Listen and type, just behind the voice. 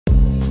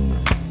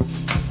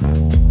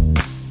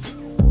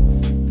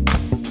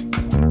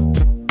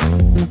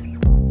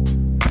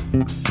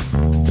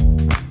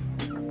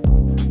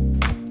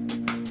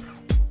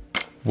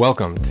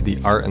Welcome to the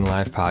Art and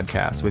Life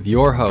podcast with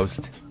your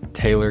host,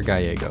 Taylor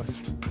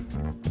Gallegos.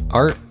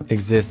 Art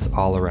exists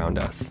all around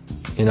us,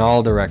 in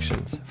all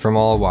directions, from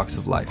all walks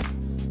of life.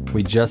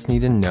 We just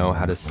need to know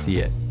how to see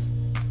it.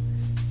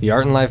 The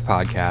Art and Life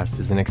podcast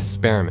is an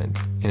experiment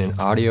in an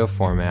audio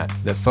format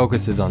that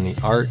focuses on the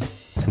art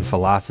and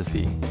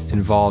philosophy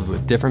involved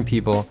with different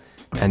people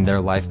and their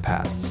life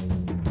paths.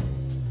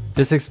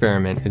 This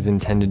experiment is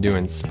intended to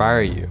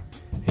inspire you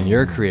in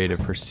your creative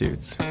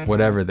pursuits,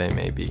 whatever they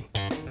may be.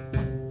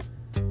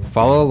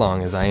 Follow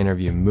along as I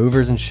interview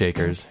movers and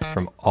shakers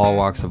from all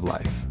walks of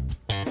life.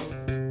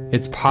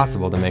 It's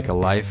possible to make a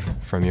life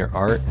from your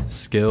art,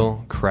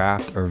 skill,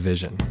 craft, or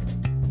vision.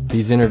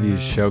 These interviews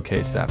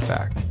showcase that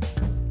fact.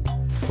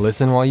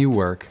 Listen while you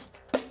work,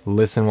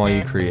 listen while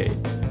you create,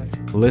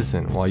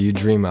 listen while you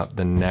dream up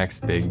the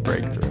next big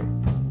breakthrough.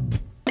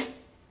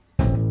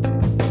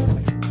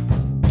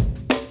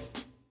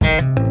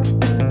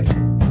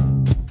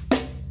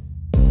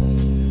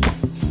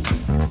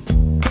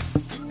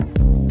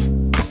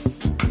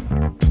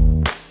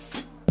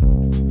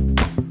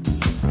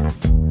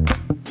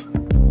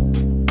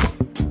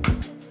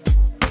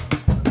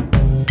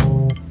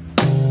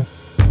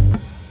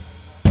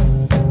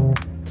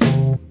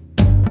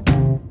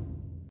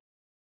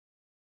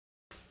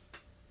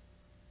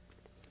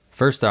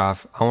 First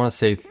off, I want to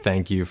say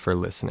thank you for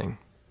listening.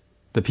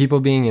 The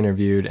people being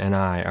interviewed and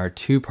I are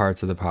two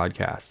parts of the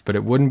podcast, but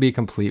it wouldn't be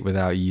complete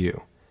without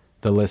you,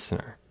 the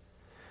listener.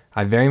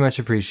 I very much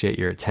appreciate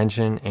your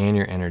attention and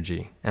your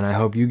energy, and I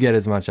hope you get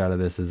as much out of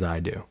this as I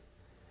do.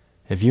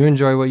 If you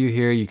enjoy what you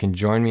hear, you can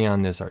join me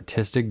on this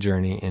artistic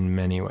journey in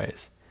many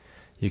ways.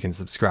 You can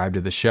subscribe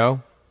to the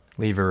show,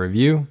 leave a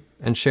review,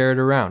 and share it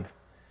around.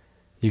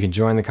 You can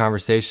join the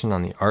conversation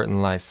on the Art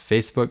and Life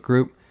Facebook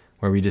group,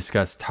 where we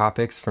discuss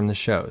topics from the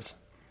shows.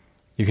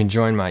 You can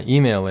join my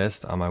email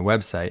list on my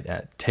website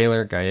at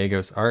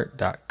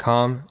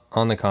taylorgallegosart.com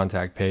on the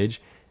contact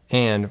page,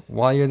 and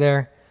while you're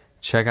there,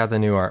 check out the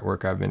new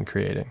artwork I've been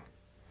creating.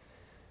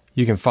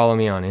 You can follow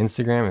me on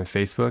Instagram and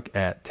Facebook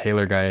at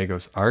Taylor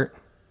Gallegos Art.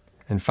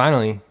 And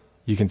finally,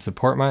 you can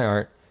support my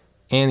art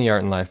and the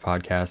Art and Life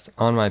podcast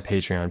on my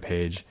Patreon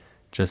page.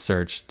 Just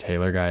search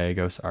Taylor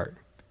Gallegos Art.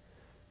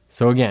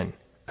 So again,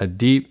 a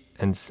deep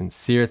and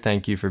sincere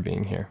thank you for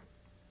being here.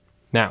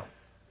 Now,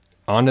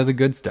 on to the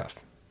good stuff.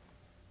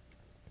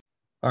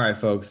 All right,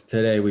 folks,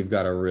 today we've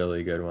got a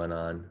really good one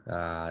on.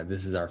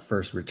 This is our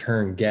first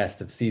return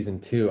guest of season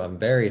 2. I'm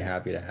very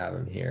happy to have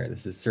him here.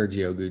 This is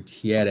Sergio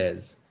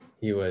Gutierrez.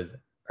 He was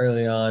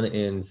early on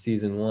in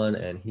season 1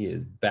 and he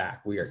is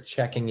back. We are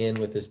checking in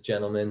with this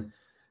gentleman,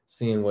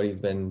 seeing what he's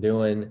been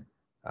doing,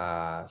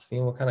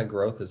 seeing what kind of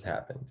growth has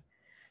happened.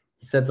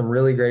 He said some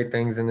really great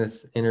things in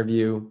this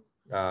interview.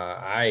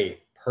 I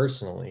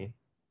personally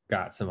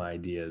got some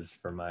ideas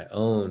for my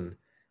own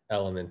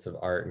elements of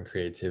art and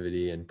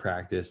creativity and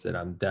practice that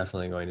I'm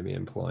definitely going to be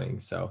employing.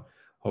 So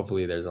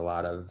hopefully there's a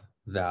lot of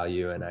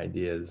value and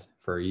ideas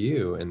for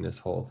you in this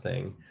whole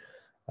thing.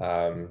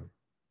 One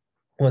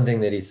thing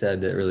that he said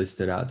that really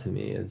stood out to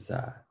me is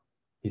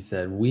he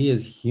said, we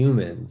as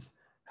humans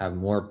have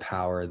more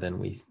power than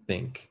we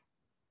think.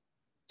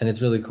 And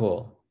it's really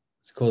cool.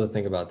 It's cool to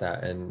think about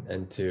that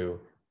and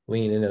to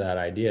lean into that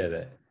idea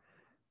that,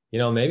 you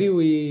know,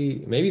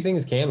 maybe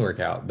things can work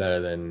out better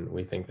than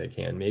we think they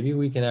can. Maybe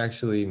we can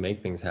actually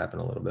make things happen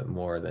a little bit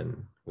more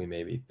than we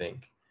maybe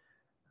think.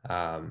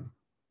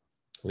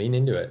 Lean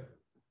into it.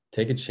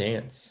 Take a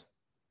chance.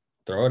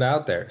 Throw it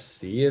out there.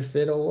 See if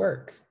it'll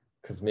work,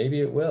 because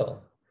maybe it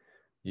will.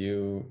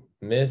 You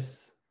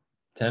miss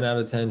 10 out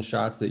of 10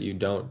 shots that you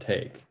don't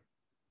take,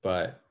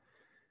 but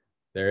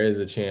there is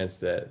a chance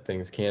that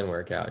things can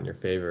work out in your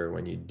favor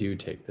when you do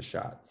take the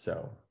shot.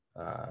 So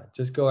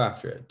just go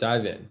after it.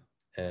 Dive in.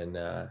 And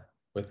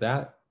with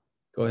that,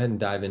 go ahead and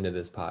dive into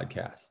this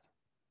podcast.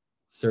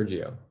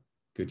 Sergio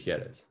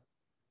Gutierrez.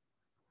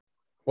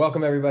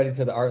 Welcome, everybody,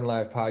 to the Art and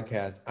Life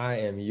podcast. I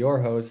am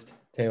your host,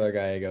 Taylor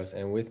Gallegos,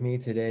 and with me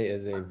today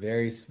is a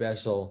very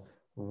special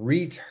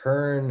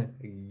return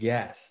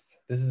guest.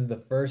 This is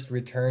the first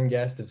return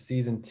guest of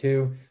season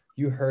 2.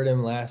 You heard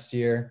him last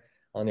year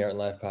on the Art and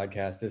Life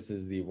podcast. This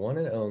is the one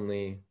and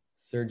only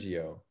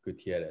Sergio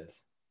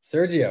Gutierrez.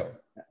 Sergio,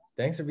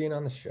 thanks for being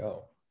on the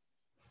show.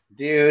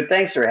 Dude,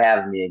 thanks for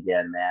having me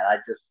again, man.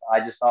 I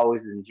just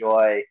always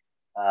enjoy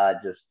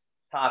just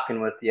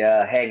talking with you,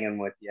 hanging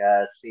with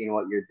you, seeing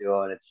what you're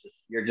doing.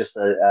 You're just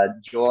a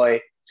joy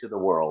to the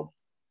world.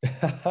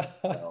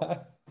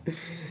 So,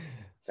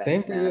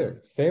 Same for you.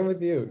 Same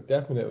with you.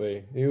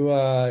 Definitely.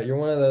 You're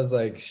one of those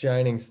like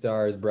shining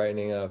stars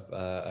brightening up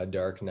a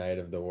dark night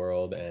of the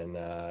world. And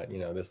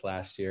this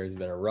last year has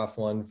been a rough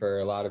one for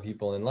a lot of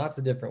people in lots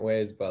of different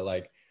ways, but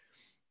like,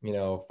 you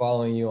know,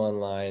 following you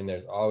online,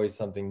 there's always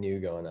something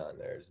new going on.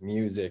 There's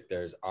music,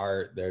 there's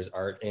art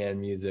and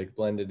music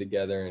blended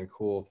together in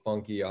cool,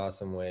 funky,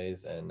 awesome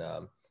ways. And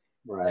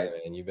right.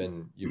 And you've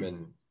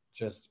been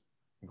just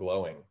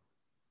glowing.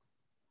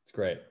 It's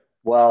great.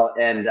 Well,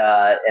 and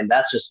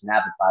that's just an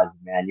appetizer,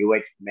 man. You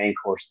wait for the main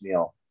course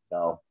meal.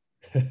 So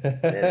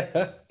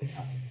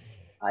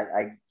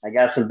I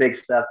got some big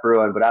stuff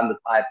brewing, but I'm the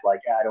type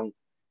like I don't.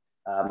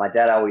 My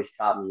dad always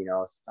taught me,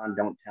 son,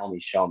 don't tell me,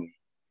 show me.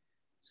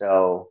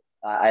 So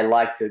I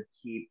like to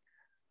keep,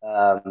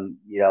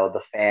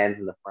 the fans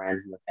and the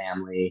friends and the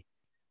family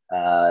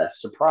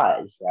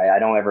surprised, right? I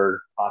don't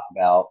ever talk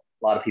about.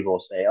 A lot of people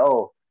say,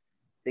 "Oh,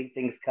 big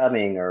things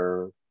coming,"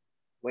 or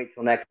 "Wait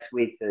till next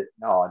week."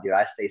 No, dude,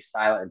 I stay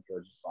silent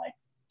until just like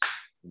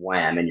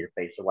wham in your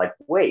face. You're like,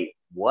 "Wait,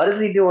 what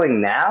is he doing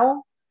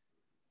now?"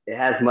 It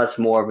has much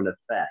more of an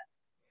effect.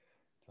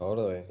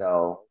 Totally.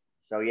 So,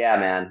 so yeah,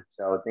 man.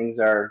 So things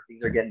are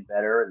getting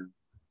better, and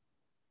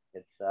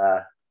it's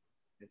uh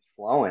it's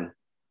flowing.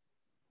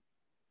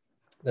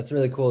 That's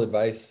really cool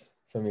advice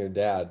from your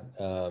dad.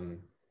 Do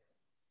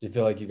you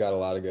feel like you got a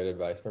lot of good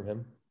advice from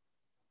him?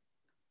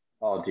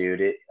 Oh,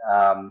 dude,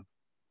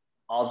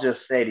 I'll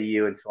just say to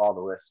you and to all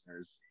the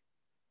listeners,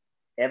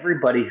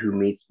 everybody who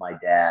meets my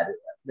dad,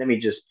 let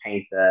me just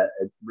paint a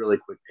really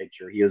quick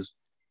picture. He was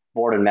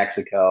born in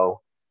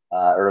Mexico,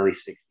 early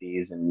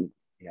 '60s, and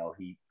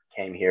he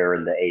came here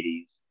in the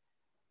 '80s.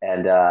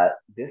 And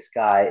this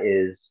guy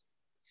is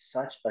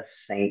such a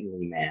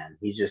saintly man.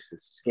 He's just a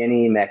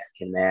skinny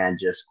Mexican man,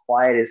 just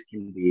quiet as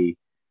can be.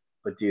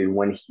 But dude,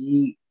 when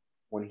he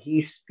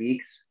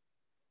speaks,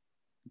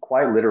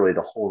 quite literally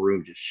the whole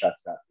room just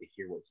shuts up to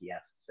hear what he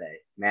has to say.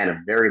 Man of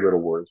very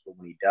little words, but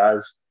when he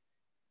does,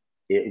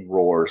 it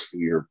roars through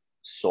your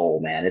soul,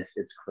 man. It's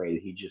crazy.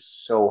 He's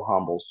just so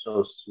humble,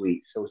 so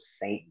sweet, so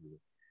saintly.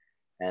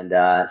 And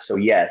so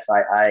yes,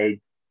 I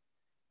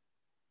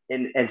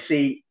and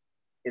see,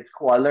 it's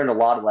cool. I learned a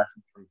lot of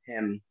lessons from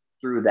him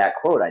through that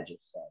quote I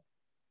just said.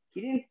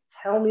 He didn't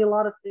tell me a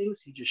lot of things.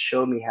 He just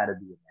showed me how to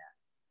be a man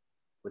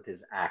with his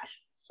actions.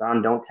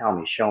 Son, don't tell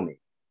me, show me.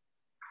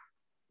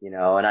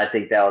 And I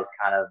think that was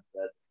kind of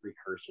the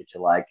precursor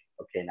to like,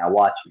 okay, now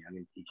watch me. I'm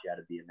going to teach you how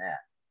to be a man.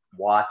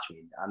 Watch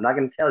me. I'm not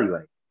going to tell you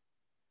anything.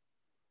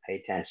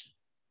 Pay attention.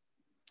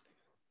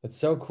 It's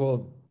so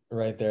cool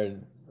right there,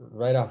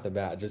 right off the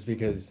bat, just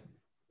because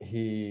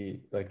he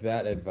like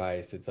that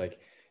advice, it's like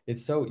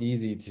it's so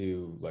easy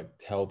to like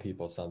tell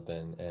people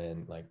something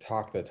and like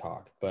talk the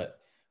talk, but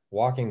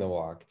walking the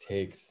walk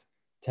takes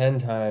 10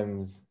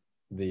 times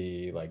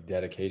the like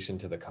dedication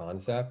to the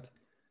concept.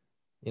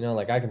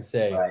 Like I can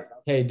say, Right.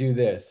 hey, do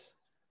this,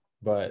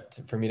 but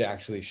for me to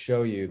actually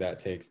show you, that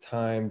takes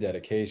time,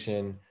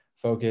 dedication,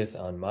 focus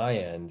on my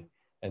end.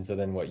 And so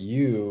then what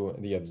you,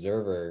 the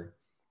observer,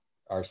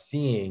 are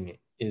seeing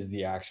is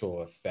the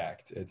actual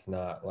effect. It's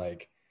not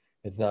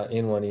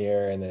in one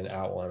ear and then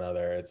out one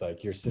other. It's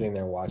like you're sitting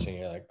there watching,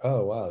 you're like,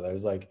 oh wow,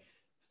 there's like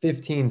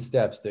 15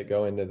 steps that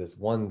go into this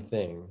one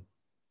thing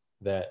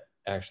that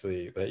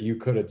you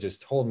could have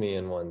just told me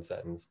in one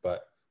sentence,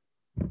 but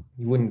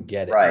you wouldn't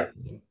get it. Right.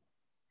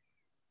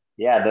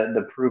 Yeah.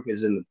 The proof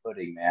is in the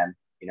pudding, man.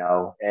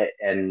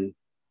 And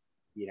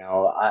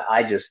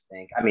I just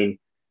think, I mean,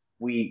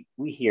 we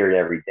hear it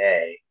every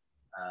day.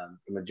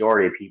 The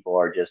majority of people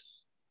are just,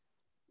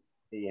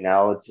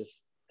 it's just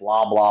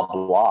blah blah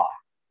blah.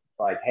 It's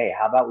like, hey,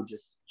 how about we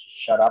just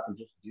shut up and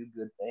just do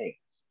good things?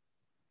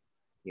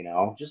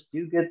 Just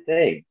do good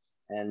things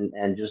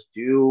and just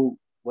do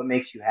what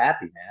makes you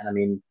happy, man. I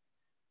mean,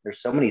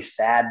 there's so many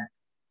sad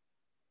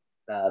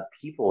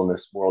people in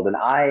this world, and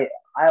I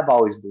have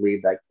always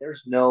believed like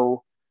there's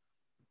no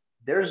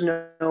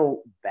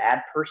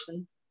bad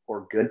person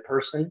or good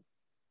person.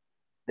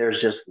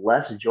 There's just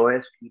less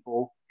joyous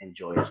people and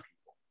joyous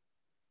people.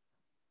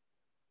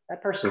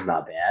 That person's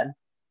not bad.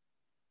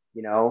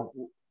 You know,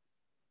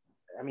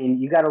 I mean,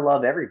 you got to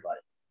love everybody.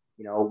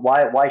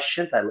 Why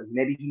shouldn't I?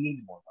 Maybe he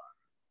needs more love,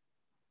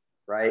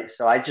 right?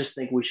 So I just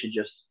think we should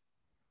just,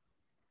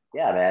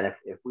 yeah, man.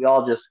 If we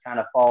all just kind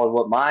of followed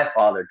what my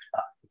father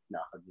taught, no,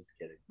 I'm just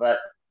kidding, but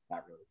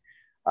not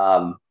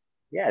really.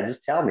 Yeah,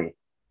 just tell me.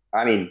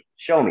 I mean,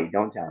 show me.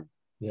 Don't tell me.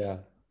 Yeah.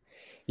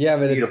 Yeah,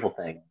 It's a but beautiful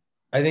thing.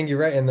 I think you're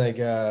right. And like,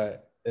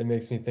 it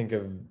makes me think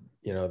of,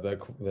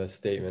 the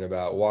statement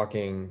about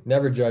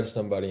never judge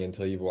somebody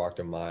until you've walked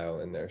a mile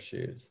in their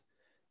shoes.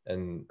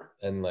 And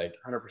like,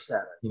 100%.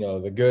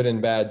 the good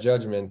and bad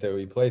judgment that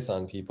we place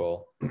on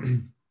people,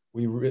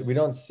 we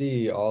don't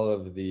see all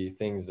of the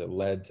things that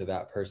led to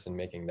that person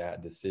making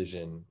that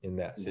decision in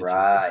that situation.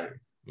 Right.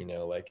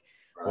 Like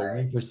what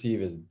we Right.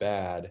 perceive as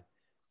bad,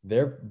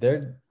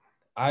 they're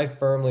I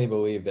firmly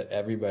believe that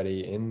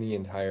everybody in the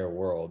entire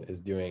world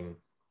is doing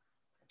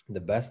the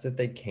best that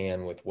they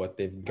can with what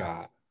they've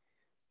got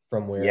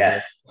from where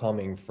Yes. they're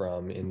coming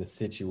from in the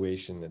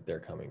situation that they're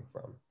coming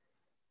from.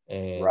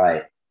 And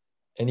Right.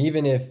 and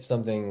even if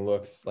something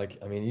looks like,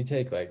 I mean, you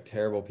take like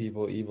terrible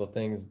people, evil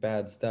things,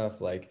 bad stuff,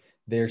 like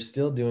they're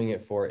still doing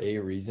it for a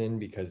reason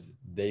because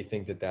they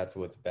think that that's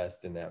what's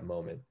best in that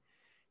moment.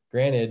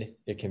 Granted,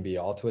 it can be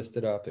all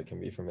twisted up. It can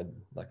be from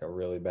a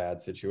really bad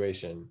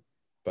situation,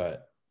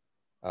 but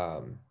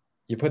um,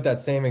 you put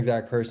that same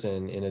exact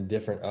person in a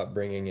different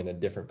upbringing, in a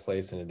different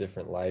place, in a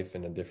different life,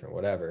 in a different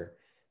whatever,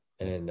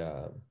 and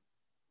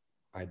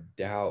I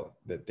doubt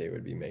that they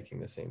would be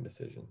making the same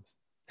decisions.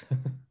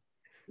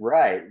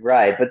 Right.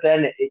 Right. But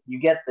then you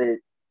get the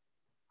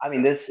I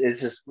mean, this is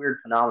this weird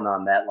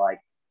phenomenon that like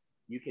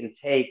you can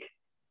take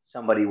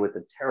somebody with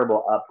a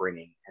terrible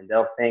upbringing and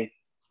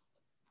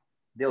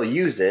they'll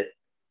use it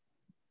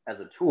as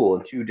a tool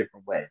in two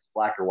different ways,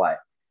 black or white.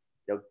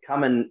 They'll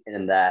come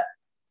in that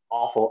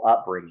awful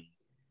upbringing,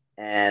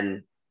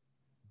 and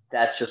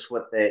that's just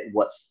what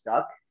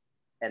stuck,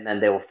 and then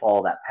they will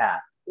follow that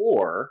path.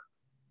 Or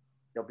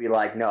they'll be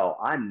like, no,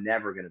 I'm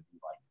never gonna be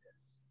like this.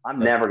 I'm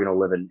Yep. never gonna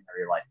live in an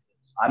area like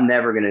this. I'm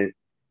never gonna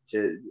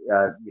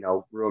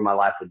ruin my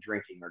life with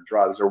drinking or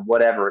drugs or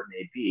whatever it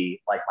may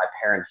be, like my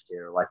parents did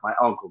or like my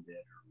uncle did.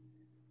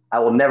 I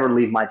will never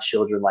leave my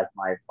children like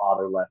my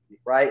father left me.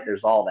 Right?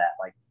 There's all that.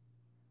 Like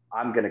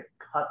I'm gonna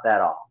cut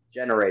that off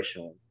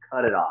generationally.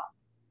 Cut it off.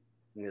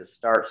 I'm gonna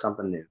start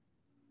something new.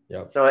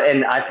 Yep. So,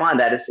 and I find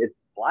that it's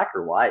black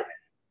or white,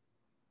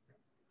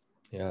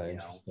 Yeah, you know.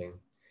 interesting.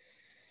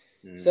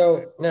 Mm,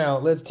 So now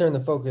let's turn the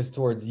focus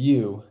towards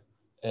you.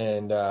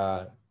 And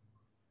I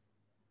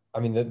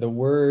mean, the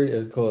word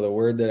is cool. The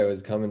word that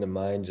was coming to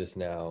mind just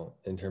now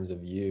in terms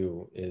of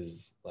you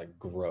is like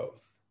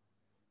growth.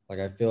 Like,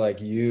 I feel like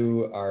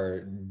you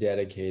are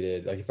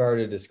dedicated. Like, if I were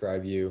to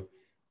describe you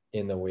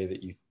in the way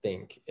that you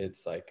think,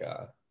 it's like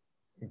a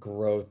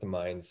growth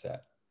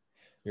mindset.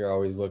 You're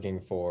always looking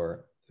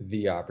for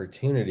the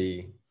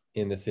opportunity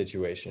in the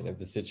situation. If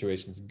the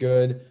situation's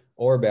good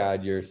or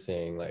bad, you're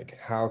saying like,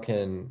 how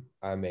can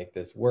I make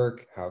this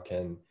work? How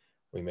can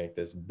we make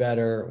this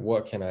better?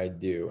 What can I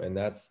do? And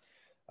that's,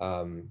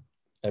 um,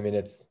 I mean,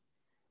 it's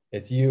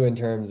you in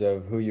terms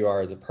of who you are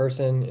as a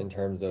person, in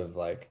terms of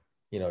like,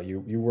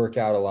 you work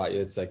out a lot.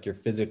 It's like your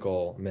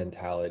physical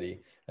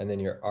mentality, and then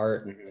your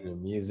art and mm-hmm. your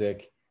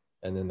music,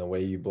 and then the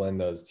way you blend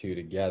those two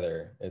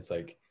together. It's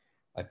like,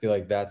 I feel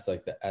like that's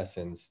like the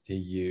essence to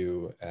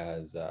you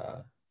as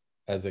a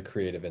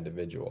creative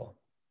individual.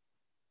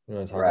 You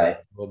want to talk on Right.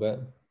 that a little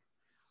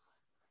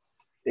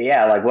bit?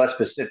 Yeah, like what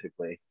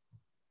specifically?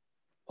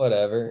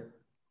 Whatever,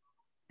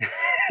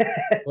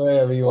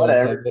 whatever you want to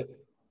take Whatever. it.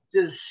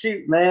 Just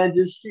shoot, man.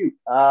 Just shoot.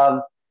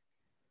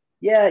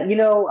 Yeah,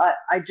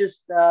 I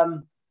just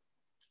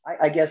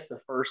I guess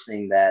the first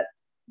thing that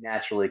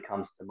naturally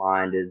comes to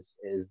mind is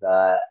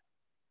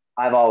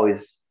I've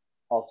always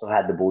also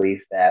had the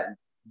belief that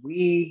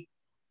we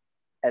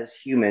as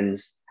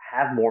humans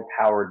have more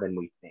power than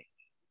we think.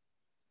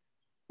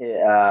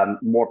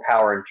 More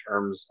power in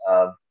terms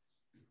of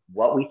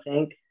what we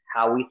think,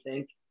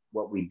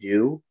 what we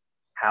do,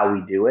 how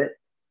we do it.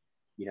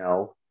 You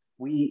know,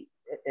 we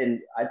and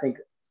I think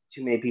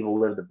too many people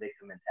live the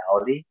victim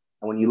mentality,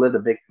 and when you live the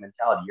victim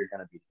mentality, you're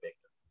going to be the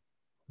victim.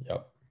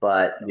 Yep.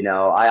 But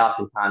I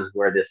oftentimes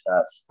wear this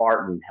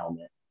Spartan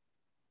helmet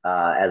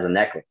as a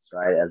necklace,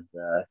 right? As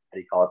the how do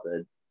you call it?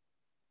 The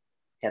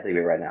can't think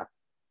of it right now.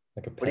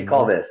 Like a What do you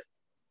call pendant. this?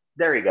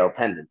 There you go,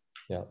 pendant.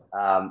 Yeah.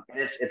 And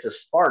it's a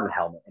Spartan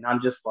helmet, and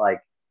I'm just like,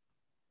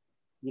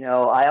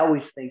 I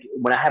always think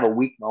when I have a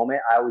weak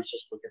moment, I always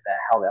just look at that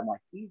helmet. I'm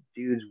like, these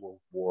dudes were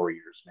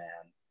warriors, man.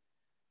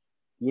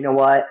 You know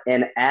what?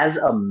 And as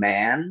a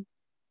man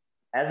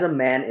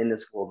in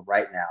this world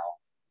right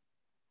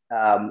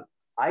now,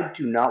 I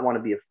do not want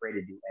to be afraid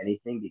to do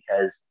anything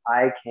because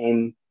I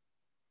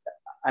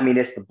mean,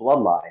 it's the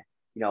bloodline.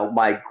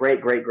 My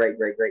great, great, great,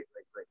 great, great, great,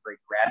 great, great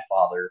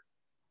grandfather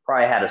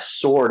probably had a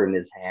sword in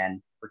his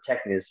hand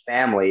protecting his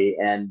family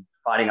and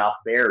fighting off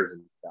bears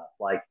and stuff.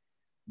 Like,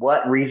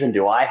 what reason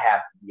do I have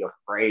to be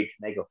afraid to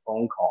make a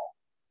phone call?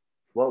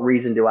 What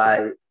reason do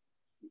I,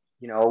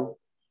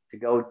 to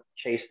go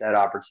chase that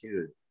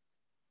opportunity?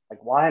 Like,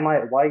 why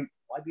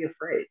be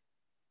afraid?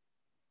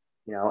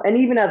 And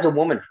even as a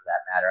woman for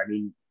that matter, I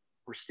mean,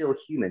 we're still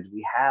humans.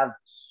 We have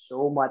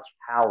so much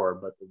power,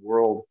 but the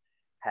world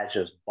has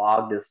just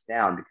bogged us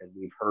down because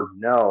we've heard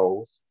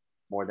no's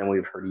more than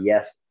we've heard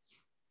yeses.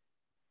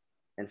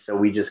 And so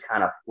we just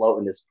kind of float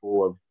in this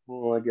pool of,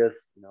 well, I guess,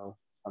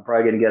 I'm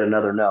probably going to get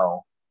another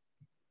no.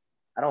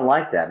 I don't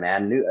like that,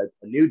 man.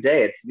 A new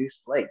day, it's a new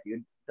slate, dude.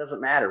 It doesn't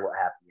matter what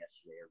happened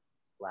yesterday or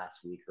last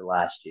week or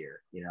last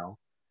year.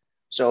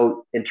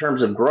 So in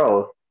terms of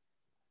growth,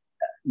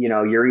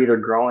 you're either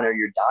growing or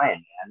you're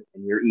dying, man.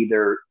 And you're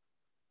either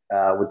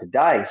with the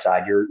dying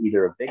side, you're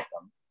either a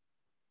victim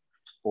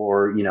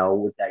or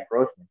with that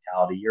growth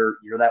mentality, you're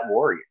that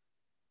warrior.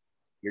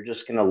 You're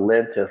just gonna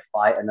live to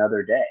fight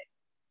another day.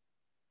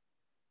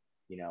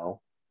 You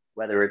know,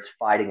 whether it's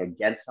fighting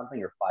against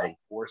something or fighting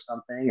for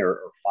something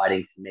or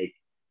fighting to make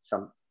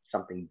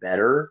something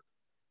better.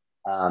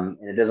 And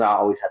it doesn't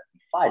always have to be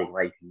fighting,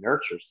 right? You can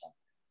nurture something.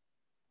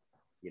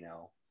 You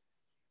know,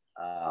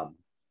 um,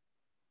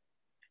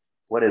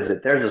 what is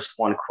it? There's this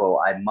one quote.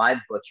 I might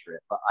butcher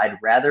it, but I'd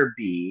rather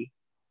be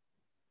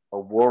a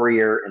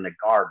warrior in the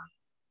garden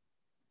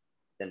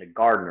than a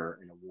gardener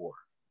in a war.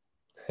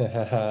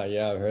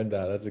 Yeah, I've heard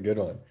that. That's a good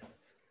one.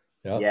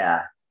 Yep.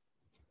 Yeah,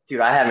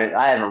 dude, I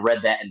haven't read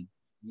that in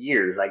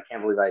years. I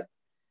can't believe I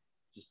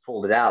just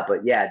pulled it out.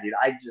 But yeah, dude,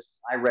 I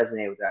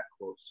resonate with that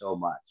quote so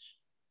much.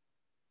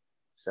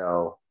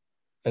 So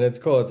And it's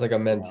cool. It's like a you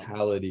know,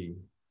 mentality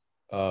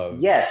of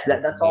yes,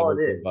 like, that's all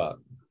never it is. give up.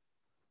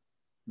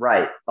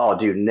 Right. Oh,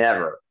 dude,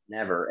 never.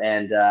 never.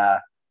 And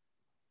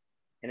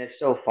it's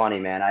so funny,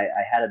 man. I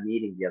had a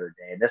meeting the other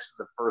day, and this is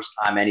the first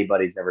time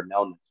anybody's ever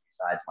known this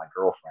besides my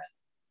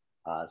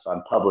girlfriend. So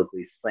I'm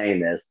publicly saying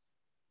this,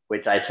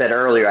 which I said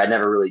earlier I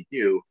never really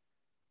do.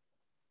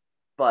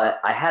 But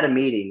I had a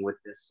meeting with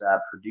this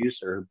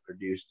producer who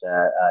produced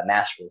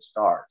Nashville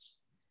Stars,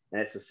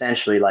 and it's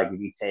essentially like if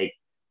you take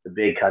the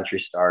big country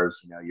stars,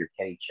 you know, your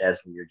Kenny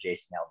Chesney, your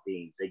Jason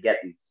Aldeans, they get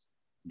these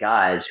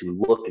guys who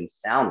look and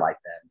sound like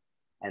them,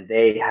 and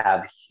they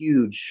have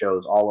huge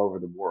shows all over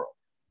the world,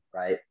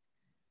 right?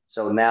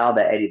 So now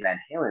that Eddie Van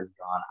Halen's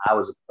gone, I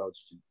was approached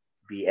to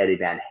be Eddie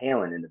Van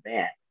Halen in the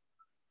band,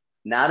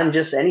 not in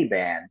just any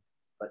band,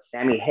 but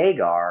Sammy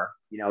Hagar,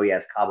 you know, he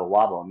has Cabo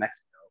Wabo in Mexico.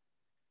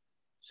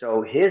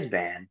 So his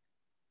band,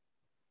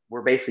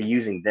 we're basically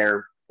using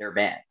their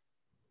band,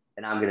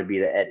 and I'm going to be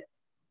the Eddie.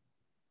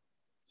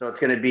 So it's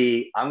going to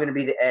be I'm going to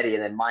be the Eddie,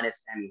 and then minus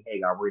Sammy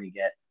Hagar, we're going to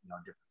get a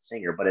different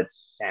singer, but it's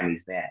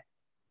Sammy's band.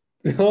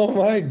 Oh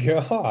my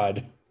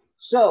God.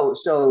 So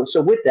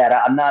with that,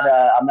 I'm not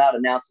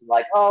announcing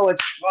like, we're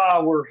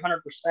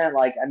 100%.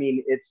 Like, I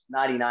mean, it's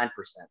 99%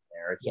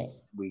 there. It's Yeah. just,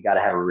 we got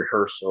to have a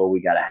rehearsal, we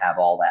got to have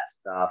all that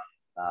stuff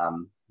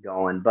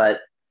going. But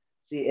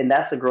see, and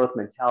that's the growth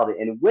mentality.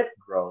 And with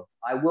growth,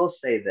 I will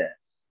say this: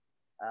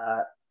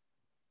 uh,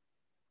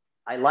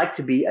 I like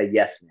to be a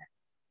yes man.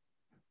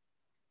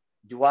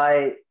 Do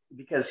I?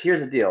 Because here's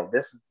the deal.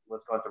 This is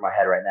what's going through my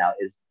head right now: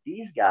 is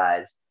these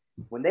guys,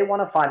 when they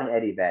want to find an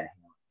Eddie Van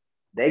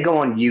Halen, they go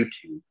on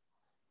YouTube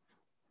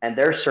and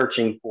they're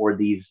searching for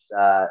these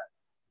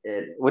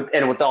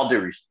with all due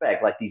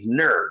respect, like these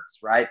nerds,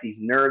 right? These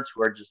nerds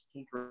who are just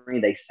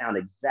tinkering. They sound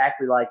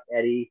exactly like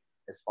Eddie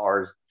as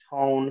far as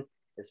tone,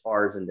 as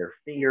far as in their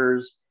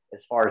fingers,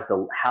 as far as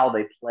the how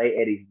they play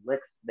Eddie's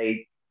licks.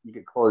 You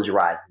can close your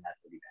eyes and that's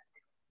Eddie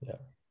Van Halen,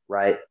 Yeah.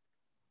 right?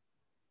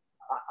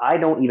 I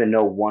don't even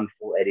know one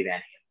full Eddie Van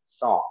Halen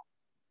song.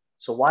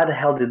 So why the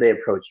hell did they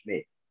approach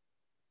me,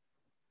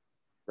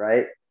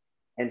 right?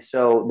 And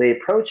so they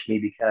approached me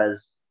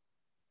because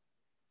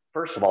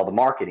first of all, the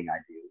marketing I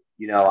do.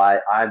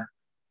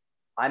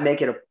 I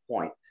make it a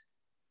point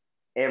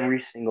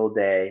every single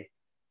day.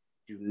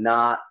 Do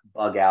not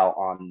bug out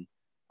on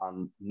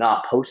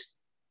not posting.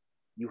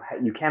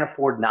 You can't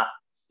afford not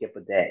to skip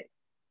a day,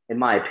 in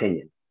my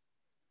opinion,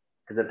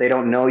 because if they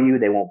don't know you,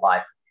 they won't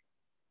buy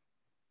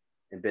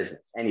in business,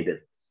 any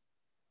business.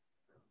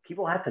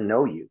 People have to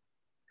know you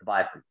to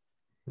buy from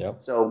you.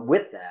 Yep. So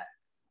with that,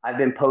 I've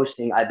been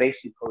posting. I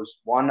basically post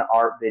one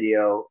art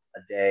video a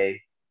day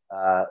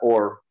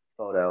or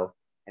photo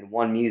and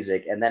one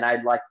music, and then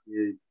I'd like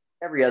to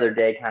every other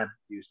day kind of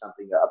do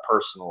something a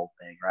personal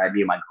thing, right?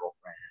 Me and my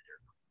girlfriend,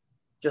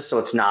 just so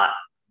it's not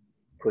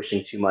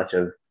pushing too much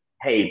of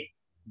hey,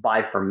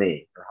 buy from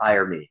me or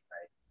hire me,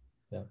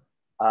 Yeah.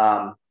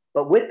 right?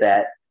 But with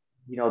that,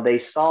 they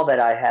saw that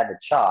I had the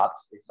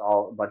chops. They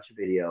saw a bunch of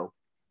video,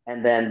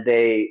 and then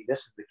this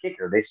is the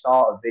kicker. They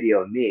saw a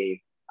video of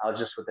me. I was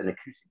just with an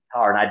acoustic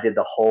guitar, and I did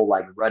the whole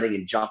like running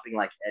and jumping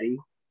like Eddie,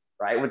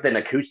 right? With an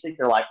acoustic,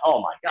 they're like,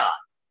 "Oh my god,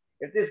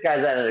 if this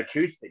guy's at an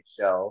acoustic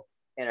show,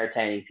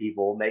 entertaining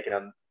people, making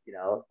them,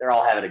 they're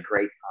all having a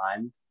great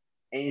time,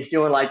 and he's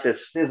doing like the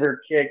scissor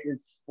kick and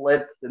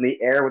splits in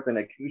the air with an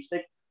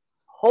acoustic.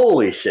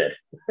 Holy shit!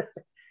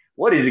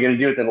 What is he going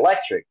to do with an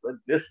electric? But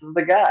this is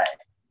the guy,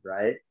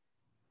 right?"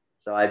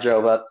 So I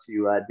drove up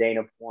to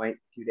Dana Point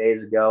 2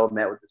 days ago,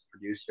 met with this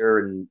producer,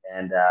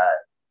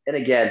 and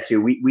again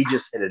too, we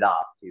just hit it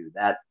off too.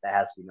 That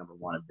has to be number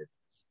one in business.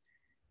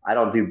 I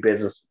don't do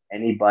business with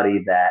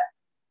anybody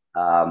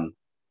um,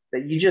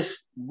 that you just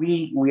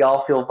we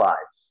all feel vibes.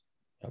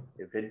 Yep.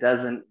 If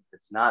if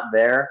it's not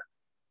there,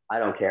 I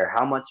don't care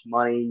how much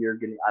money you're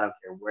gonna. I don't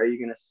care where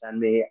you're gonna send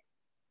me.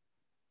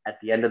 At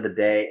the end of the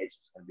day, it's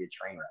just gonna be a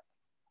train wreck.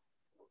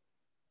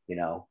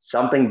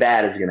 Something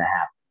bad is gonna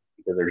happen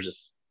because there's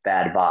just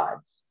bad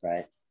vibes,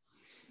 right?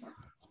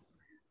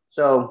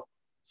 So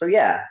so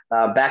yeah,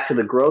 back to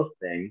the growth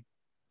thing.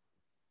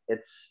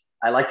 It's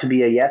I like to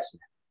be a yes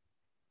man.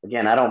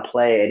 Again, I don't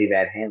play Eddie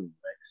Van Halen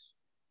licks.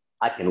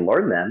 I can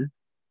learn them,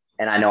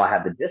 and I know I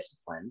have the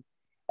discipline,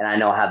 and I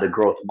know I have the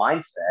growth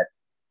mindset,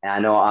 and I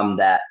know I'm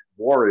that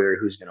warrior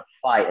who's going to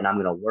fight, and I'm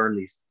going to learn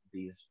these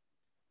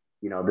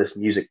this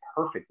music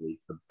perfectly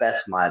to the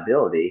best of my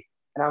ability,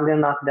 and I'm going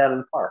to knock it out of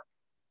the park.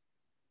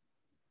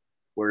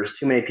 Whereas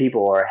too many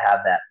people have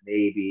that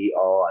maybe,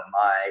 oh I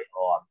might,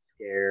 oh I'm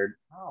scared.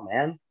 Oh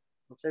man,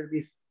 what's there to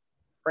be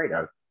afraid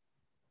of?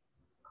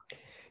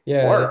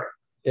 Yeah, Work.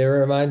 it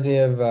reminds me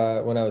of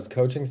when I was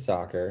coaching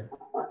soccer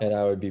and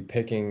I would be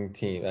picking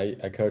team.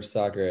 I coached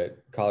soccer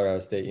at Colorado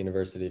State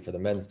University for the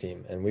men's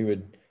team,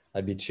 and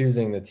I'd be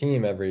choosing the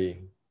team at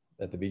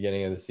the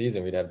beginning of the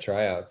season. We'd have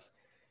tryouts.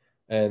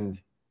 And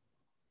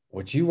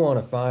what you want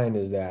to find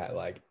is that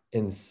like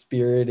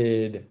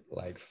inspirited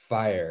like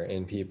fire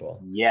in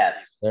people. Yes.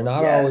 They're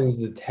not Yes.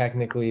 always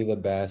technically the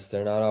best.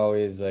 They're not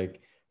always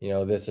like,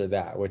 this or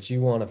that. What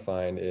you want to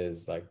find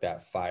is like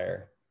that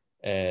fire.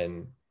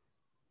 And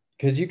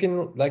because you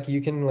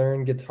can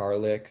learn guitar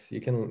licks, you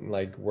can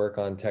like work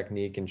on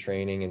technique and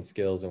training and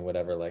skills and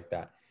whatever like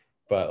that.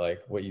 But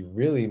like what you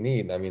really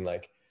need, I mean,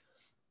 like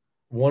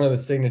one of the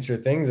signature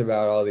things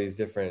about all these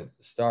different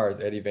stars,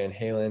 Eddie Van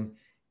Halen,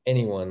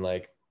 anyone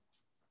like,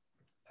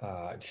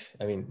 I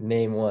mean,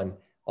 name one,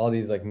 all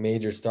these like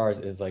major stars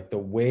is like the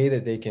way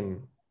that they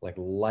can like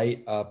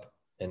light up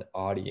an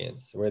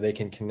audience where they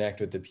can connect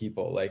with the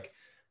people. Like,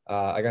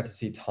 I got to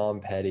see Tom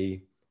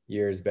Petty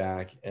years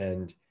back,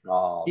 and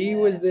Oh he man.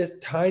 was this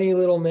tiny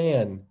little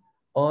man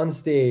on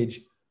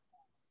stage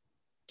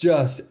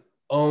just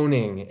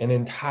owning an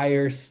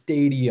entire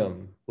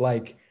stadium.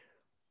 Like,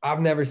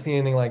 I've never seen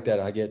anything like that.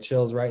 I get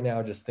chills right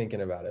now just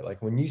thinking about it.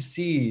 Like when you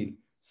see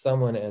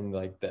someone and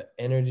like the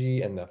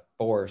energy and the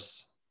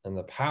force and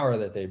the power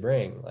that they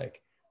bring,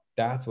 like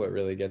that's what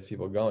really gets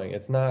people going.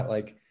 It's not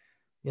like,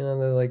 the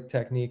like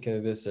technique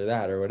of this or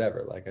that or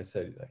whatever. Like I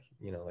said, like,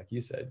 like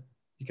you said,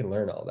 you can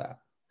learn all that.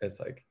 It's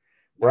like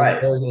there's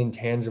Right. there's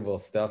intangible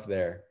stuff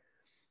there.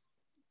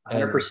 And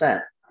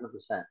 100%.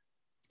 100%.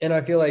 and I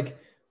feel like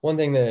one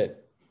thing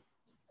that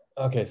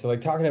okay, so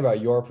like talking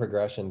about your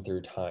progression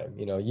through time,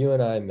 you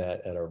and I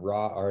met at a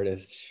Raw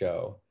Artist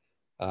show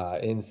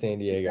in San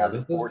Diego.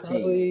 This was 2014.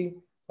 probably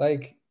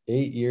like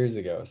 8 years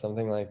ago,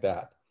 something like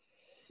that.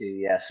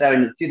 Yeah,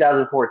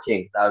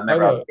 2014. I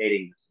remember I was Okay.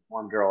 dating this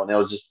one girl, and it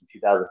was just in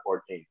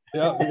 2014.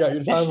 Yeah, you got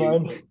your Shoot.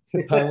 timeline.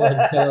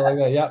 Timeline's kind of like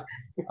that. Yeah.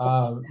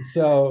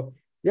 So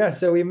yeah,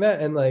 so we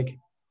met and like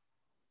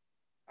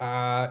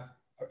uh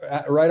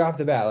right off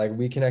the bat, like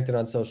we connected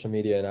on social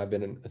media, and I've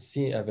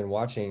been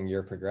watching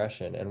your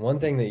progression. And one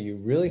thing that you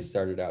really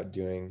started out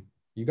doing,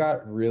 you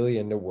got really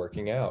into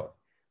working out,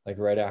 like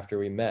right after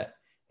we met.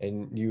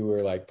 And you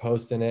were like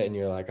posting it, and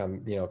you're like,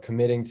 I'm,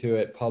 committing to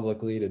it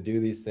publicly to do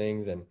these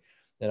things. And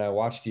I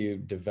watched you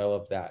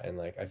develop that. And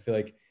like I feel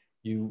like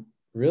you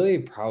really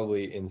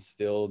probably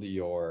instilled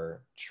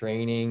your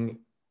training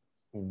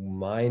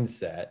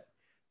mindset,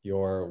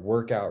 your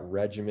workout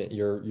regimen,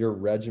 your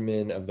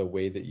regimen of the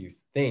way that you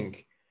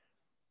think,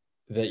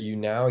 that you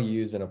now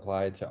use and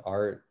apply to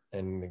art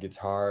and the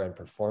guitar and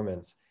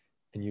performance.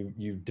 And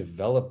you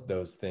develop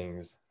those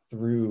things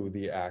through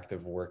the act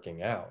of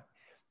working out.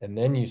 And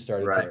then you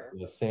started Right. taking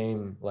the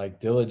same like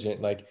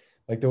diligent, like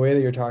the way that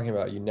you're talking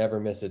about, you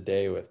never miss a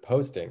day with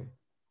posting.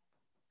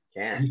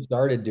 Can. You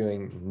started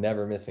doing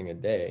never missing a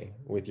day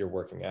with your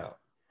working out.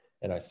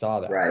 And I saw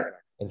that. Right.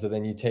 And so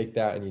then you take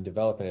that and you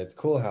develop it. And it's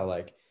cool how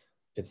like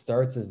it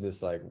starts as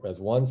this like as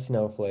one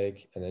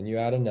snowflake, and then you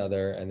add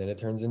another, and then it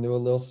turns into a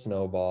little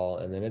snowball,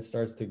 and then it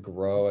starts to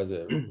grow as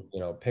it,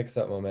 picks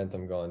up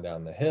momentum going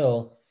down the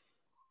hill.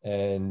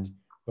 And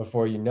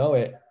before you know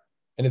it,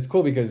 and it's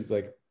cool because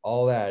like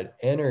all that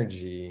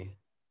energy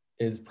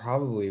is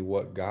probably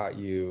what got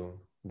you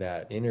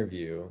that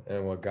interview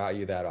and what got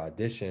you that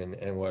audition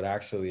and what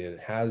actually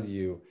has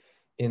you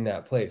in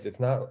that place. It's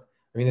not,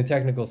 I mean, the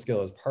technical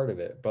skill is part of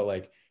it, but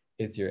like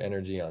it's your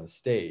energy on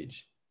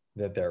stage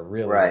that they're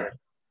really Right.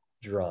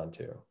 drawn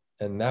to.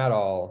 And that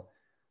all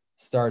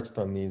starts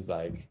from these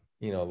like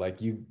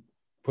you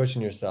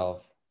pushing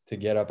yourself to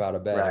get up out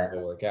of bed and Right.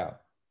 go work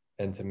out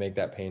and to make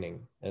that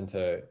painting and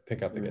to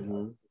pick up the guitar.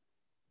 Mhm.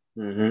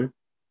 Mhm.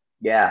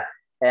 Yeah.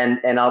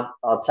 And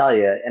I'll tell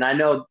you, and I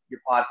know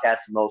your podcast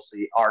is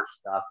mostly art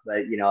stuff, but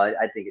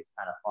I think it's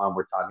kind of fun.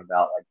 We're talking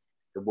about like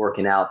the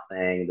working out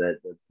thing, the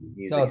No,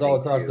 music it's all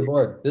thing across the too.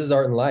 board. This is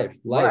art and life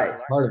Right.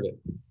 part of it.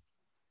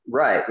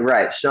 Right,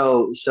 right.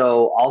 So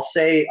I'll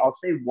say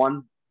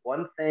one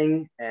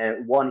thing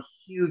and one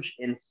huge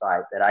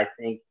insight that I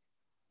think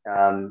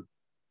um,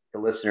 the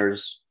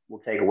listeners will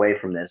take away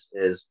from this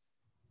is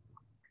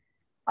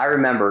I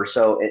remember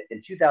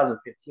in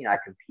 2015 I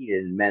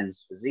competed in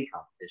men's physique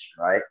competition,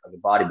 right, like a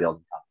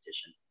bodybuilding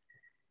competition,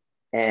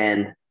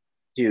 and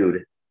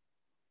dude,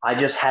 I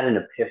just had an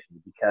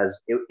epiphany because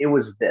it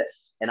was this,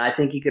 and I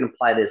think you can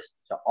apply this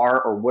to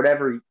art or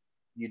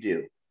you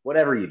do,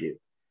 whatever you do.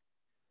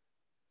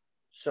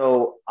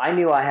 So I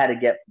knew I had to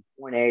get from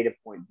point A to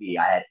point B.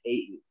 I had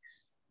 8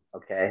 weeks.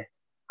 Okay.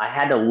 I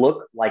had to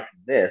look like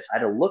this. I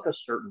had to look a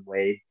certain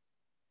way.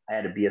 I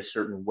had to be a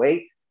certain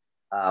weight.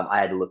 I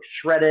had to look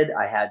shredded.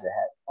 I had to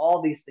have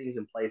all these things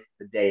in place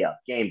the day of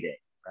game day.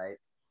 Right.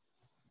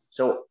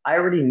 So I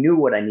already knew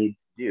what I needed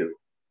to do.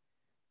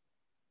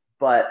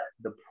 But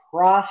the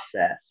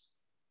process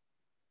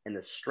and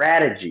the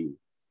strategy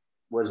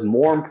was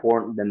more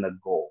important than the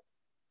goal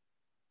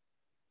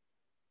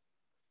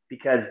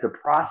because the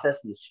process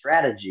and the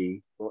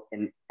strategy will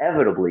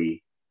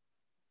inevitably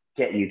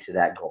get you to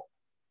that goal.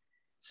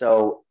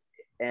 So,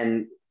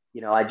 and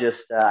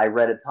I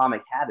read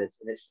Atomic Habits,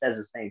 and it says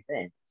the same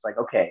thing. It's like,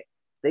 okay,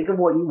 think of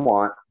what you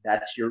want.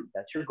 That's your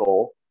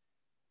goal.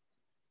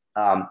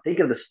 Think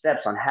of the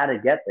steps on how to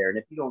get there, and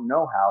if you don't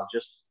know how,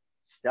 just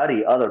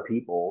study other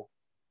people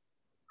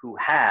who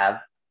have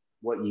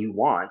what you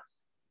want.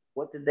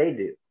 What did they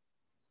do,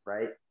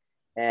 right?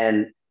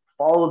 And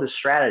follow the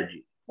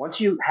strategy. Once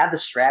you have the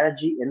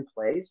strategy in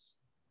place,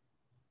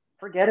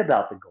 forget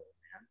about the goal,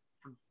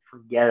 man.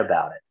 Forget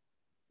about it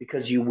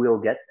because you will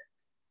get there.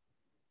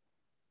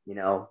 You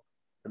know,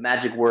 the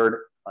magic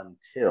word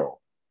until,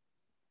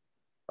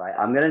 right?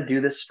 I'm going to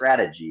do this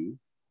strategy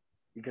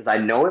because I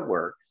know it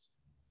works.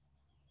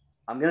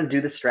 I'm going to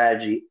do the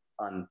strategy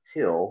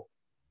until,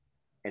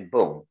 and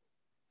boom,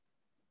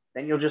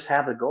 then you'll just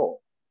have the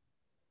goal.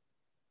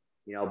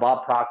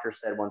 Bob Proctor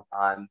said one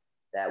time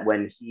that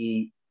when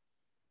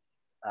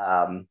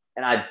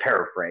and I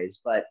paraphrase,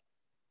 but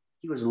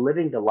he was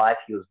living the life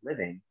he was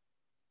living.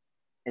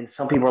 And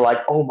some people are like,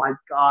 oh my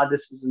God,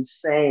 this is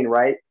insane,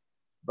 right?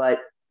 But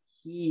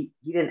he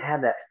didn't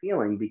have that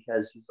feeling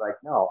because he's like,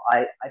 no,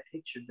 I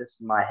pictured this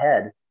in my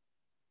head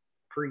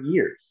for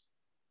years.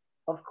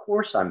 Of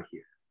course I'm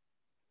here.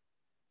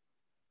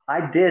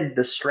 I did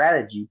the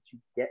strategy to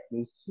get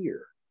me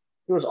here.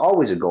 It was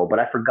always a goal, but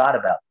I forgot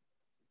about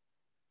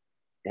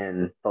it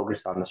and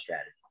focused on the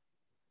strategy.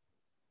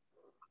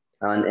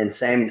 And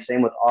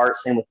same with art,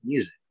 same with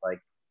music. Like,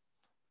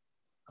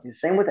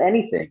 same with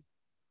anything.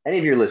 Any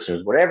of your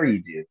listeners, whatever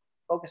you do,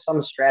 focus on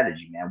the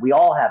strategy, man. We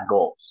all have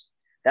goals.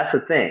 That's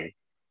the thing.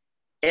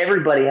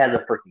 Everybody has a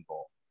freaking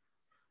goal.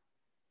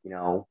 You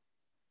know,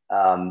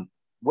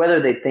 whether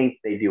they think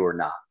they do or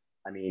not.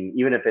 I mean,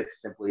 even if it's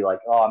simply like,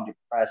 oh, I'm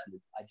depressed and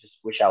I just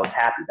wish I was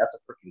happy. That's a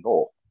freaking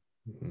goal,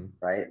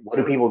 right? What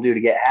do people do to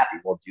get happy?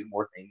 Well, do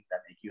more things that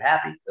make you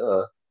happy.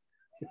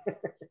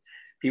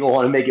 People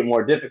want to make it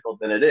more difficult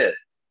than it is.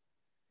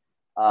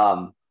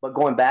 But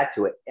going back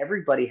to it,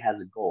 everybody has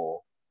a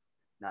goal.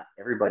 Not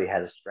everybody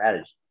has a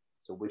strategy.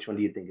 So which one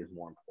do you think is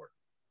more important?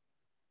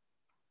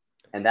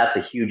 And that's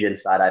a huge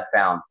insight I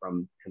found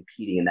from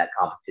competing in that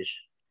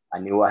competition. I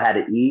knew what I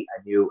had to eat.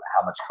 I knew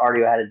how much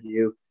cardio I had to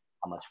do,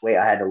 how much weight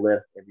I had to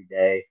lift every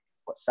day,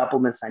 what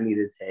supplements I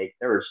needed to take.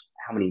 There was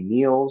how many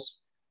meals,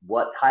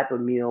 what type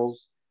of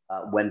meals,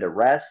 when to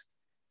rest,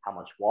 how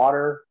much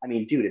water. I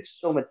mean, dude, it's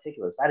so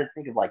meticulous. I had to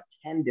think of like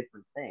 10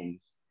 different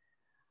things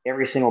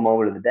every single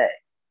moment of the day.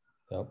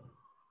 Yep.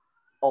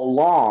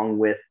 Along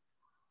with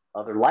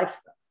other life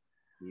stuff,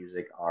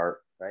 music,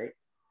 art, right?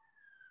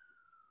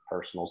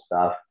 Personal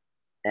stuff.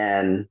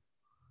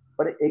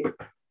 But it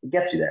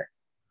gets you there.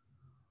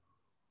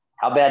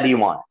 How bad do you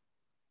want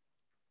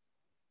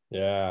it?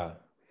 Yeah.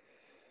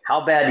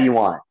 How bad do you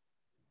want it?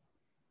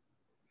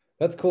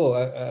 That's cool.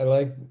 I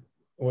like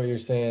what you're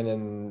saying,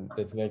 and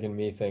it's making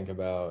me think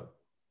about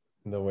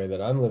the way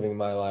that I'm living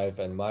my life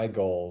and my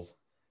goals.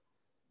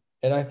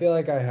 And I feel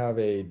like I have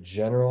a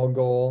general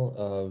goal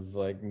of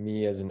like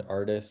me as an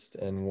artist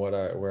and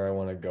where I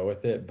want to go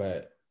with it,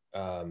 but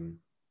um,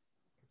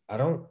 I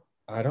don't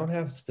I don't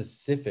have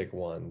specific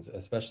ones,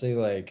 especially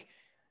like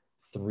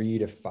 3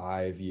 to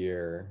 5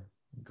 year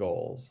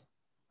goals.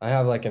 I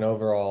have like an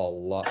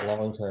overall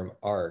long-term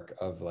arc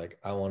of like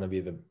I want to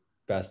be the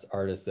best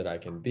artist that I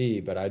can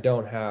be, but I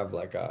don't have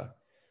like a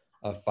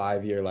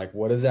 5 year like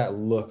what does that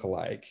look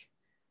like?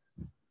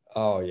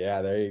 Oh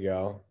yeah, there you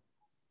go.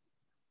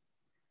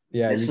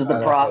 Yeah, This is the you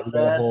got a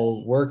process.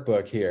 whole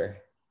workbook here.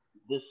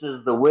 This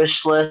is the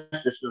wish list.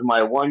 This is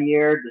my 1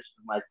 year. This is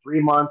my 3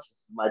 months.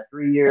 This is my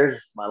 3 years.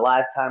 This is my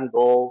lifetime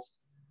goals.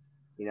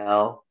 You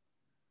know,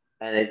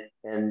 and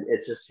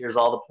it's just here's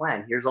all the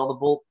plan. Here's all the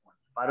bullet points.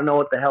 If I don't know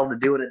what the hell to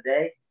do in a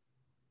day,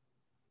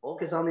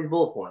 focus on these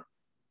bullet points.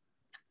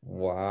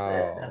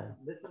 Wow.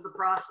 This is the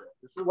process.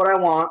 This is what I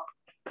want.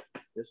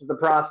 This is the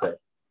process.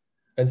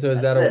 And so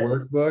is That's that a it.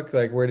 workbook?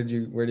 Like where did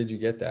you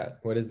get that?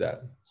 What is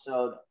that?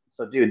 So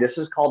dude, this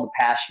is called the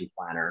Passion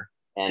Planner,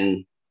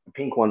 and the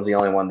pink one's the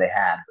only one they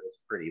had, but it's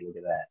pretty. Look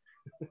at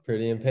that.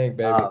 Pretty in pink,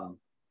 baby.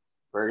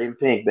 Pretty in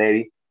pink,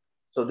 baby.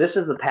 So this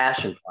is the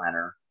Passion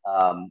Planner.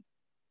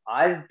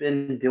 I've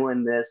been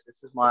doing this. This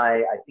is my,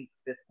 I think,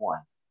 fifth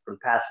one for the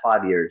past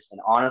 5 years, and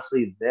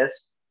honestly, this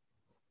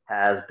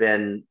has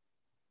been,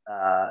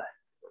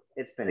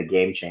 it's been a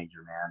game changer,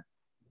 man.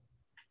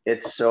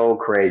 It's so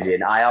crazy,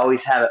 and I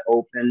always have it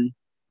open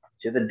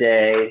to the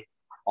day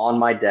on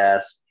my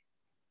desk.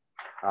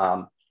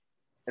 Um,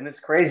 and it's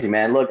crazy,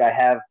 man. Look,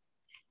 man,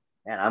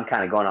 I'm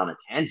kind of going on a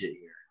tangent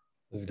here,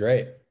 This is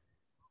great.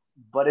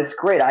 but it's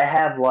great. I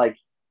have like,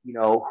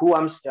 who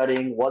I'm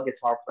studying, what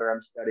guitar player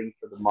I'm studying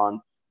for the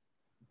month.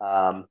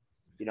 Um,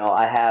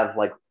 I have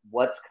like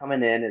what's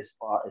coming in as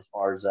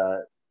far as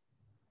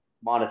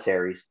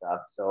monetary stuff.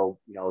 So,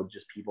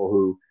 just people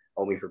who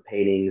owe me for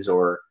paintings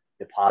or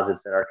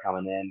deposits that are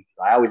coming in.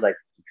 I always like to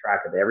keep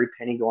track of every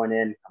penny going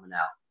in, coming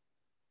out,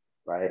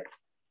 right?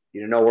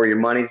 You don't know where your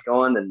money's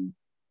going, then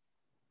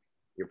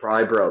you're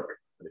probably broke.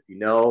 But if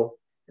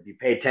you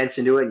pay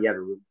attention to it, and you have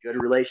a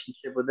good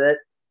relationship with it,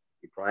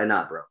 you're probably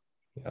not broke.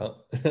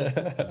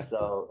 Yeah.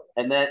 So,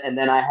 and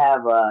then I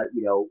have,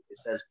 it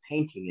says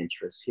painting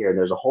interests here. And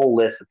there's a whole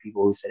list of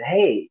people who said,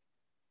 hey,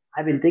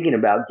 I've been thinking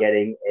about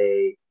getting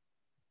a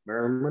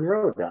Marilyn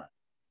Monroe done.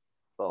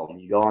 Boom,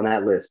 you go on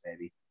that list,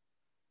 baby.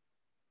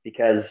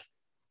 Because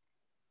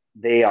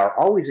they are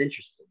always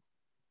interested.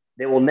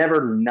 They will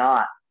never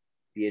not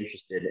be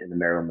interested in the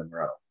Marilyn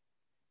Monroe.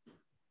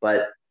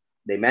 But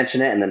they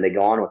mention it and then they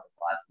go on with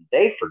their lives and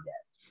they forget.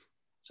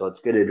 So it's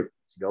good to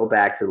go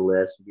back to the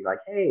list and be like,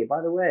 hey,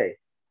 by the way,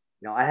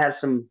 I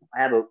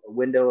have a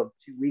window of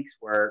 2 weeks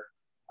where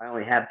I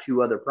only have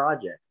two other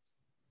projects.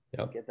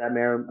 Yep. Get that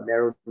Maryland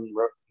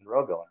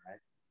row going, right?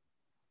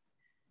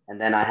 And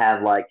then I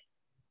have like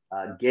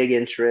gig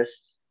interest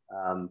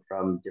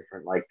from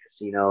different like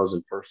casinos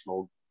and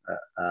personal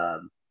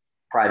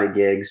private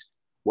gigs.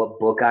 What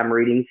book I'm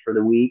reading for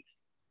the week,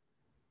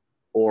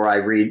 or I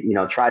read,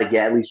 try to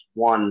get at least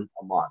one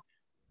a month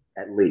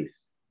at least.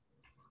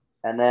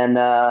 And then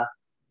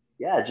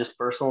yeah, just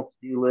personal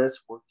to do list,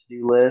 work to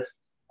do list.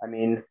 I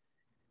mean,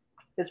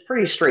 it's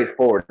pretty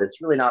straightforward.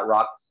 It's really not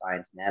rocket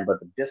science, man. But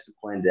the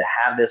discipline to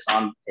have this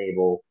on the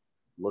table,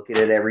 look at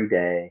it every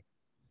day,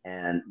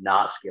 and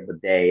not skip a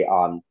day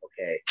on.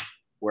 Okay,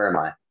 where am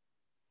I?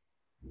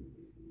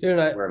 Dude,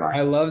 Where am I?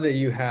 I love that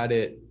you had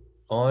it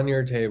on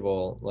your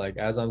table. Like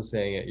as I'm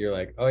saying it, you're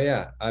like, oh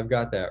yeah, I've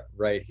got that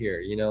right here,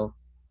 you know?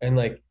 And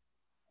like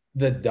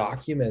the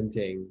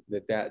documenting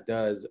that that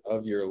does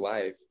of your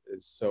life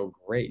is so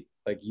great.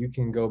 Like you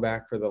can go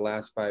back for the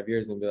last 5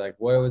 years and be like,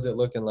 what was it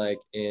looking like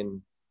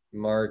in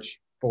March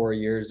 4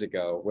 years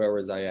ago? Where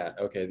was I at?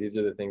 Okay, these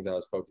are the things I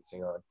was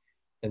focusing on.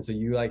 And so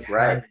you like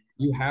Right.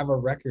 have a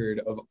record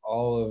of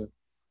all of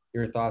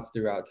your thoughts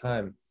throughout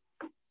time.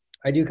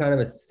 I do kind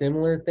of a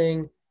similar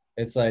thing.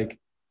 It's like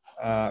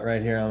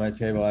right here on my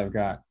table, I've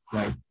got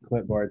my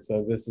clipboard.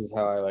 So this is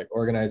how I like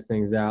organize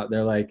things out.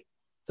 They're like,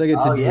 it's like a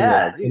Oh to-do list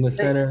yeah, in dude. the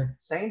Same, center,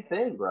 same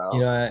thing, you bro.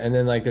 know, and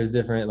then like there's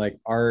different like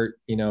art,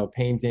 you know,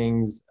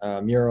 paintings,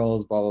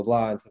 murals, blah, blah,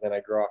 blah. And so then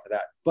I grow off of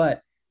that.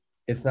 But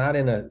it's not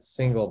in a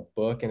single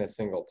book in a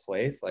single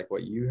place like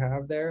what you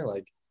have there.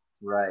 Like,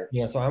 Right. you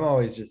know, so I'm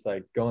always just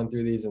like going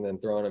through these and then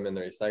throwing them in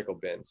the recycle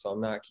bin. So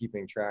I'm not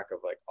keeping track of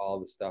like all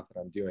the stuff that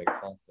I'm doing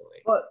constantly.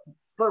 But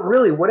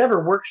really,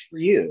 whatever works for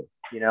you,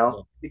 Yeah.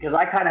 because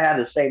I kind of have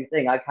the same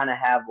thing. I kind of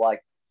have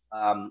like,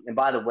 and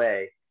by the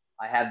way,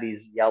 I have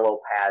these yellow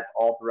pads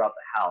all throughout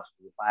the house.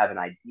 If I have an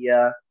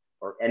idea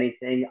or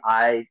anything,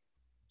 I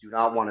do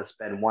not want to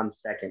spend 1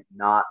 second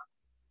not.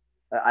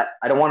 I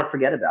don't want to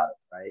forget about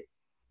it, right?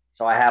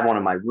 So I have one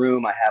in my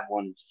room. I have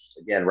one just,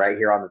 again right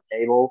here on the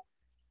table.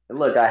 And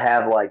look, I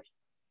have like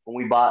when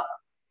we bought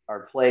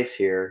our place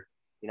here,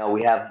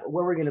 we have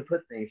where we're gonna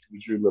put things. We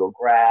drew little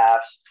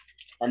graphs,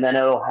 and then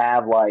it'll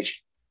have like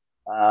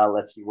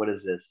let's see, what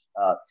is this?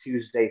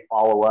 Tuesday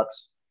follow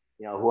ups.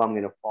 Who I'm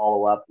gonna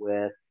follow up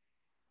with.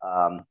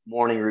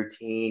 Morning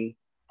routine,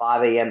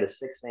 5 a.m. to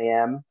 6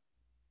 a.m.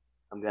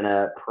 I'm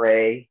gonna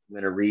pray. I'm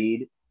gonna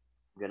read.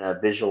 I'm gonna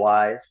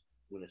visualize.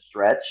 I'm gonna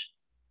stretch.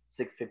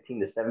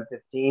 6:15 to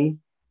 7:15.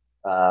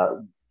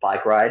 Uh,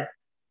 Bike ride.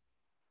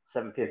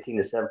 7:15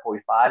 to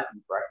 7:45,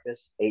 eat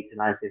breakfast. 8 to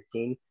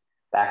 9:15,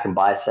 back and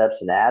biceps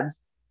and abs.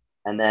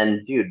 And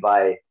then, dude,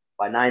 by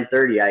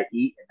 9:30, I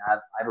eat, and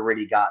I've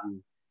already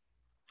gotten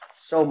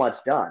so much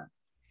done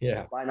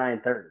Yeah. by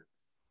 9:30.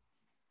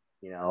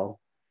 You know,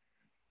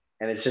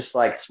 and it's just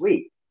like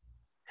sweet.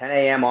 10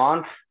 a.m.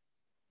 on,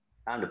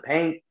 time to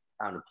paint,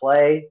 time to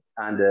play,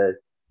 time to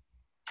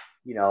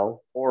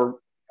or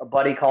a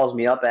buddy calls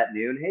me up at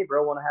noon. Hey,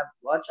 bro, want to have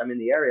lunch? I'm in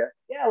the area.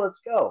 Yeah, let's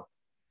go.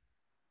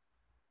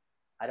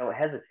 I don't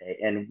hesitate.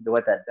 And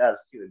what that does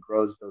too, it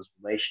grows those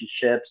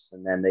relationships.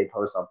 And then they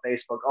post on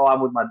Facebook, oh,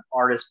 I'm with my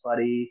artist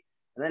buddy.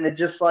 And then it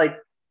just like,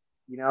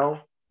 you know,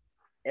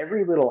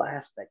 every little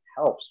aspect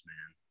helps,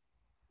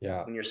 man,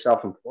 Yeah. when you're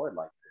self employed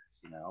like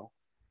this.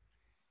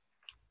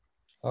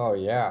 Oh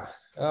yeah.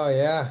 Oh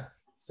yeah.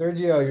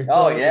 Sergio,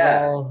 Oh,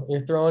 yeah.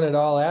 you're throwing it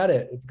all at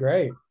it. It's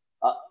great.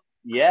 Uh,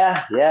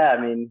 yeah. Yeah. I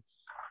mean,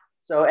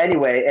 so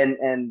anyway,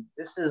 and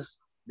this is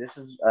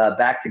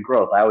back to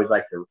growth. I always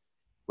like to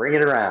bring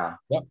it around.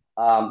 Yep.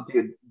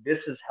 Dude,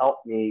 this has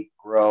helped me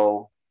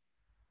grow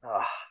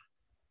because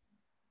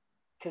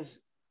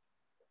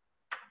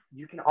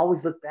you can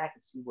always look back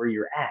and see where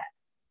you're at.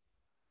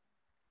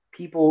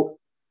 People,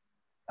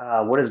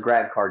 what does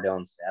Grant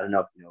Cardone say? I don't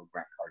know if you know who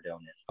Grant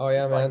Cardone is. Oh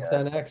yeah, He's like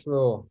man. 10x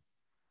rule.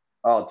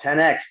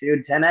 10x,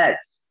 dude, 10x.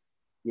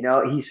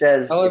 He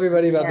says Tell if you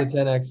everybody about the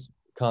can't, 10x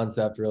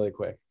concept really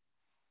quick.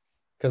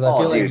 Because I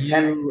feel oh, like dude,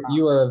 10.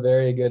 you are a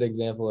very good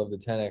example of the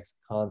 10x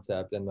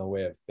concept and the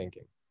way of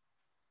thinking.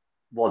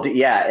 Well,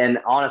 yeah, and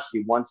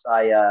honestly, once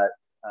I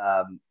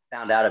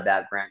found out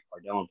about Grant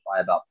Cardone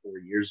probably about 4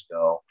 years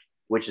ago,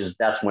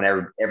 that's when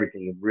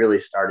everything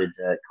really started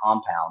to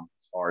compound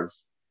as far as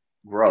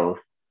growth.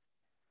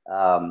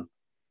 Um,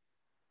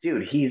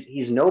 Dude,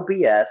 he's no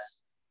BS.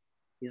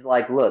 He's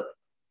like, look,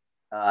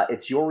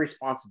 it's your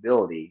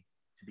responsibility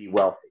to be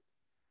wealthy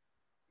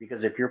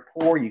because if you're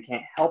poor, you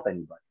can't help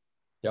anybody.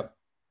 Yep.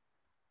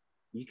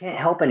 You can't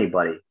help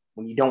anybody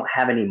when you don't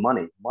have any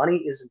money. Money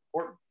is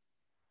important.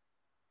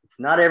 It's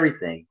not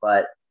everything,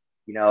 but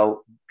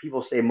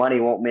people say money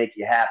won't make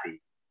you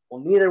happy.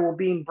 Well, neither will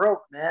being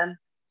broke, man.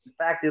 In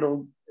fact, you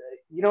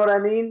know what I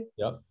mean?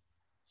 Yep.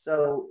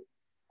 So,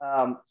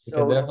 It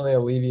can definitely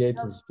alleviate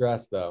some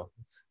stress though.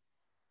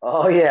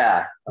 oh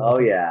yeah, oh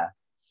yeah.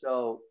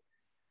 So,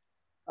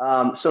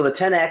 so the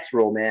 10x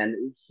rule,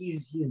 man,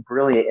 he's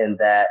brilliant in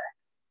that.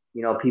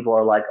 People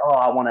are like, oh,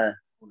 I want to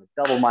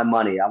double my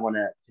money.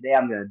 Today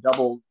I'm gonna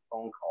double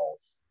phone calls.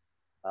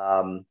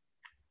 I'm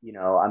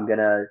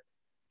gonna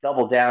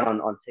double down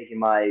on taking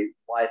my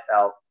wife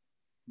out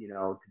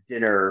to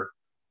dinner.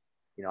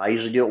 I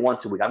usually do it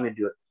once a week. I'm going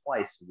to do it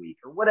twice a week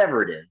or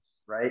whatever it is,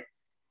 right?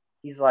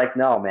 He's like,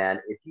 no, man,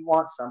 if you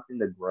want something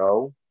to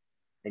grow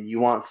and you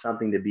want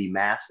something to be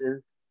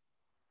massive,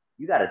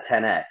 you got to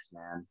 10x,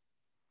 man.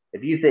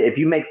 If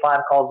you make 5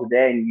 calls a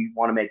day and you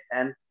want to make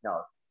 10,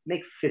 no,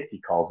 make 50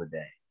 calls a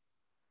day.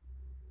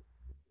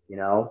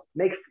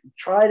 Make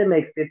try to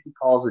make 50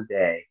 calls a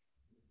day.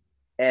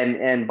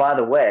 And by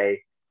the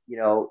way,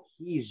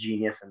 he's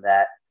genius in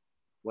that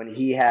when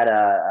he had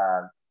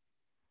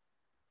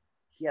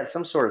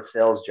some sort of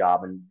sales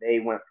job and they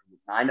went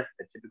from a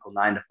typical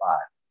 9 to 5.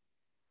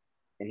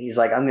 And he's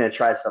like, I'm going to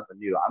try something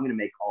new. I'm going to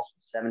make calls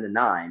from 7 to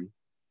 9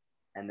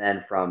 and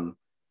then from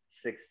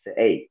 6 to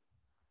 8.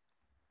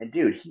 And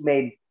dude, he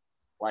made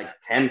like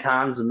 10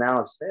 times the amount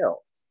of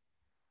sales,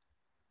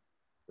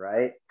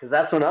 right? Because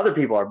that's when other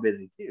people are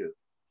busy too.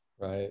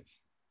 Right.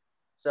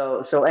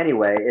 So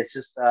anyway, it's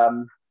just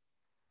the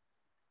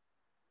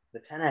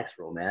 10x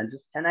rule, man.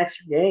 Just 10x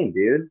your game,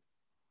 dude.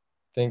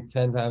 Think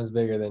 10 times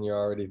bigger than you're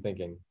already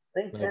thinking.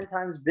 Think Like, 10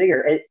 times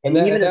bigger. and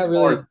even that as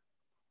really, far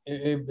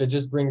it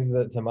just brings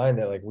to mind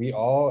that like we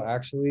all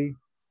actually,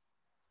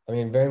 I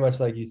mean, very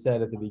much like you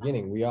said at the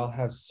beginning, we all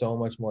have so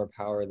much more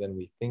power than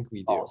we think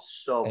we do.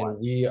 so And much.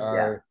 we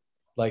are Yeah.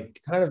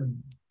 like kind of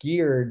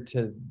geared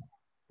to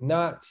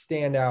not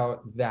stand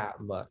out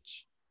that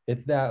much.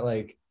 It's that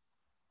like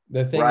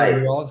the thing that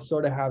we all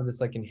sort of have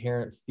this like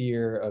inherent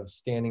fear of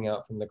standing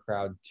out from the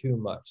crowd too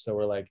much. So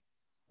we're like,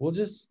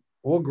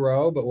 we'll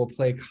grow, but we'll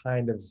play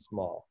kind of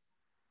small.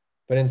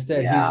 But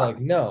instead, he's like,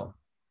 no,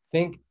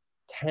 think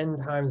 10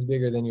 times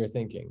bigger than you're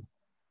thinking.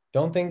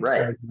 Don't think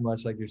twice as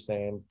much like you're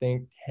saying.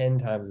 Think 10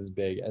 times as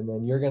big, and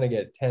then you're going to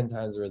get 10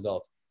 times the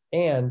results.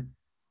 And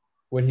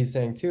what he's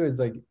saying too is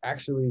like,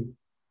 actually,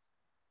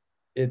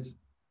 it's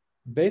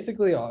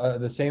basically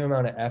the same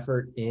amount of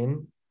effort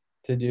in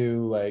to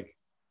do like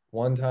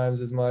 1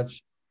 times as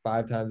much,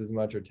 5 times as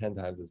much, or 10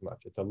 times as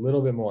much. It's a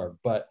little bit more,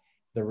 but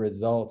the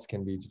results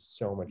can be just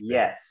so much better.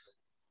 Yes,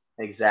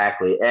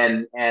 exactly.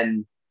 And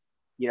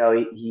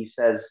he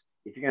says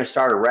if you're going to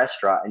start a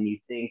restaurant and you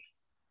think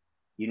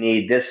you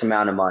need this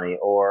amount of money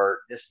or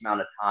this amount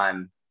of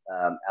time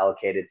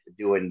allocated to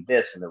doing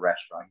this in the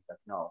restaurant, he's like,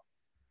 no.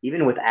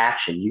 Even with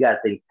action, you got to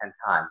think 10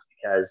 times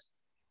because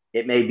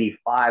it may be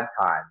 5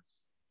 times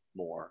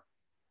more.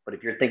 But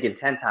if you're thinking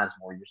 10 times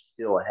more, you're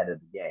still ahead of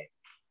the game.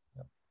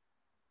 Yep.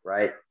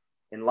 Right?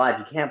 In life,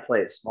 you can't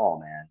play it small,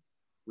 man.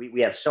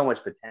 We have so much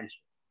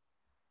potential.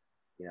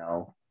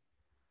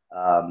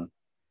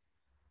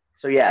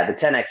 So yeah, the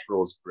 10x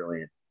rule is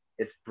brilliant.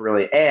 It's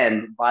brilliant.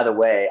 And by the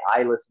way, I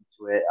listened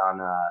to it on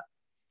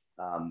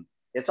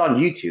it's on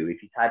YouTube.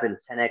 If you type in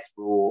 10x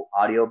rule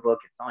audiobook,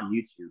 it's on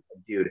YouTube.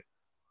 Dude,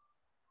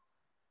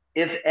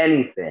 if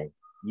anything,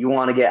 you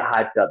want to get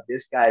hyped up,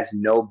 this guy's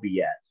no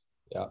BS.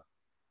 Yeah.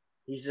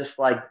 He's just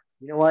like,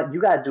 you know what? You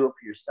got to do it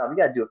for yourself. You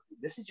got to do it.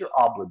 This is your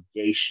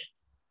obligation.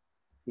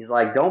 He's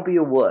like, don't be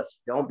a wuss.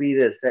 Don't be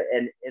this.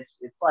 And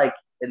it's like,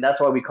 and that's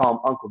why we call him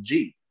Uncle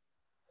G.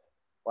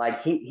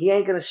 Like he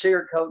ain't gonna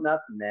sugarcoat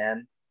nothing,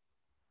 man.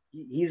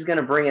 He's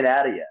gonna bring it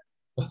out of you.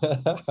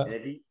 And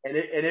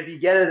if you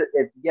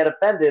get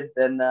offended,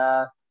 then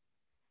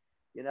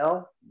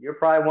you're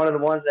probably one of the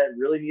ones that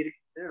really need to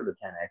consider the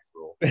 10x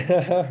rule.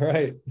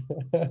 Right.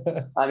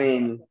 I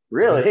mean,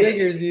 really. It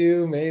figures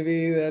you.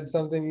 Maybe that's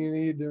something you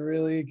need to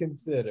really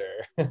consider.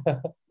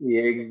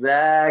 Yeah,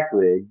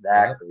 exactly.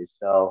 Yeah.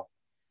 So,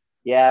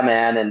 yeah,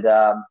 man, and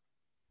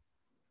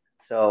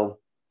so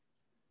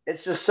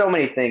it's just so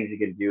many things you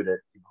can do to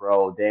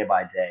grow day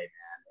by day,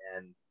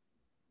 man.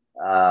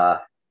 And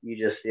you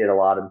just see it a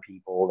lot of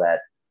people that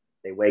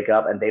they wake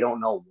up and they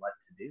don't know what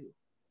to do.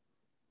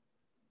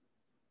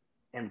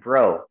 And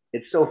bro,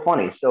 it's so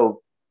funny.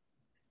 So,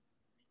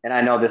 and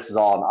I know this is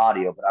all in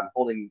audio, but I'm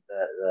holding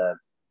the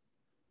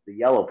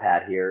yellow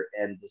pad here,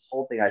 and this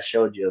whole thing I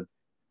showed you,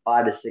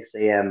 5 to 6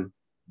 a.m.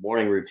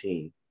 morning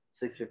routine,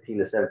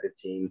 6:15 to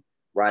 7:15,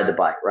 ride the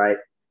bike, right?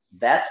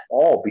 That's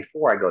all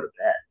before I go to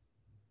bed.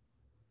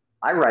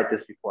 I write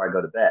this before I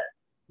go to bed.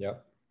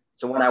 Yep.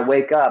 So when I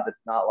wake up,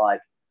 it's not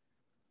like,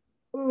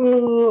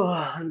 oh,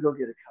 I'm gonna go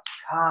get a cup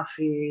of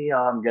coffee.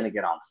 I'm gonna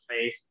get on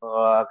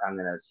Facebook. I'm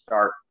gonna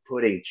start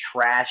putting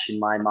trash in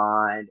my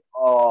mind.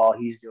 Oh,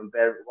 he's doing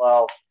better.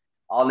 Well,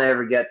 I'll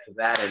never get to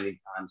that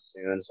anytime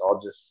soon. So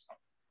I'll just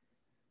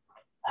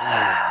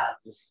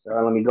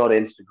let me go to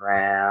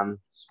Instagram,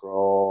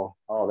 scroll.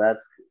 Oh,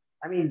 that's.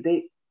 I mean,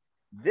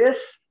 this.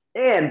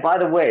 And by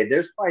the way,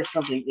 there's probably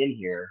something in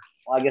here.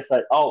 Well, I guess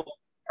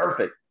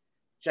perfect.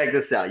 Check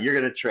this out. You're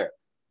gonna trip.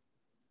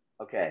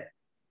 Okay,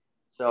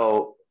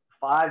 so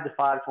 5 to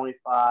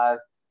 5:25.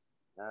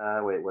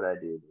 Wait, what did I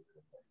do?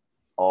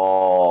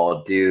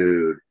 Oh,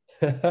 dude.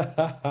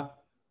 The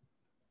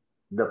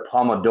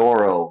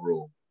Pomodoro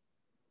rule.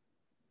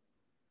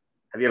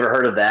 Have you ever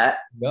heard of that?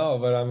 No,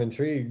 but I'm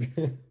intrigued.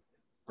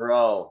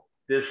 Bro,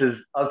 this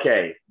is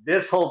okay.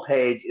 This whole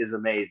page is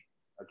amazing.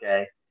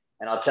 Okay.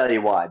 And I'll tell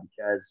you why.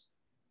 Because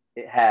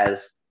it has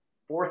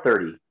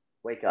 4:30,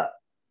 wake up.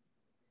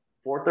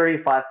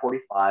 4:30,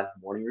 5:45,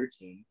 morning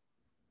routine.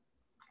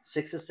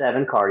 6 to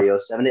 7 cardio,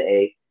 7 to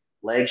 8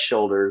 legs,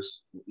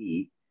 shoulders,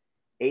 eat.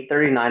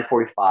 8:30,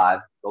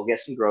 9:45, go get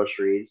some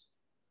groceries.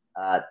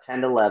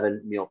 10 to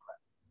 11 meal prep.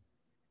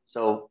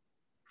 So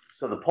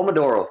the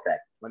Pomodoro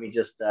effect. Let me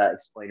just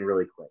explain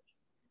really quick.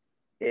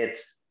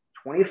 It's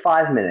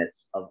 25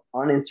 minutes of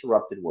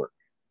uninterrupted work.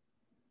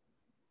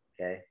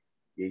 Okay,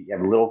 you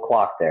have a little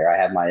clock there. I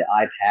have my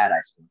iPad.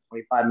 I spend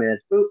 25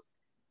 minutes. Boop.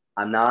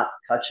 I'm not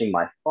touching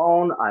my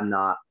phone. I'm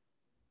not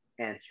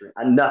answering.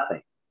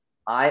 Nothing.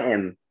 I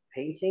am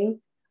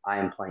painting. I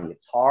am playing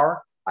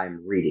guitar.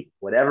 I'm reading.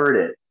 Whatever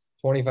it is.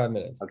 25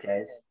 minutes.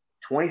 Okay,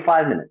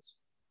 25 minutes,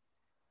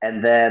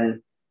 and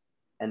then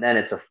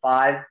it's a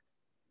 5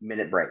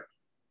 minute break.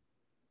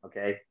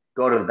 Okay,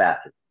 go to the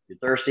bathroom. You're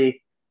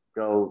thirsty,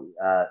 go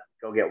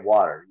get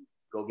water,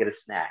 go get a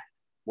snack,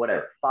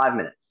 whatever. 5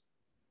 minutes,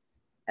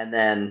 and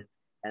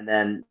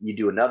then you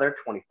do another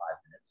 25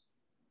 minutes.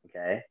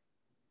 Okay,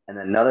 and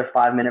then another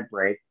 5 minute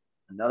break,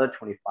 another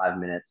 25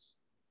 minutes,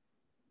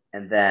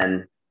 and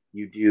then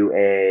you do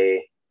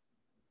a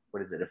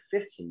what is it? A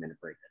 15-minute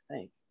break, I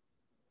think.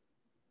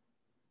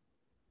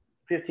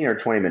 15 or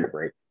 20-minute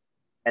break,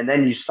 and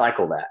then you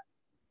cycle that.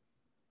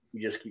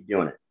 You just keep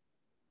doing it.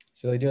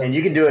 So they do And them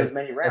you can do like as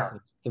many sets rounds.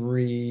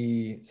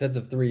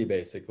 of three,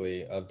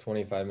 basically, of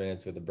 25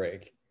 minutes with a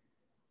break.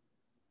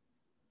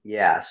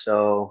 Yeah.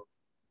 So,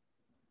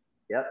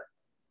 yep.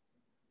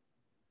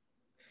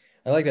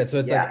 I like that. So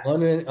it's like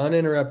Yeah.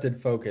 uninterrupted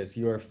focus.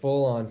 You are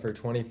full on for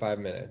 25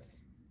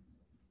 minutes,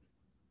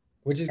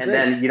 which is And great.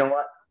 then, you know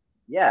what?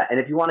 Yeah. And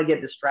if you want to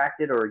get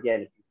distracted, or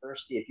again, if you're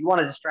thirsty, if you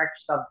want to distract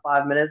yourself for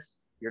 5 minutes,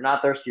 you're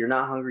not thirsty, you're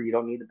not hungry, you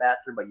don't need the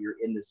bathroom, but you're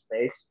in this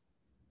space,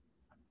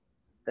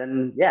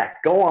 then yeah,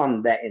 go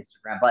on that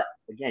Instagram. But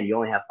again, you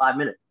only have 5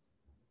 minutes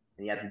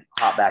and you have to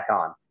hop back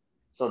on.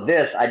 So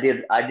I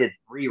did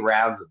 3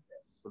 rounds of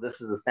this. So this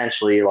is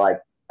essentially like,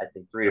 I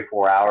think 3 to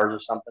 4 hours or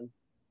something.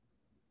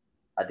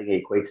 I think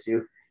it equates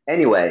to.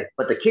 Anyway,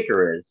 but the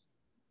kicker is,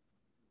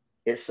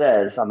 it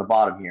says on the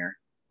bottom here,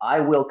 I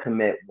will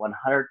commit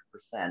 100%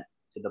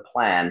 to the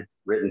plan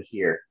written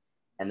here.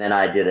 And then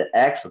I did an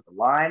X with the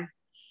line,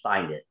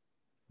 signed it.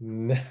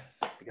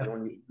 Because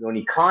when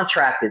you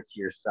contract it to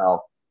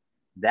yourself,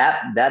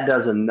 that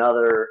does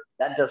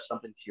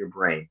something to your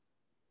brain,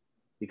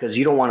 because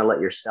you don't want to let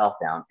yourself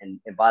down. And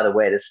by the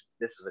way, this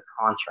is a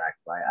contract,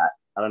 right?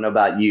 I don't know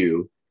about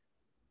you,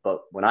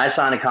 but when I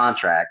sign a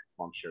contract,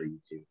 well, I'm sure you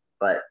too,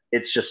 but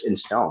it's just in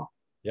stone.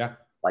 Yeah.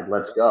 Like,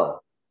 let's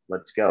go.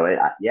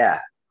 Yeah,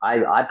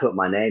 I put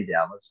my name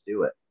down. Let's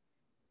do it.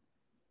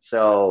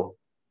 So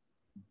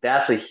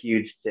that's a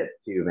huge tip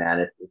too,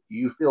 man. If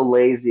you feel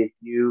lazy, if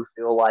you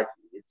feel like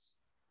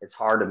it's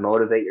hard to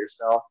motivate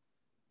yourself,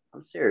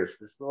 I'm serious.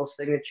 This little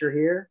signature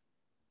here,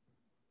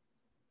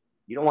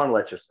 you don't want to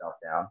let yourself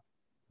down.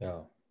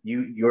 No.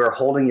 You're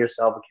holding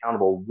yourself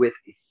accountable with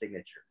a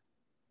signature.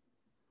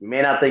 You may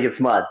not think it's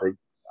much, but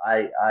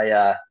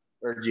I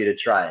urge you to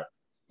try it.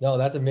 No,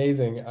 that's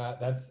amazing.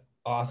 That's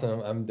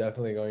awesome. I'm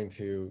definitely going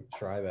to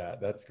try that.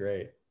 That's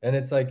great. And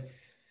it's like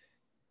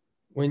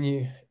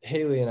when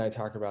Haley and I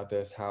talk about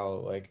this, how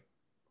like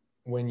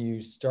when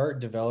you start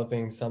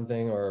developing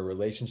something or a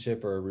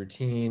relationship or a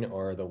routine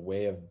or the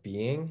way of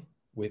being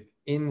with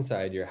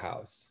inside your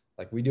house,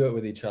 like we do it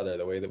with each other,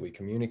 the way that we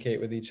communicate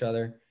with each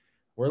other,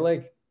 we're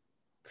like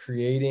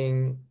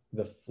creating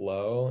the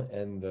flow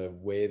and the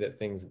way that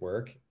things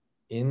work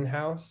in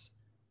house.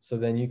 So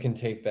then you can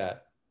take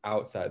that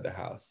outside the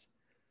house.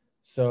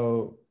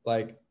 So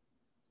like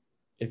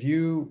if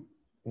you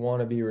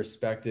want to be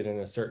respected in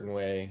a certain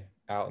way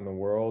out in the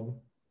world,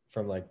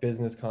 from like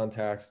business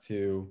contacts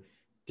to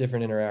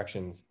different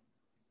interactions,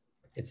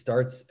 it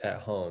starts at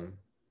home.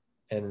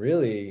 And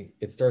really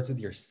it starts with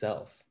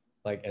yourself.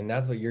 Like, and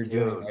that's what you're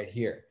doing Dude, right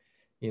here.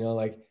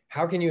 Like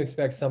how can you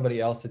expect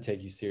somebody else to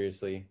take you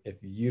seriously if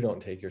you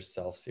don't take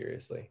yourself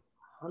seriously?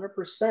 100%.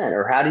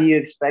 Or how do you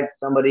expect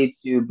somebody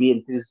to be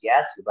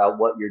enthusiastic about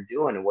what you're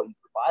doing and what you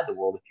provide the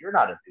world if you're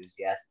not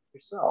enthusiastic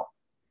yourself?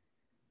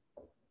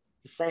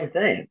 It's the same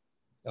thing.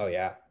 Oh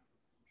yeah.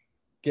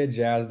 Get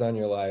jazzed on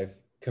your life,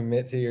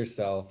 commit to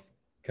yourself,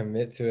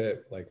 commit to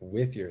it like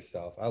with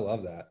yourself. I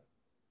love that.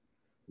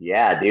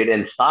 Yeah, dude.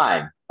 And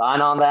sign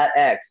on that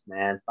X,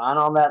 man. Sign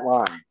on that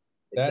line.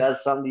 It does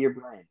That's something to your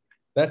brain.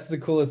 that's the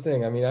coolest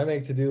thing. I mean, I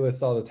make to-do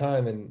lists all the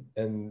time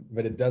and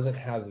but it doesn't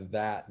have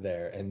that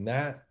there. And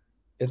that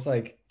it's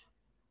like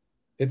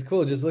it's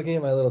cool just looking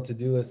at my little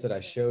to-do list that I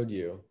showed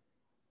you.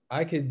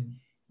 I could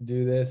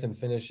do this and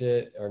finish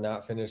it or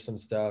not finish some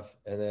stuff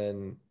and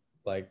then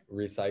like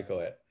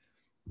recycle it.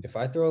 If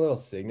I throw a little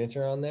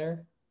signature on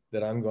there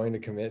that I'm going to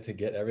commit to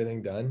get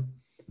everything done,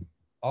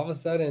 all of a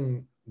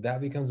sudden that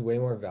becomes way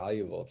more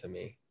valuable to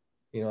me.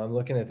 I'm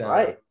looking at that,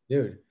 Right.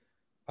 dude,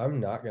 I'm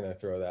not going to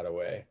throw that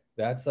away.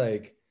 That's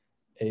like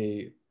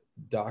a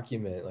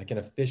document, like an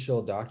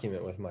official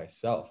document with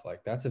myself.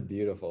 Like that's a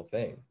beautiful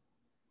thing.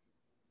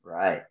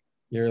 Right.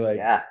 You're like,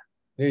 Yeah.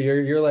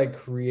 you're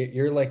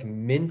like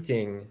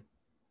minting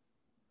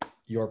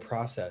your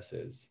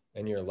processes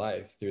and your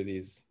life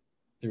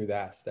through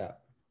that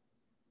step.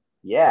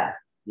 Yeah.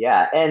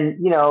 Yeah, and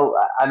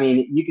I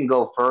mean, you can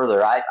go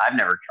further. I've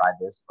never tried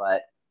this,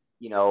 but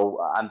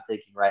I'm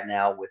thinking right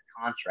now with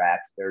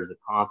contracts, there's a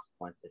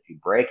consequence if you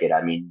break it.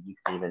 I mean, you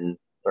can even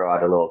throw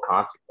out a little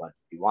consequence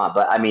if you want.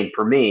 But I mean,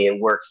 for me, it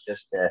works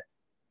just to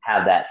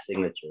have that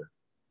signature,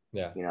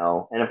 Yeah.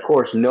 And of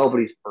course,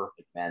 nobody's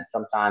perfect, man.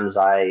 Sometimes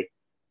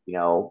you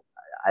know,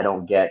 I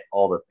don't get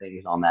all the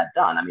things on that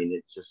done. I mean,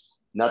 it's just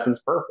nothing's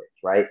perfect,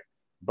 right?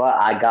 But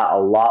I got a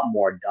lot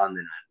more done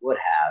than I would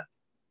have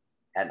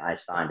had I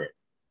signed it.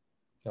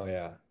 Oh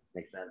yeah.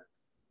 Makes sense.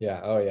 Yeah.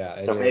 Oh yeah.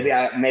 And So you're maybe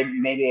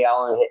I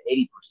only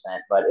hit 80%,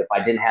 but if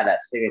I didn't have that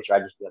signature,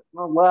 I'd just be like,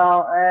 oh,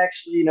 well,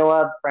 actually, you know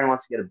what? A friend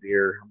wants to get a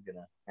beer. I'm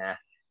gonna,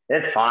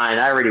 it's fine.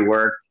 I already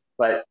worked,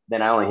 but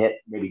then I only hit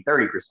maybe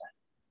 30%.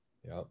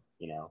 yeah.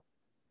 You know,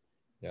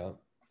 Yeah.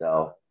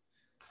 so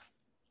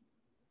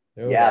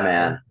Dude, I yeah, like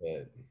man.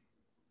 it.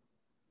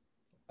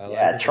 I like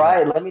Yeah, it a try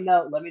lot. it. Let me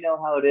know. Let me know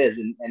how it is,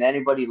 and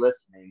anybody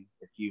listening,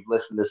 if you've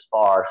listened this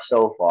far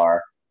so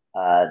far,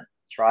 uh,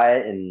 try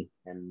it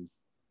and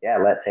yeah,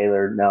 let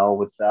Taylor know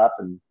what's up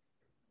and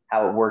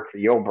how it worked for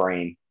your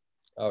brain.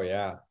 Oh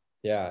yeah.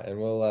 Yeah. And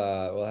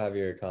we'll have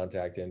your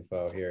contact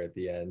info here at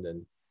the end.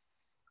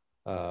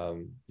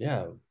 And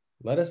yeah,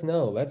 let us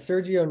know. Let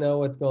Sergio know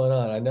what's going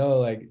on. I know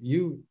like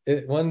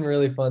one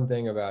really fun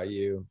thing about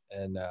you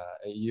and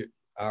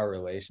our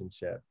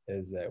relationship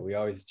is that we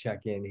always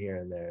check in here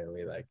and there and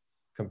we like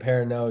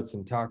compare notes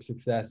and talk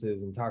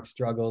successes and talk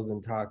struggles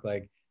and talk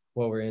like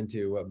what we're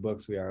into, what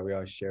books we are. We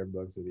always share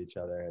books with each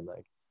other and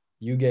like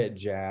you get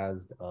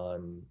jazzed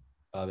on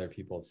other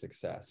people's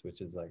success,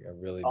 which is like a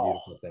really Oh,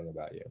 beautiful thing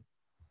about you.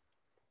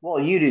 well,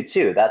 you do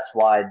too. That's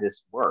why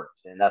this works,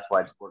 and that's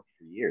why it's worked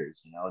for years.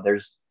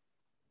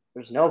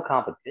 There's no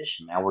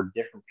competition, man. We're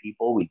different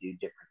people. We do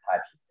different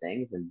types of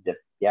things, and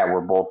yeah,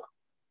 we're both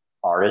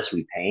artists.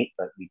 We paint,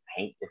 but we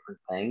paint different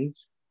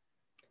things,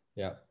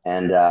 Yeah.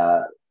 and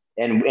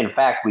in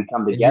fact, we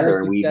come And your together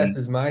and we success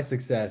even is my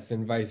success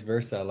and vice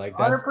versa. Like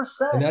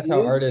 100%, that's how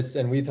dude. artists,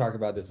 and we talked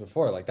about this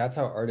before, like that's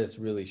how artists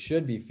really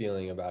should be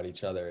feeling about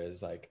each other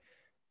is like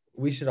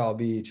we should all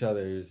be each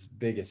other's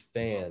biggest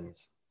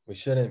fans. We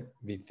shouldn't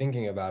be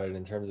thinking about it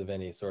in terms of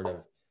any sort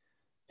of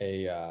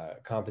a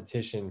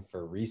competition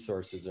for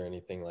resources or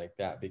anything like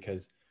that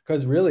because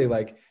really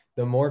like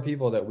the more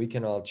people that we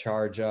can all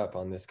charge up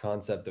on this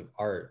concept of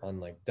art on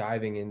like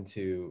diving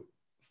into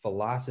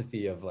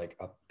philosophy of like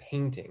a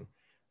painting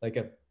like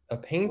a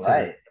painting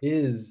Right,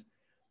 is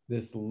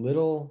this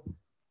little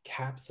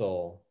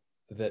capsule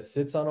that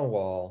sits on a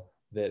wall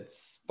that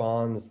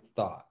spawns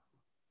thought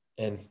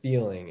and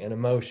feeling and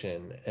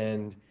emotion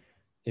and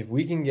if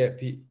we can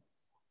get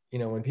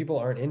when people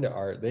aren't into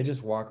art, they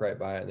just walk right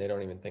by it and they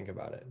don't even think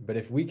about it. But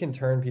if we can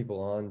turn people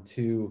on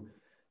to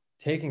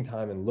taking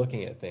time and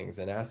looking at things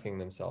and asking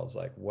themselves,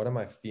 like, what am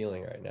I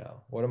feeling right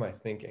now? What am I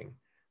thinking?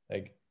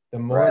 Like, the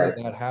more that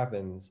right. that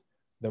happens,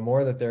 the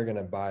more that they're going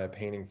to buy a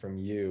painting from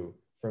you,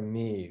 from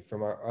me,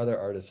 from our other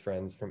artist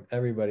friends, from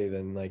everybody,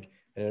 then like,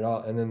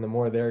 and then the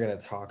more they're going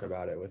to talk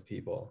about it with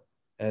people.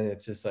 And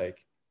it's just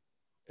like,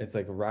 it's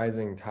like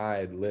rising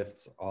tide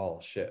lifts all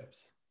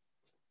ships.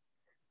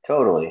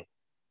 Totally,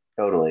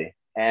 totally.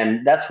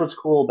 And that's what's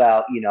cool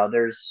about,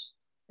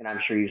 and I'm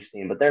sure you've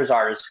seen, but there's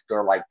artists who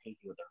are like painting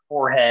with their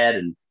forehead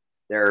and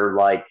they're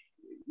like,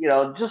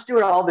 just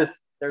doing all this.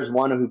 There's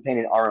one who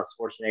painted Arnold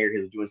Schwarzenegger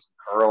who was doing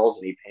some curls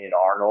and he painted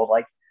Arnold.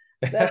 Like,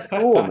 that's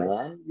cool,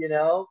 man.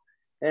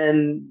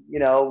 And,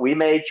 we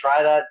may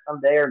try that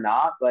someday or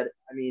not, but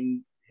I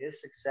mean, his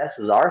success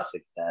is our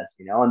success.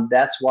 And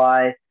that's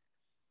why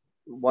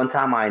one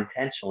time I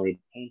intentionally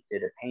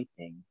painted a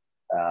painting.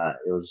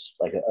 It was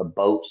like a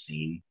boat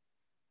scene,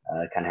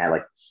 kind of had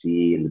like the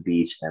sea and the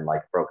beach and then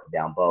like broken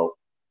down boat.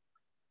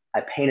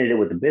 I painted it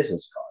with a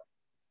business card.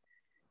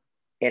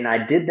 And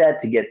I did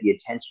that to get the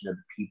attention of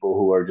the people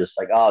who are just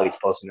like, oh, he's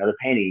posting another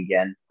painting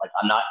again. Like,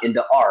 I'm not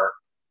into art.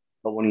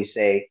 But when you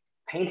say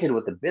painted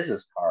with a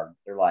business card,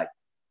 they're like,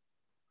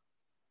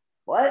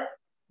 what?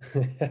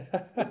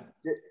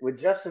 With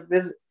just a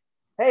business?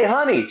 Hey,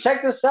 honey,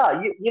 check this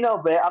out.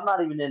 Babe, I'm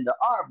not even into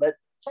art, but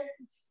check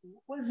this.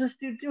 What is this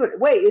dude doing?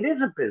 Wait, it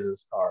is a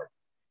business card,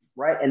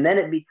 right? And then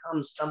it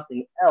becomes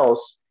something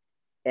else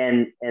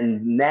and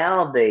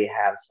now they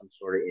have some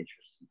sort of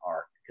interest in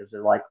art because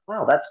they're like,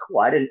 wow, that's cool.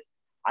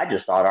 I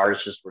just thought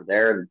artists just were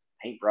there and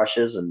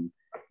paintbrushes and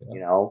Yeah. you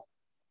know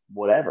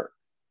whatever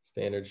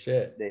Standard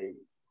shit. they,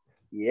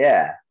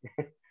 yeah,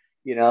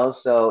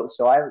 so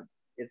I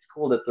it's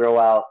cool to throw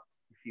out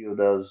a few of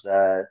those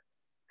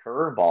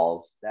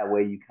curveballs. That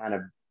way, you kind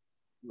of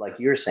like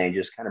you're saying,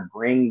 just kind of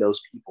bring those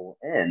people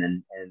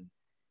in and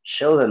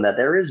show them that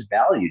there is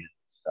value to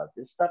this stuff.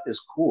 This stuff is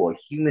cool. A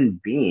human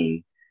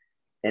being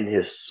and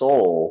his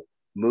soul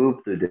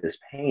moved through this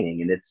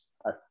painting, and it's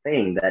a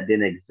thing that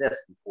didn't exist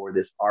before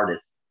this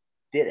artist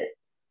did it.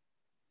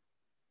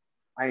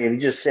 I mean,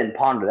 if you just sit and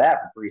ponder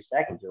that for 3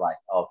 seconds, you're like,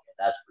 okay,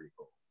 that's pretty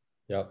cool.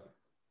 Yep.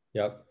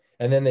 Yep.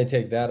 And then they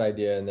take that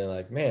idea and they're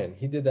like, man,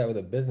 he did that with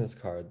a business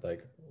card.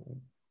 Like,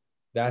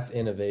 that's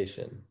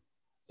innovation.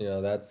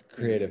 That's Mm-hmm.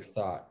 creative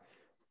thought.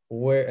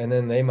 where, and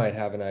then they might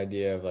have an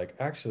idea of like,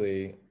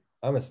 actually,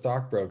 I'm a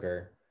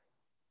stockbroker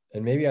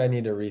and maybe I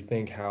need to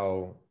rethink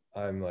how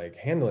I'm like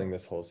handling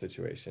this whole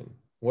situation.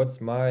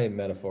 What's my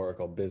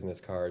metaphorical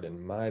business card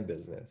in my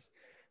business?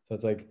 So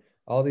it's like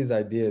all these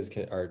ideas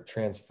are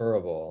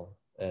transferable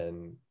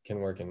and can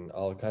work in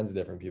all kinds of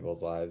different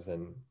people's lives.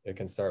 And it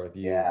can start with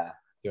you Yeah.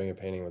 doing a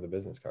painting with a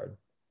business card.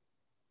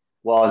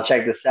 Well, and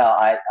check this out.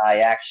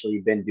 I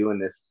actually been doing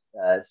this.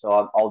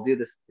 So I'll do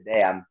this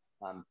today. I'm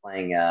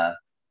playing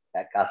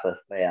at Casa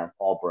Fe on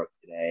Fallbrook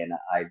today, and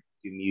I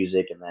do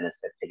music, and then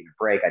instead of taking a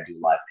break, I do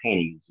live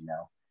paintings,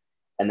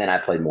 and then I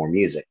play more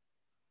music.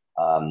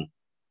 Um,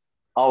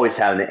 Always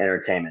having the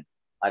entertainment.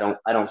 I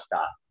don't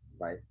stop,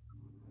 right?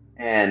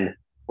 And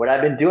what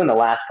I've been doing the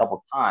last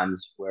couple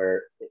times,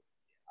 where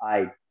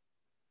I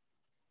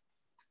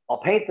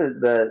I'll paint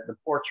the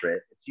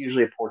portrait. It's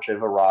usually a portrait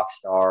of a rock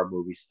star,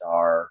 movie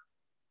star,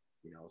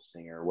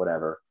 singer,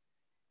 whatever.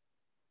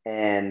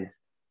 And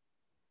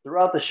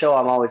throughout the show,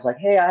 I'm always like,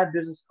 "Hey, I have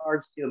business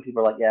cards too," and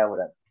people are like, "Yeah,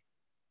 whatever."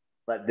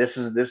 But this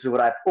is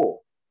what I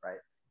pull, right?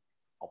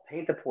 I'll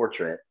paint the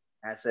portrait.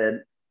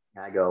 And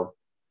I go,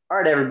 "All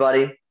right,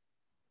 everybody,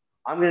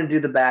 I'm going to do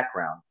the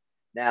background."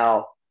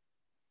 Now,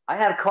 I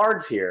have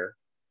cards here,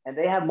 and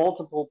they have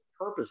multiple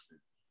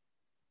purposes,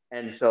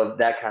 and so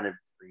that kind of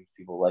brings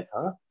people like,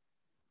 "Huh?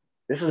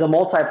 This is a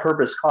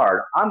multi-purpose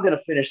card. I'm going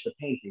to finish the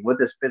painting with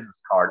this business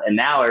card." And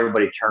now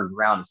everybody turns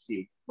around to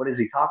see what is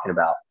he talking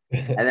about.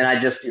 And then I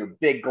just do a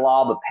big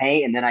glob of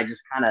paint, and then I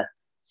just kind of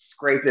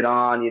scrape it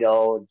on,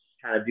 and just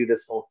kind of do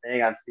this whole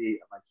thing. I'm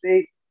like,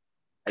 see,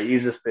 I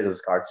use this business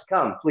card. So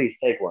come, please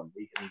take one.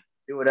 You can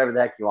do whatever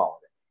the heck you want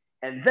with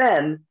it. And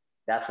then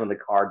that's when the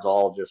cards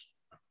all just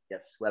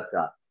get swept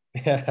up,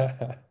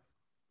 Yeah,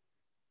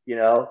 you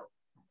know?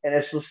 And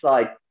it's just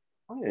like,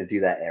 I'm going to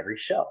do that every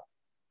show.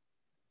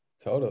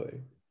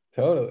 totally.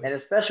 Totally. And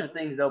especially with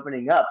things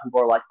opening up,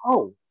 people are like,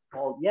 oh,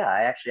 well, yeah,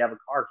 I actually have a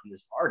card from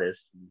this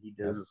artist, and he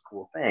does Yep. this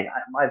cool thing.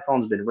 My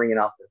phone's been ringing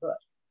off the hook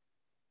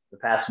the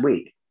past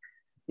week,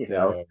 you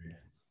know? Dude.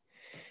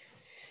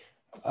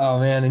 Oh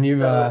man, and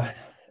So,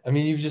 I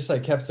mean, you've just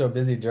like kept so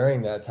busy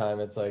during that time.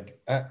 It's like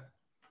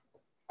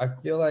I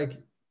feel like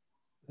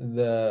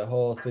the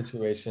whole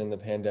situation, the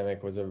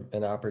pandemic was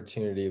an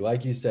opportunity.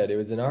 Like you said, it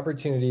was an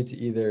opportunity to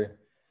either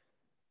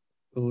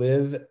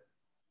live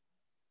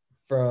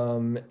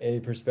from a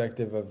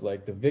perspective of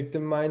like the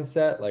victim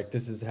mindset, like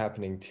this is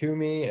happening to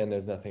me and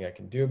there's nothing I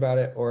can do about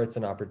it, or it's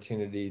an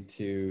opportunity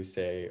to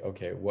say,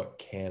 okay, what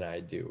can I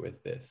do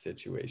with this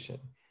situation?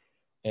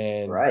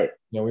 And right,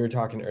 we were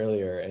talking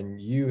earlier,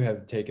 and you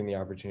have taken the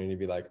opportunity to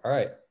be like, all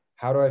right,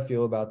 how do I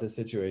feel about this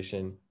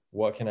situation?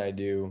 What can I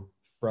do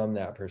from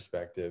that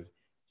perspective?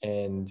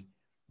 And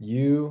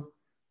you,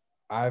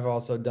 I've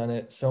also done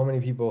it. So many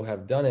people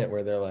have done it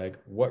where they're like,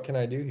 what can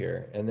I do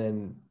here? And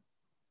then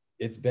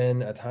it's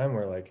been a time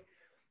where like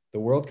the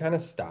world kind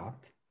of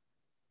stopped.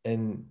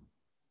 And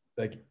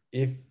like,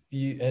 if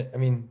you, I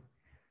mean,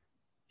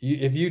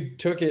 if you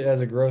took it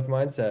as a growth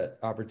mindset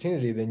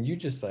opportunity, then you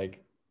just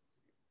like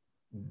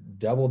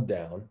doubled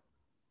down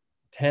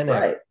 10x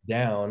right.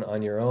 down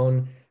on your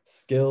own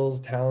skills,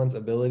 talents,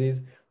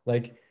 abilities.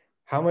 Like,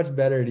 how much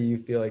better do you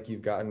feel like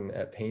you've gotten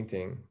at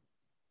painting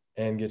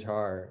and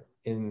guitar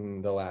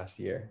in the last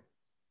year?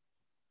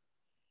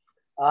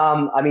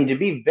 I mean, to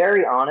be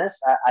very honest,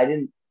 I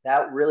didn't,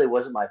 that really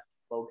wasn't my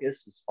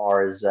focus as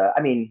far as,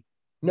 I mean,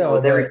 No,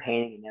 with every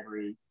painting and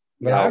every,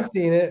 but I've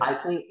seen I it.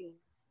 think,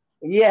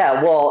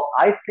 yeah, well,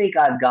 I think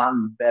I've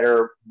gotten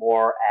better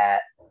more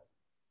at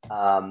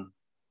um,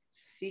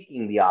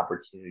 seeking the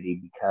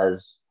opportunity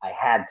because I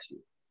had to,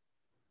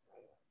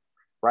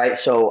 right?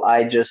 So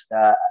I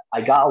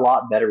got a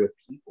lot better with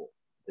people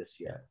this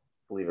year, Yeah.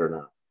 believe it or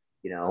not.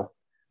 You know,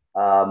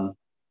 um,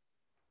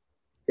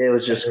 it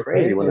was And just your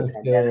crazy when the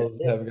painting pandemic skills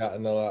hit. have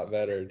gotten a lot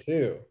better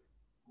too.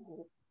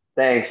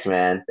 Thanks,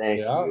 man. Thank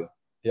Yeah. you.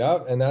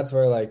 Yeah. And that's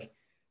where like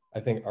I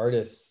think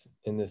artists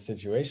in this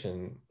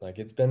situation, like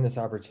it's been this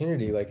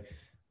opportunity. Like,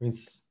 I mean,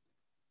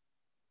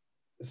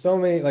 so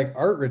many like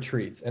art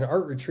retreats. An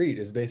art retreat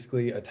is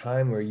basically a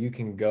time where you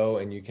can go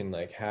and you can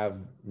like have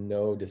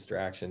no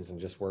distractions and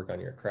just work on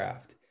your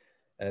craft.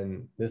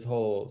 And this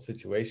whole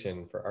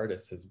situation for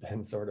artists has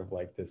been sort of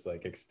like this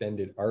like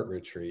extended art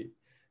retreat.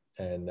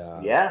 And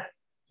Yeah,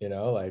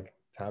 like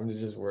time to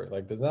just work.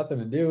 Like there's nothing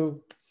to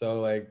do,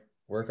 so like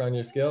work on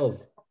your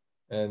skills.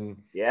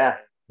 And yeah.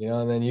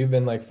 and then you've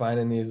been like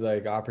finding these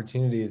like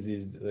opportunities,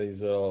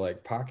 these little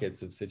like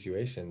pockets of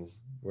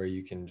situations where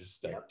you can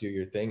just like Yep. do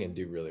your thing and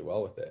do really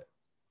well with it.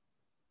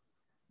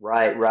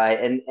 Right, right.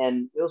 And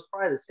it was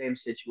probably the same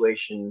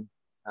situation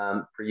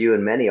for you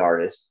and many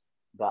artists.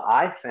 But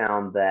I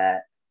found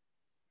that,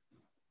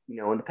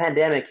 when the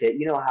pandemic hit,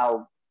 you know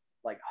how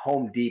like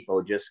Home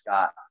Depot just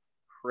got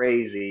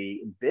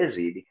crazy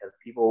busy because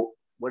people,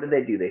 what did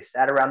they do? They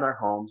sat around their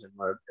homes and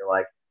they're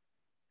like,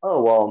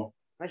 oh, well,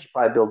 I should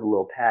probably build a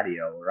little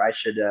patio, or I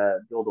should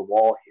build a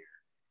wall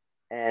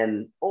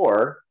here.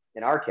 Or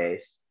in our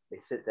case, they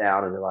sit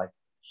down and they're like,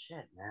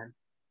 shit, man,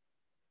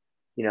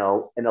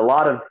 and a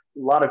lot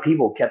of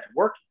people kept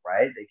working,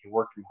 right? They could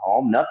work from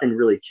home. Nothing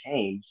really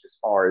changed as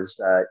far as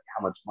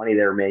how much money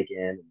they're making,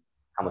 and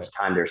how much Right.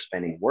 time they're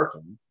spending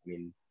working. I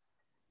mean,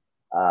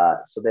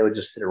 so they would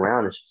just sit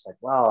around. It's just like,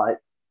 well, I'm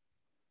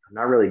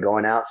not really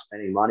going out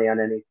spending money on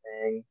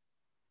anything.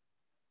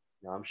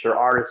 I'm sure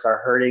artists are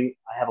hurting.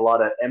 I have a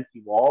lot of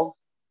empty walls.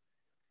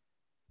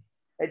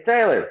 Hey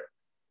Taylor,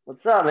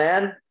 what's up,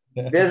 man?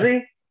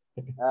 Busy?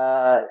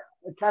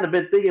 I've kind of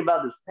been thinking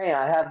about this paint.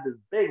 I have this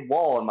big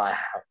wall in my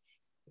house.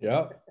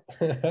 Yep.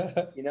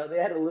 They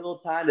had a little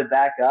time to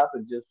back up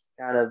and just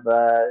kind of,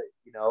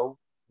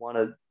 want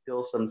to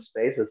fill some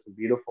space with some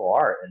beautiful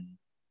art, and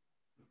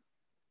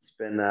it's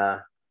been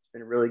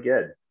really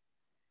good,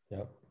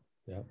 Yep.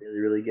 Yep. really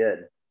really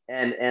good.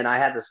 And I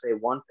have to say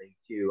one thing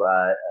too.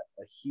 A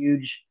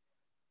huge,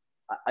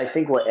 I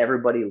think what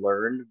everybody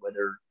learned,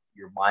 whether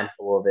you're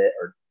mindful of it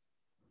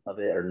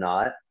or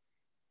not,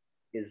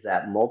 is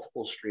that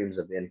multiple streams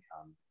of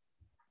income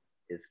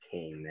is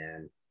king,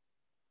 man.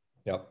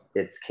 Yep.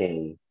 It's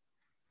king.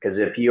 Because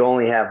if you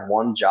only have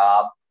one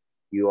job,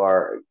 you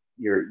are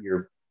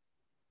you're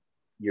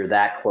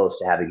that close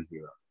to having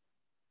zero.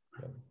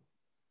 Yep.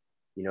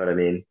 You know what I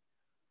mean?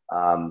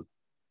 Um,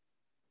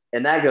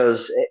 and that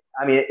goes.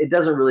 I mean, it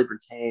doesn't really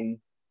pertain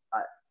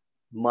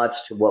much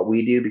to what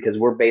we do because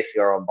we're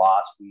basically our own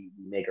boss. We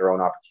make our own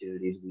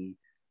opportunities.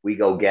 We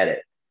go get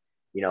it.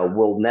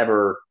 We'll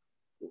never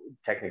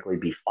technically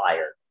be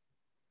fired.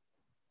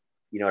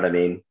 You know what I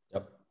mean?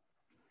 Yep.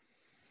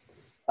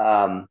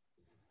 Um,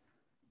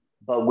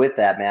 but with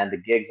that, man, the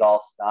gigs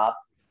all stopped,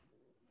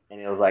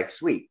 and it was like,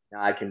 sweet,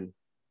 now I can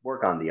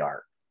work on the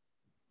art.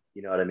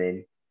 You know what I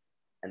mean?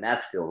 And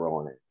that's still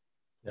rolling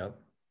in. Yep.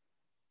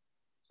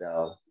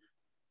 So,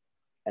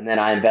 and then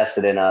I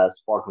invested in a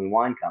sparkling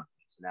wine company.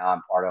 So now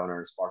I'm part owner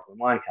of a sparkling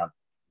wine company.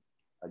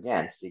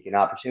 Again, seeking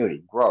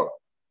opportunity, growth,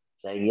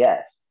 saying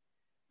yes.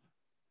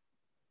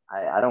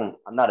 I'm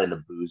not in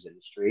the booze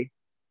industry,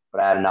 but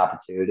I had an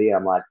opportunity.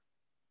 I'm like,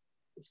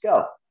 let's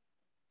go.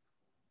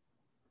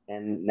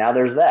 And now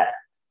there's that.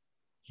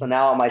 So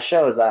now at my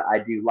shows, I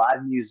do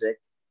live music,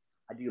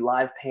 I do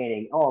live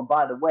painting. Oh, and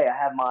by the way, I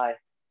have my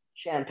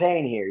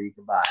champagne here you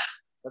can buy.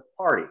 Let's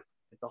party.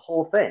 It's a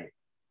whole thing.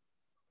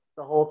 It's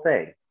the whole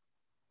thing.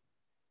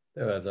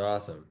 Yeah, that's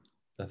awesome.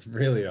 That's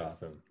really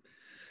awesome.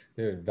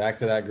 Dude, back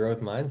to that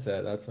growth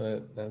mindset.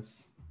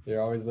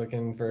 You're always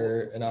looking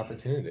for an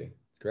opportunity.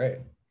 It's great.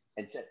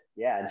 And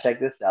check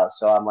this out.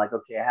 So I'm like,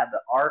 okay, I have the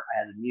art, I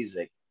have the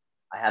music,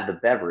 I have the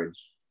beverage.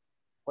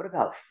 What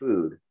about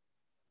food?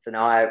 So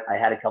now I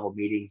had a couple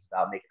meetings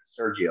about making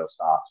a Sergio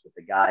sauce with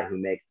the guy who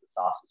makes the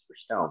sauces for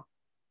Stone.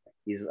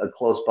 He's a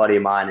close buddy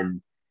of mine,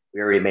 and we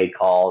already made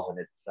calls,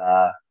 and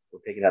we're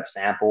picking up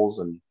samples,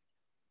 and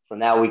so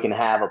now we can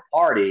have a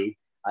party.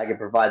 I can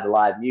provide the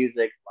live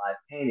music, live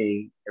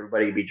painting.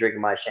 Everybody can be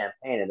drinking my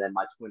champagne, and then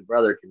my twin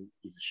brother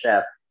he's a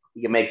chef.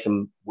 He can make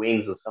some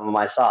wings with some of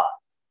my sauce.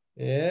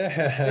 I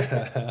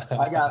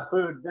Yeah. got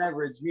food,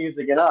 beverage,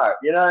 music, and art.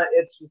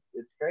 It's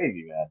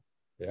crazy, man.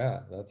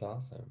 Yeah, that's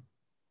awesome.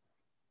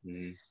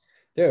 Mm-hmm.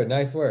 Dude,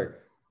 nice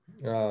work.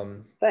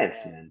 Um, Thanks,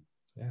 man.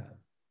 yeah.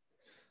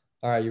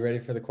 All right, you ready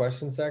for the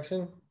question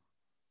section?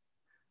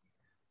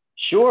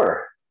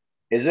 Sure.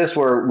 Is this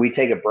where we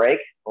take a break,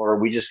 or are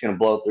we just gonna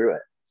blow through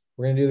it?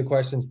 We're gonna do the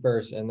questions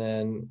first, and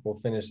then we'll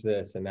finish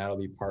this, and that'll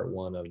be part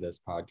one of this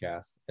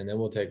podcast. And then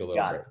we'll take a little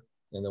Got break,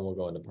 it. and then we'll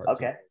go into part two.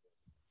 Okay.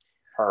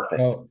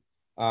 Perfect.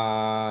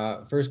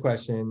 So, first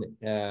question,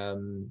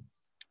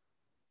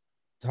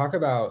 talk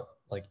about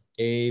like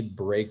a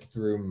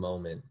breakthrough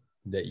moment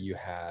that you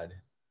had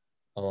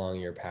along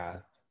your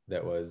path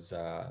that was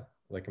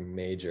like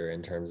major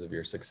in terms of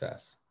your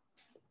success.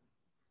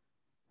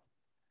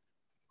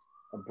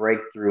 A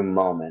breakthrough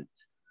moment.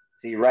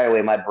 See, right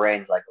away, my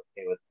brain's like,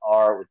 okay, with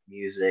art, with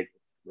music,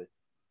 with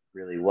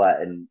really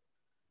what? And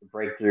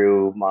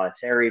breakthrough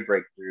monetary,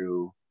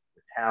 breakthrough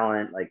with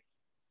talent. Like,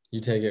 You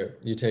take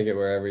it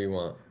wherever you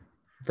want.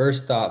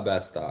 First thought,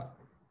 best thought.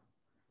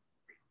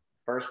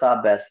 first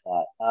thought, best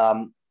thought.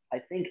 I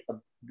think the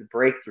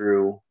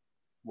breakthrough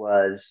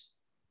was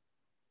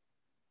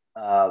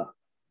uh,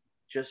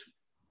 just,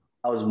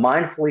 I was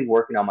mindfully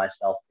working on my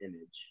self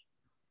image,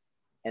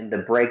 and the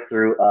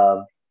breakthrough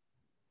of,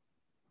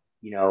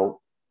 you know,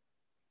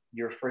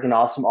 you're a freaking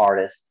awesome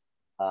artist.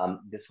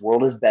 This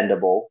world is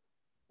bendable.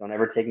 Don't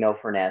ever take no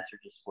for an answer.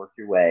 Just work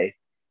your way.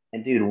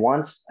 And dude,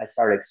 once I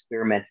started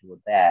experimenting with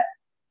that,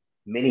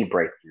 many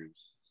breakthroughs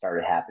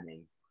started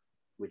happening,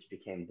 which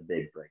became the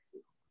big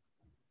breakthrough.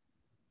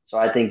 So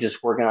I think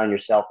just working on your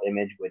self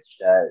image, which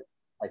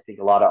I think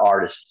a lot of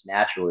artists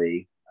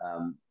naturally,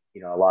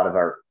 a lot of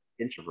our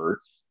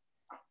introverts,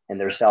 and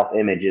their self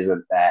image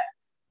isn't that,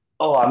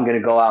 oh, I'm going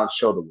to go out and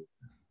show the world,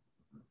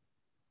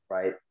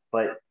 right?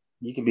 But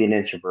you can be an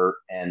introvert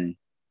and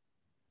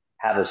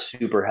have a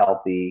super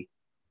healthy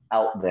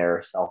out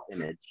there self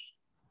image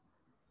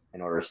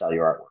in order to sell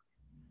your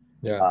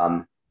artwork.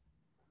 Yeah.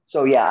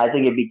 So yeah, I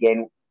think it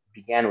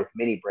began with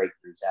many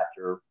breakthroughs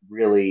after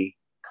really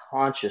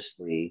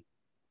consciously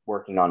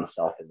working on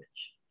self image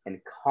and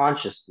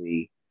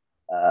consciously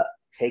uh,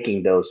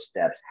 taking those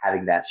steps,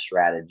 having that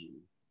strategy,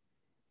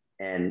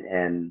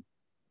 and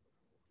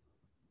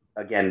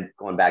again,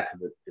 going back to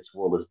this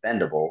world is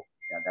bendable.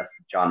 Yeah, that's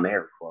the John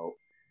Mayer quote.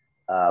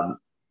 Um,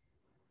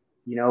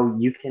 you know,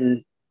 you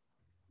can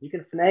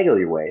finagle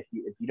your way.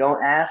 If you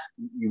don't ask,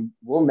 you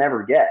will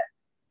never get,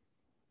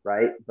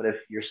 right. But if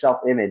your self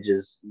image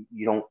is,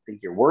 you don't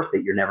think you're worth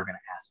it, you're never going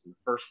to ask in the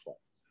first place.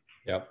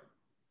 Yep.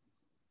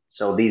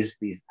 So these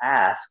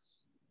asks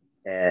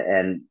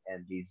and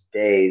these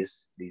days,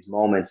 these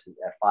moments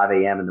at 5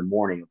 a.m. in the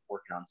morning of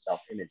working on self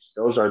image,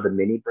 those are the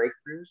mini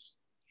breakthroughs,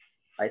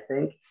 I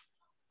think,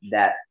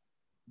 that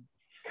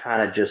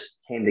kind of just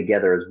came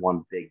together as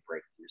one big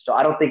breakthrough. So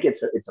I don't think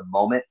it's a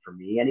moment for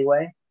me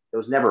anyway. It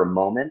was never a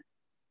moment.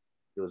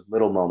 It was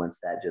little moments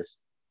that just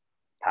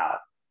pow.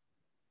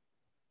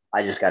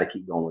 I just got to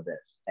keep going with this,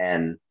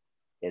 and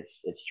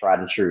it's tried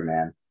and true,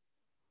 man.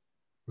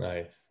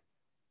 Nice.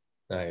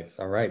 Nice.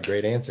 All right.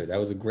 Great answer. That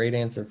was a great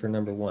answer for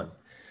number one.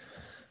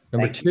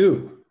 Number Thank you.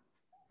 two.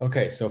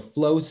 Okay. So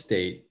flow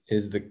state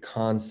is the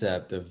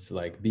concept of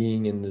like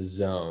being in the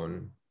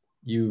zone.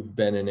 You've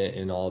been in it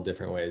in all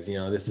different ways. You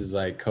know, this is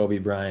like Kobe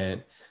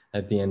Bryant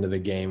at the end of the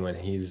game when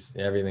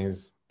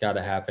everything's got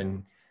to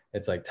happen.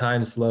 It's like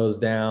time slows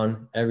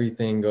down,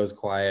 everything goes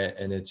quiet,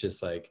 and it's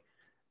just like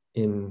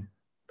in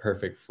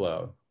perfect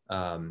flow.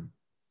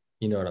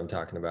 You know what I'm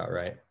talking about,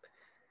 right?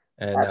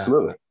 And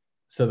Absolutely.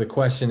 so the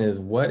question is,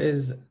 what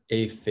is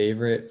a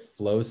favorite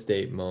flow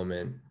state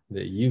moment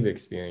that you've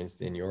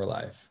experienced in your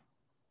life?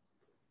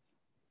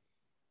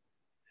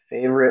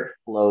 Favorite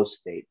flow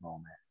state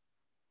moment.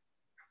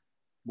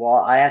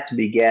 Well, I have to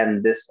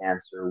begin this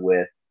answer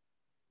with,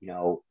 you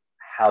know,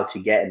 how to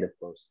get into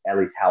flow, at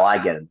least how I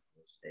get into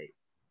flow state.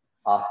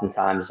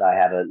 Oftentimes I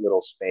have a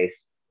little space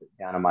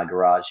down in my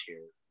garage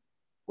here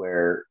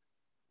where,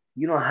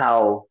 you know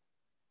how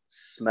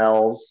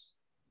smells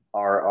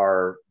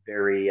are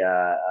very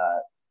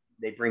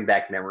they bring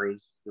back memories.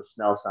 You'll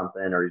smell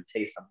something or you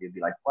taste something, you'll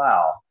be like,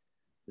 wow,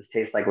 this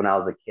tastes like when I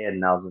was a kid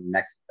and I was in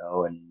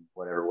Mexico and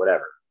whatever,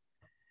 whatever.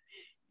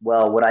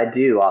 Well, what I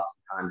do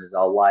oftentimes is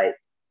I'll light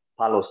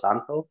Palo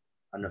Santo.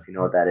 I don't know if you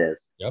know what that is.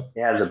 Yep.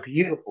 It has a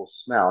beautiful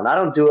smell. And I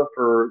don't do it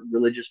for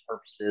religious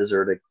purposes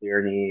or to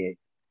clear any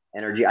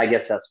energy. I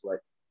guess that's what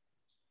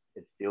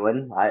it's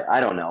doing. I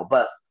don't know.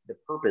 But the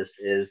purpose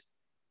is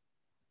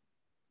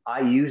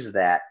I use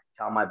that to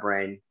tell my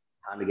brain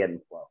time to get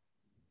in flow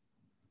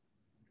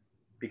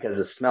because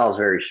the smell is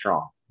very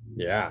strong,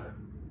 Yeah,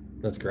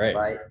 that's great.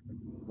 right?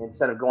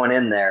 Instead of going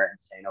in there and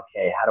saying,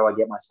 okay, how do I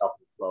get myself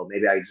in flow?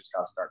 Maybe I just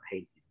got to start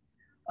painting.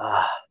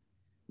 Ah,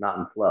 not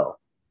in flow.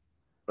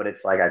 But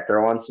it's like I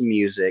throw on some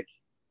music.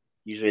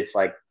 Usually it's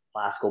like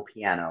classical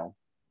piano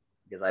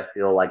because I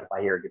feel like if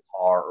I hear a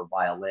guitar or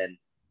violin,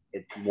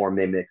 it more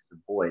mimics the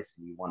voice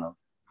and you want to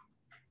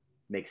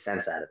make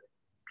sense out of it.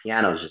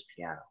 Piano is just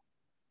piano,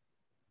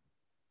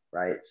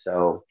 right?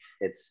 So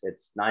it's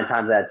 9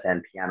 times out of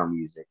 10 piano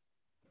music,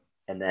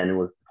 and then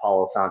with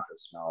Palo Santo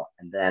smell,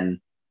 and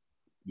then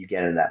you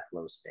get into that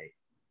flow state.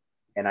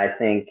 And I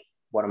think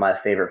one of my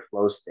favorite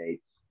flow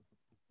states,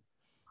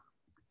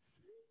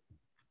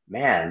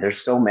 man,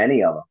 there's so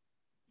many of them.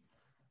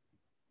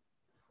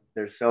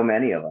 There's so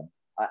many of them.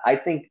 I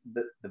think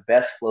the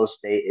best flow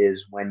state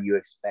is when you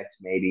expect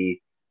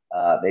maybe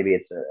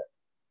it's a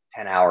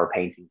 10-hour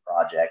painting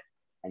project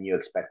and you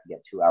expect to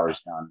get 2 hours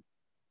done.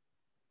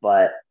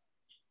 But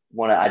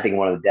I think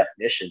one of the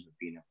definitions of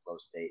being in flow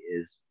state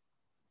is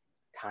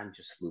time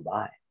just flew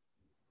by.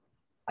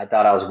 I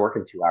thought I was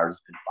working 2 hours,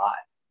 it's been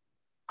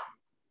five.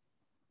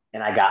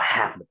 And I got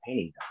half of the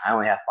painting done. I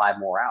only have 5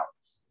 more hours.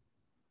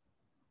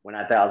 When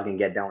I thought I was going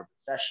to get done with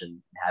the session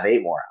and have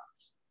 8 more hours,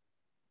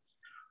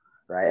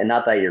 right? And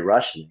not that you're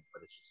rushing it,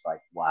 but it's just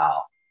like,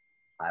 wow,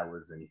 I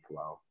was in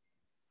flow.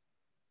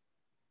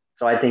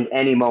 So I think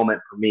any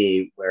moment for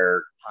me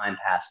where time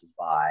passes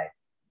by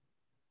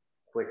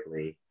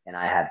quickly and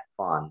I had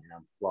fun and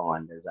I'm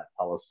flowing, there's that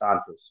Palo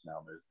Santo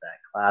smell, there's that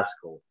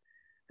classical,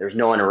 there's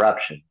no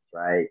interruptions,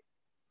 right?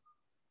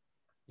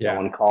 No Yeah.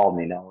 one called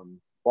me, no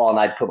one. Well, and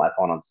I put my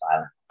phone on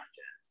silent.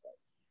 But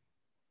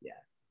yeah,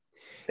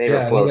 Yeah, favorite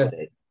I think flow that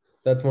state.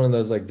 that's one of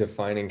those like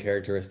defining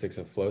characteristics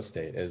of flow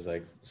state is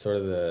like sort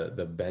of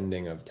the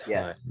bending of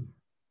Yes. time.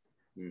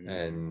 Mm-hmm.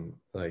 And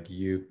like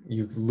you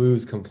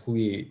lose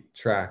complete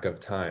track of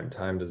time.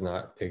 Time does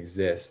not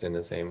exist in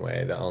the same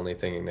way. The only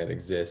thing that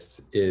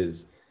exists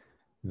is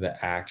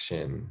the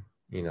action,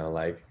 you know,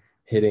 like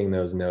hitting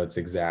those notes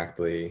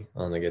exactly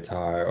on the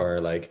guitar or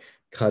like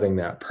cutting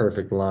that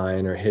perfect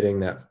line or hitting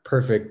that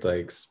perfect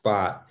like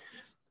spot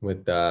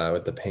with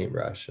the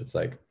paintbrush. It's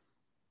like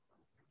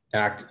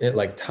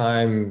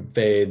time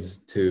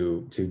fades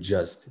to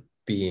just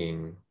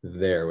being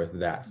there with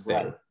that thing.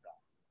 Right.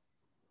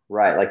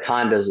 Right. Like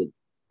time doesn't,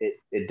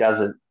 it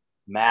doesn't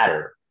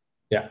matter,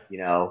 Yeah. you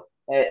know.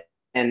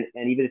 And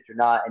even if you're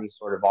not any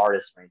sort of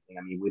artist or anything,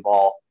 I mean, we've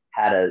all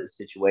had a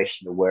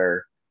situation to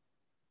where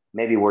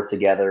maybe we're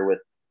together with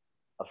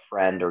a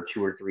friend or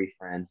 2 or 3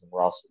 friends and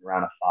we're all sitting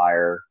around a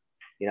fire,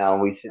 you know,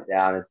 and we sit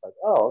down and it's like,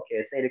 oh, okay,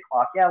 it's 8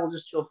 o'clock. Yeah, we'll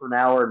just chill for an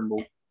hour and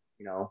we'll,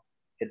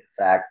 hit the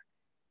sack.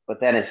 But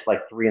then it's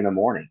like 3 a.m.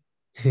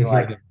 You're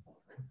like,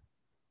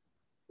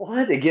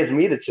 what? It gives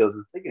me the chills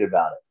just thinking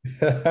about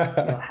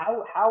it.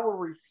 How were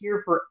we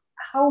here for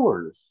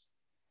hours?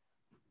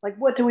 Like,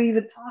 what do we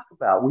even talk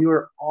about? We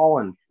were all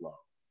in flow.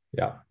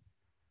 Yeah.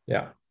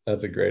 Yeah.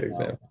 That's a great You know?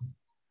 example.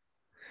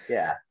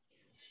 Yeah.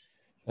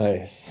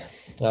 Nice.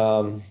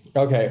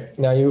 Okay.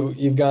 Now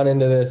you've gone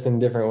into this in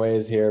different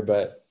ways here,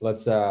 but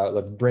let's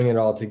bring it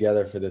all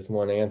together for this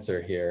one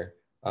answer here.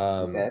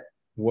 Okay.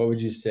 What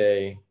would you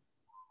say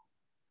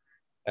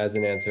as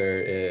an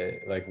answer?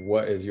 Like,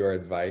 what is your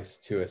advice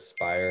to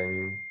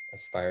aspiring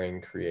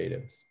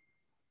creatives?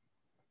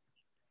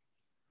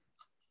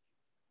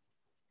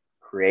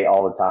 Create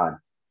all the time.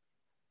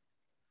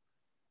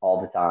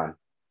 All the time.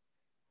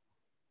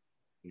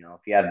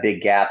 If you have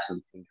big gaps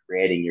in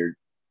creating,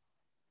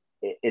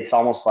 it's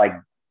almost like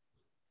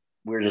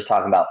we were just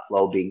talking about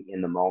flow being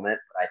in the moment.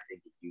 But I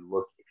think if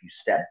you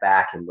step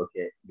back and look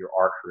at your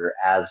art career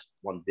as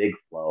one big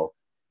flow,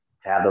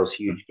 to have those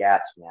huge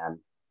gaps, man,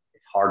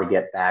 it's hard to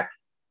get back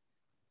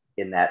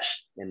in that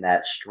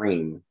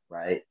stream,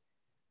 right?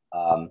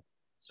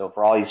 So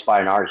for all you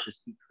aspiring artists,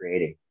 just keep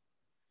creating.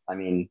 I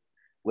mean,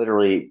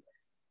 literally,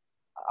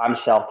 I'm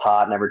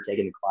self-taught, never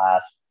taken a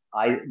class.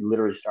 I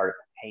literally started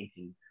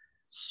painting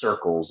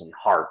circles and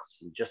hearts,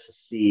 and just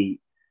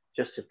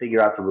to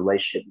figure out the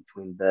relationship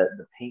between the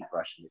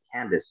paintbrush and the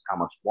canvas. How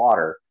much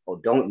water? Oh,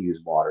 don't use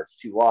water; it's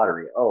too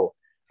watery.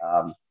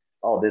 Um,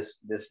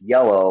 this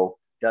yellow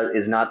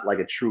is not like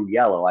a true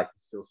yellow. I can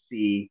still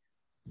see,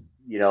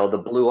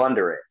 the blue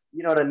under it.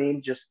 You know what I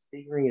mean? Just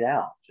figuring it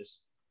out. Just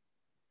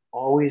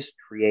always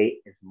create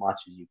as much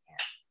as you can.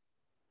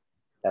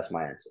 That's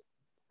my answer.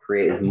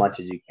 Create as much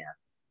as you can.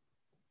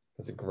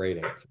 That's a great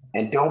answer.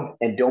 And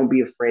don't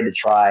be afraid to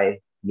try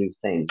new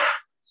things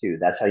too.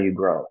 That's how you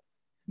grow.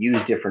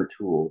 Use different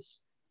tools.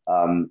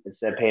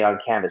 Instead of paint on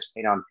canvas,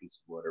 paint on a piece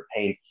of wood or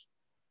paint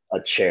a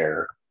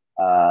chair.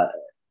 Uh,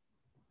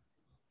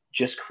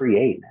 just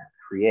create, man.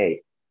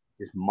 Create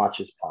as much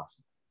as possible.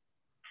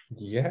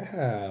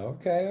 Yeah.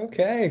 Okay.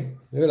 Okay.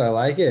 Dude, I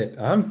like it.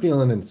 I'm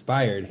feeling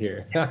inspired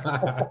here.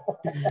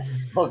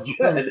 Well, I'm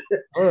good.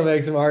 gonna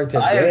make some art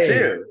I am today.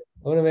 too.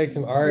 I want to make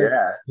some art,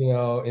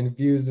 Yeah.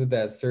 infused with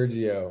that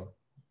Sergio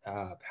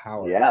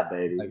power. Yeah,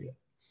 baby. Like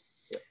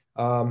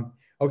it.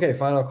 Okay,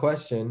 final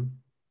question.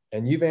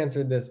 And you've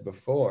answered this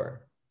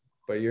before,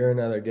 but you're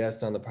another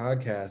guest on the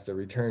podcast, a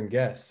return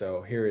guest.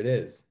 So here it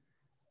is.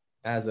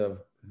 As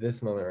of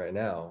this moment right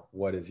now,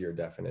 what is your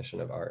definition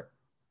of art?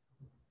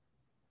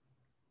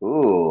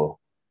 Ooh,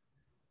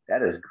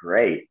 that is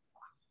great.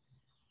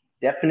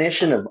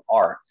 Definition of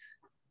art.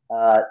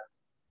 Uh,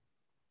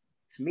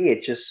 to me,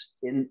 it's just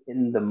in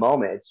the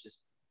moment. It's just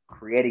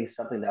creating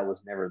something that was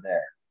never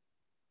there.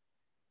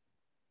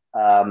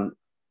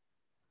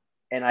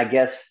 And I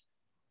guess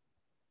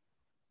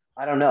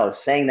I don't know.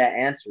 Saying that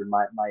answer,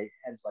 my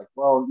head's like,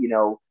 well,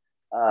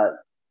 uh,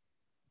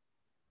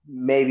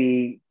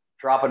 maybe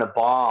dropping a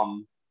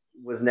bomb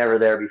was never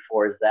there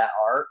before. Is that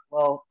art?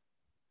 Well,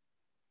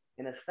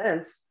 in a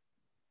sense,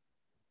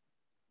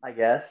 I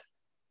guess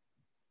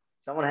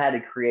someone had to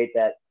create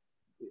that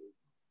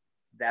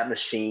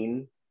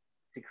machine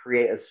to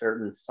create a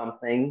certain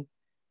something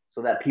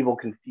so that people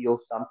can feel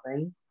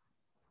something,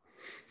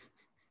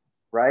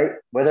 right?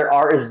 Whether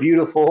art is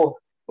beautiful,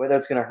 whether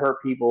it's going to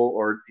hurt people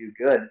or do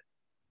good.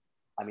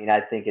 I mean,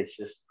 I think it's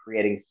just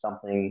creating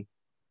something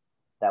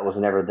that was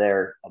never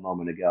there a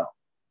moment ago.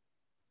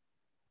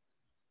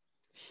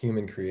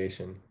 Human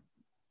creation,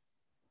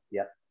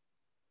 Yep.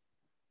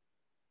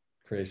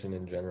 creation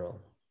in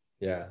general.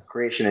 Yeah.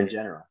 Creation in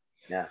general.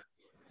 Yeah.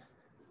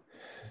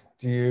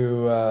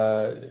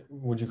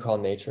 Would you call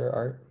nature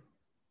art?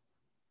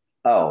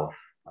 Oh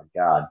my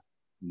God.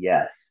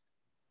 Yes.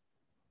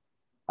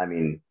 I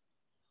mean,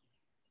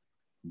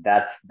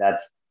 that's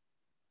that's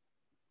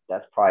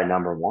probably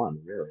number one,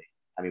 really.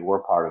 I mean, we're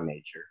part of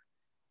nature,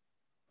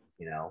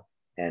 you know,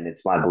 and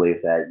it's my belief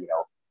that,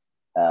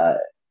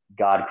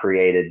 God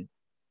created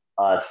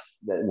us,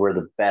 that we're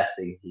the best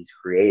thing he's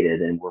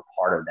created and we're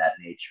part of that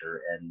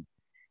nature. And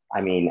I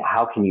mean,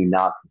 how can you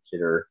not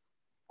consider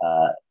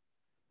uh,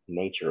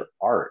 nature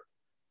art?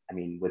 I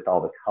mean, with all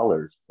the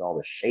colors, with all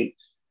the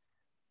shapes,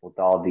 with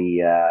all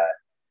the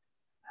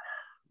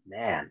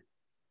man.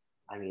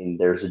 I mean,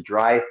 there's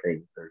dry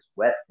things, there's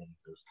wet things,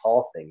 there's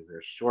tall things,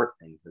 there's short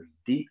things, there's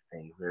deep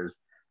things, there's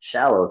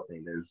shallow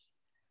things, there's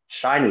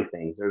shiny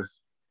things.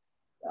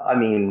 I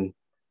mean,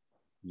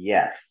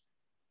 yes,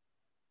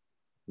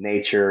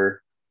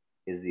 nature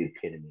is the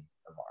epitome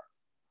of art.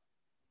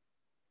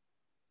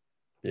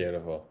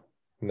 Beautiful.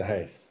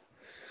 Nice.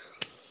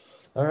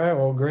 All right.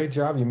 Well, great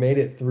job. You made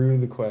it through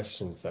the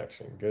question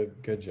section.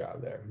 Good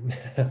job there.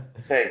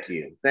 Thank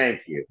you,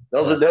 thank you.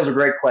 Those are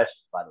great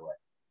questions, by the way.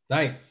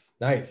 Nice.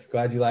 Nice.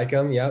 Glad you like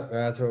them. Yep.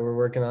 That's what we're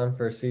working on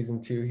for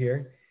season 2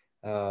 here.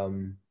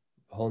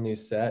 Whole new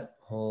set,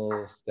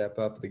 whole step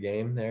up the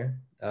game there.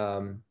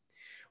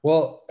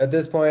 Well, at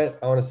this point,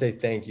 I want to say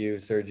thank you,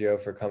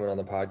 Sergio, for coming on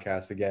the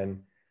podcast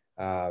again.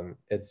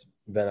 It's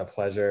been a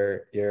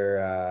pleasure.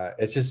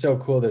 It's just so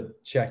cool to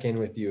check in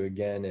with you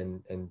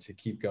again and to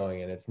keep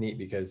going. And it's neat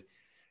because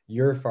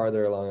you're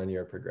farther along on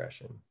your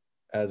progression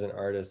as an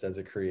artist, as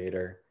a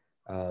creator.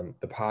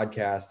 The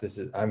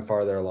podcast, I'm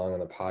farther along on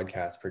the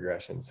podcast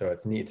progression. So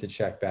it's neat to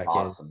check back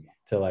in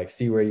to like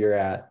see where you're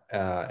at,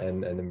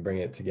 and then bring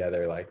it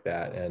together like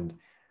that. And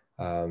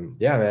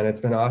yeah, man, it's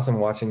been awesome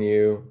watching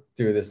you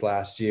through this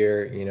last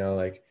year,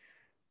 like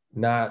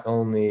not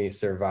only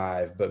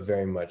survive, but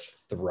very much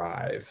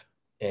thrive.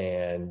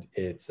 And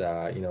it's,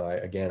 I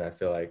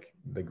feel like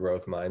the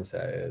growth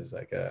mindset is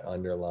like an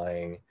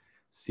underlying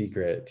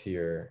secret to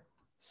your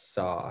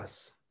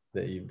sauce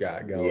that you've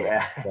got going.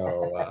 Yeah.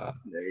 So,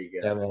 there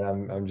you go. yeah,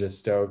 man, I'm just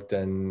stoked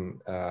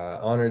and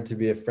honored to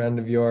be a friend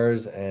of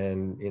yours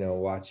and,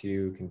 watch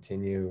you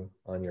continue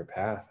on your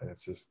path. And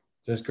it's just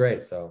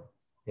great. So,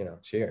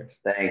 cheers.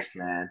 Thanks,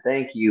 man.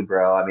 Thank you,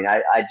 bro. I mean,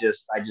 I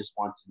just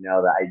want to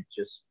know that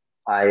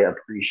I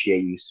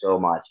appreciate you so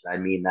much. I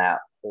mean that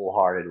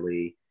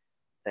wholeheartedly.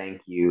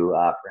 Thank you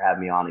for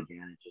having me on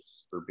again and just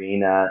for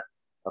being a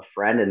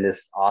friend in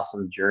this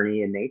awesome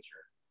journey in nature.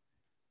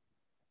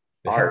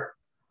 Art.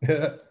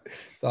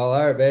 It's all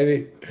art,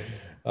 baby.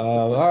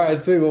 All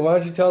right, sweet. Well, why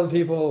don't you tell the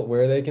people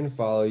where they can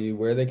follow you,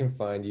 where they can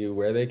find you,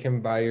 where they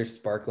can buy your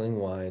sparkling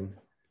wine.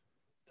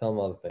 Tell them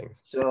all the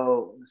things.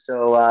 So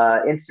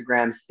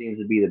Instagram seems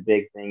to be the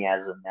big thing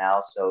as of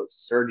now. So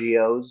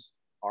Sergio's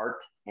Art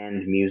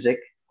and Music,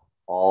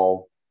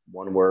 all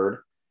one word.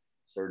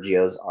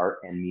 Sergio's Art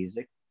and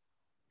Music.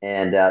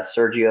 And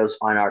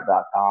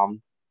sergiosfineart.com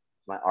is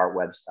my art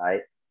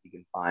website. You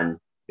can find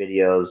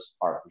videos,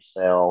 art for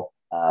sale,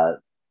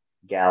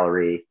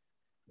 gallery,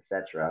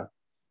 etc.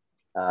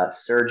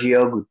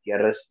 Sergio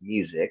Gutierrez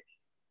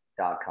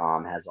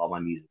Music.com has all my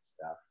music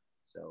stuff.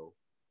 So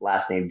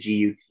last name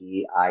Gutierrez.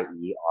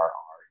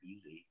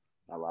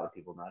 A lot of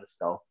people know how to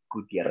spell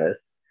Gutierrez.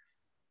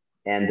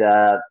 And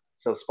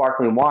so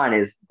sparkling wine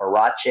is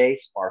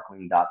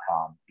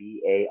barachesparkling.com.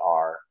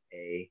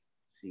 BARACHE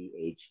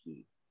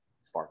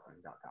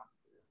sparkling.com.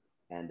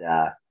 And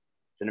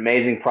it's an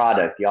amazing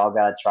product. Y'all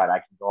got to try it. I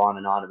can go on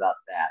and on about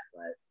that.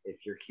 But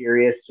if you're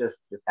curious, just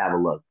have a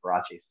look.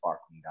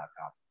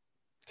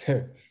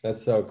 barachesparkling.com.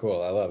 That's so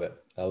cool. I love it.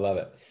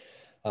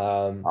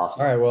 Awesome. All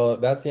right. Well,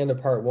 that's the end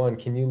of part one.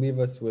 Can you leave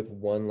us with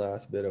one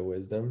last bit of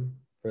wisdom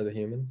for the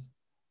humans?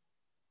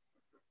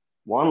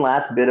 One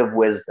last bit of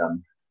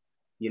wisdom.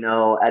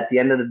 At the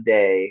end of the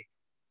day,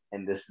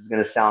 and this is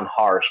going to sound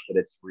harsh, but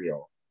it's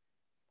real.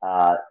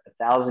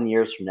 1,000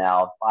 years from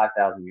now,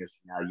 5,000 years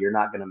from now, you're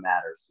not going to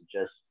matter. So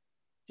just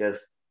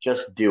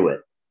do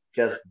it.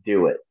 Just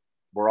do it.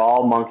 We're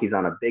all monkeys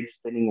on a big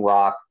spinning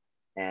rock,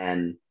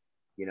 and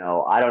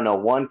I don't know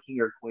one king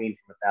or queen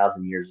from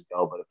 1,000 years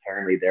ago, but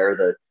apparently they're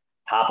the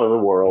top of the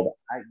world.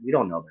 We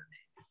don't know their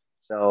names,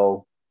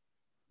 so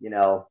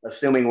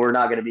assuming we're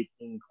not going to be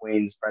king,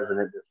 queens,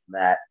 president, this and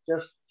that,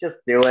 just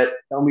do it.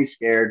 Don't be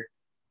scared.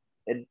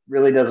 It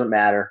really doesn't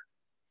matter.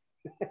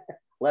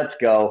 Let's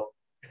go.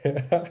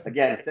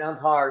 Again, it sounds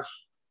harsh,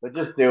 but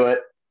just do it.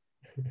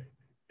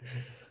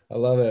 I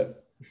love it.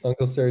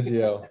 Uncle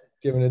Sergio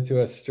giving it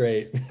to us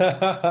straight.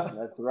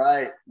 That's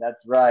right. That's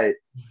right.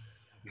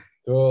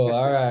 Cool.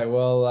 All right.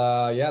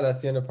 Well, yeah,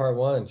 that's the end of part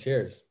one.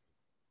 Cheers.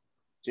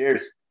 Cheers.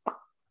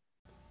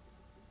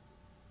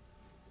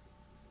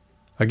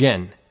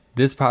 Again,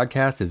 this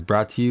podcast is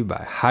brought to you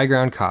by High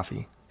Ground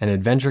Coffee, an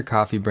adventure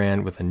coffee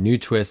brand with a new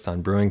twist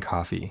on brewing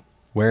coffee,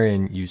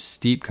 wherein you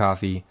steep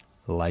coffee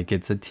like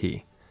it's a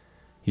tea.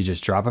 You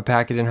just drop a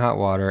packet in hot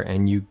water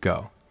and you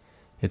go.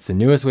 It's the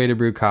newest way to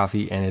brew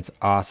coffee and it's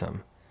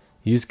awesome.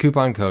 Use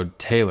coupon code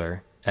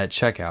TAYLOR at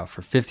checkout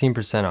for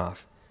 15%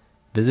 off.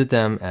 Visit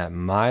them at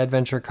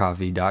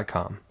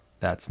myadventurecoffee.com.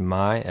 That's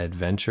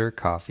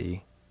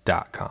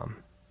myadventurecoffee.com.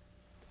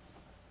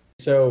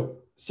 So,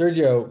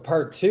 Sergio,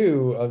 part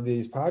two of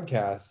these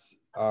podcasts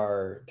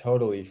are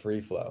totally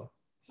free flow.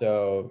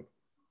 So,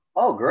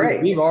 oh,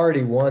 great. We've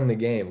already won the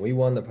game. We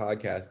won the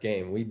podcast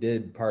game. We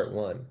did part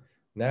one.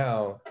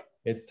 Now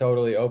it's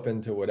totally open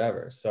to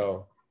whatever.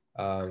 So,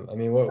 I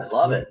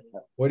love it.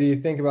 What do you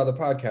think about the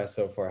podcast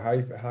so far? How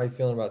you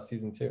feeling about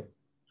season 2?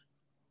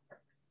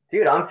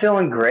 Dude, I'm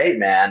feeling great,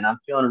 man. I'm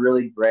feeling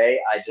really great.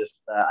 I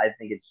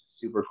think it's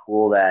super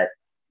cool that,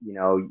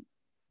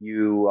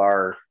 you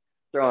are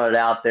throwing it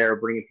out there,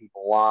 bringing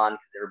people on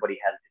because everybody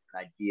has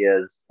different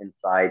ideas,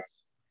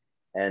 insights.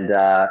 And,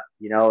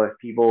 if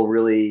people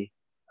really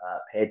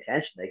pay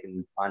attention, they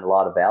can find a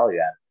lot of value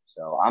out of it.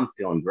 So I'm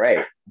feeling great.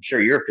 I'm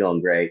sure you're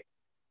feeling great.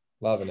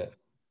 Loving it.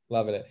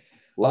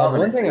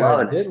 One thing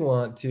I did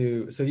want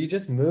to, so you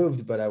just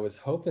moved, but I was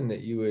hoping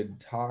that you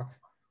would talk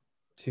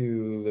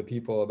to the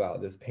people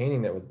about this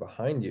painting that was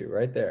behind you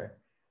right there.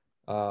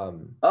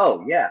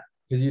 Oh, yeah.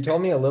 Because you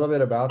told me a little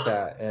bit about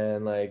that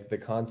and like the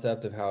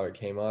concept of how it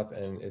came up,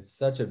 and it's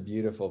such a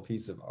beautiful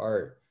piece of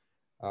art.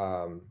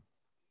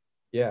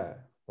 Yeah.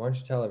 Why don't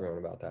you tell everyone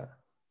about that?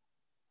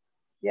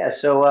 Yeah.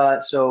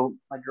 So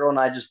my girl and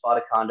I just bought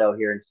a condo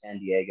here in San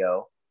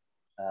Diego.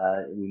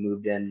 We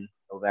moved in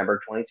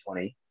November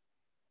 2020.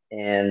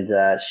 and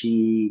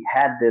she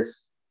had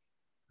this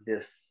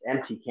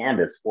empty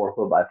canvas, 4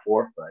 foot by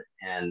 4 foot,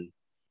 and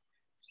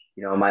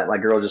my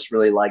girl just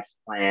really likes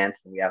plants,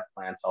 and we have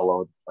plants all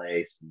over the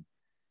place,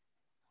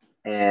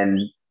 and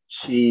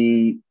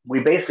we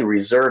basically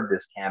reserved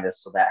this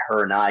canvas so that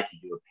her and I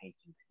could do a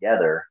painting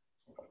together.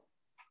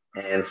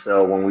 And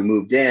so when we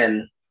moved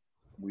in,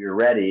 we were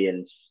ready,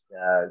 and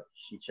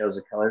she chose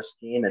a color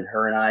scheme, and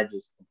her and I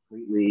just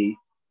completely.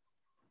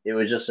 It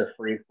was just a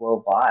free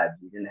flow vibe.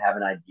 We didn't have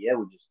an idea.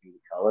 We just knew the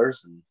colors,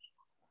 and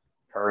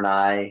her and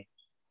I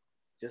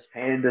just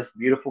painted this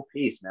beautiful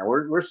piece. Man,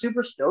 we're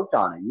super stoked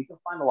on it. You can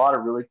find a lot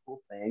of really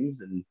cool things,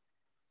 and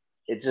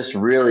it's just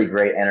really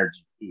great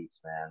energy piece,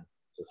 man.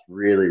 Just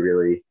really,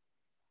 really,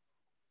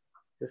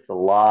 just a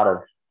lot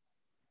of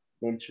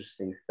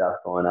interesting stuff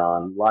going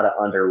on. A lot of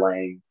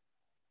underlaying,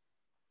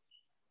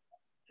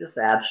 just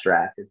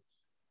abstract.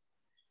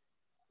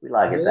 We I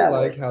like it really that way.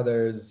 like how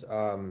there's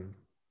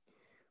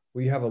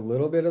we have a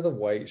little bit of the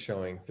white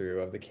showing through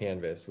of the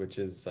canvas, which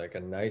is like a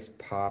nice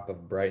pop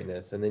of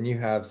brightness. And then you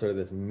have sort of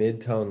this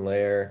mid-tone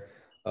layer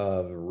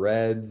of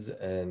reds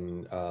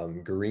and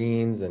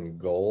greens and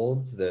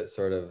golds that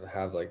sort of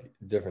have like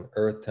different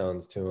earth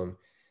tones to them.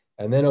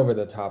 And then over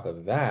the top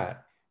of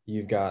that,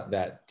 you've got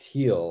that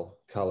teal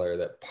color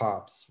that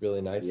pops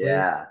really nicely.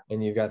 Yeah,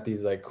 And you've got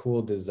these like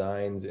cool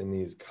designs in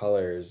these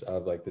colors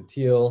of like the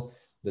teal,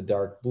 the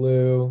dark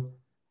blue,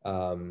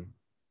 um,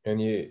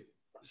 and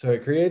so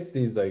it creates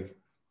these like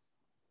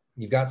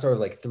you've got sort of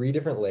like three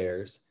different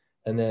layers,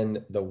 and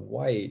then the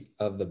white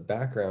of the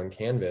background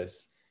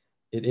canvas,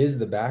 it is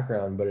the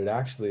background, but it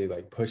actually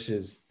like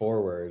pushes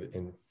forward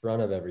in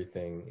front of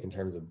everything in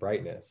terms of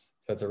brightness.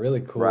 So it's a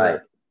really right,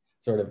 cool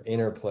sort of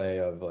interplay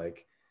of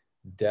like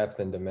depth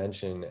and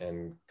dimension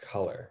and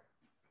color.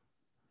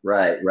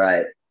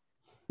 right.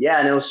 Yeah,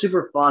 and it was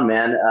super fun,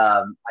 man.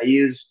 I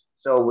used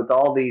so with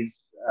all these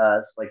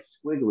like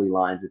squiggly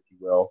lines, if you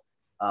will.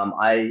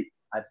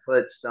 I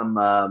put some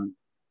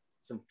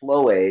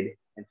flow aid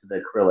into the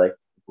acrylic,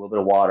 a little bit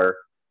of water,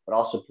 but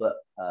also put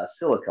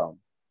silicone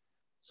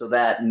so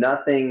that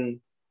nothing.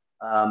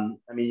 I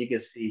mean, you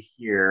can see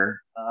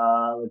here.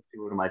 Let's see,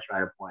 what am I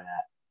trying to point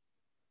at?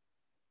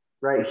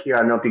 Right here, I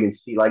don't know if you can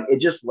see. Like it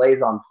just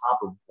lays on top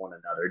of one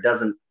another. It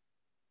doesn't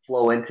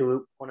flow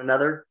into one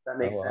another. If that Oh,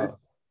 makes sense.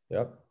 wow.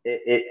 Yep.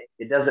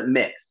 It doesn't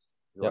mix.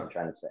 Is what I'm Yep.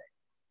 trying to say.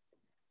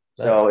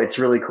 So Nice. it's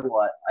really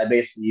cool. I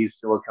basically use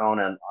silicone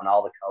on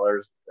all the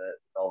colors,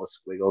 all the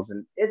squiggles,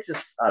 and it's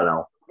just I don't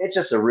know. It's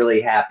just a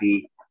really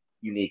happy,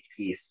 unique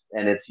piece,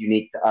 and it's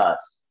unique to us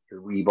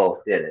because we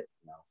both did it.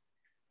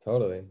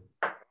 Totally.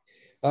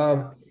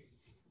 Um,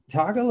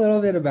 Talk a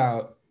little bit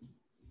about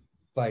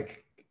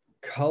like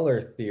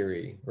color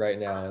theory right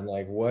now and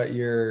like what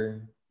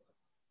you're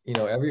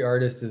every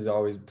artist is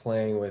always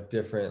playing with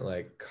different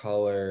like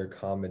color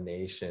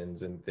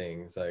combinations and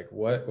things. Like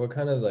what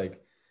kind of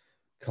like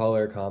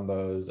color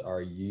combos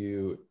are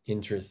you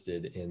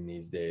interested in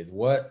these days?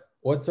 What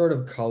sort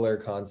of color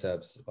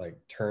concepts like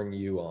turn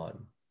you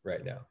on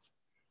right now?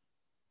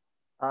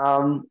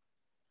 Um,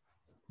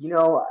 you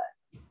know,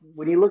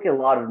 when you look at a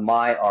lot of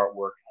my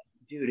artwork,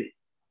 dude,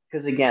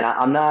 because again,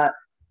 I'm not.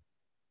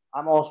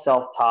 I'm all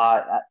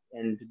self-taught,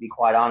 and to be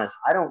quite honest,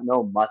 I don't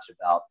know much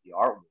about the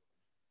art world.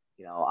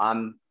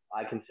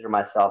 I consider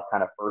myself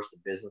kind of first a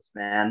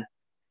businessman,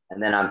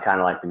 and then I'm kind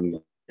of like the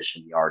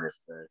musician, the artist,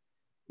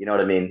 you know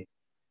what I mean?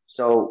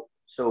 So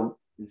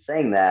in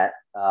saying that,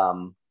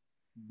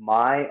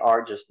 my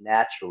art just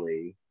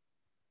naturally,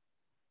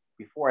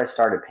 before I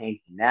started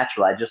painting,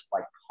 naturally, I just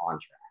like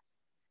contrast,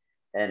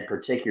 and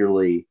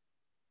particularly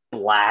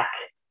black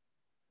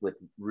with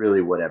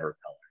really whatever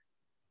color.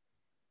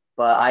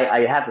 But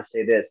I have to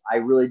say this: I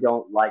really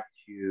don't like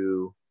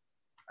to.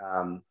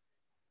 Um,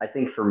 I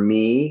think for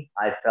me,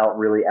 I felt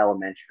really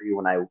elementary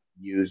when I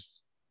used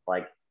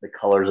like the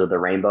colors of the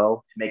rainbow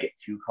to make it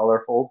too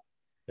colorful.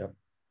 Yep.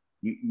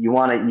 You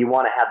want to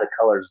have the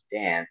colors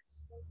dance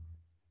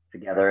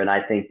together, and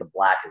I think the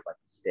black is like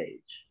the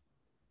stage,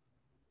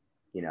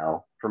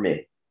 for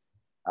me.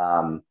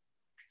 Um,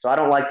 so I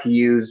don't like to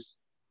use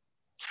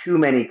too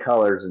many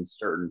colors in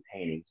certain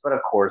paintings, but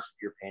of course,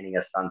 if you're painting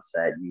a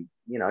sunset,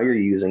 you're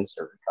using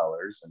certain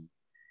colors,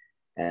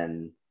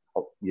 and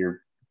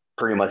you're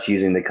pretty much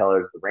using the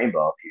colors of the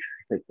rainbow if you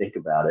really think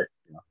about it.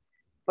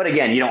 But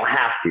again, you don't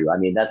have to. I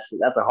mean, that's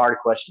a hard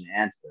question to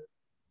answer.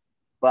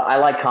 But I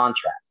like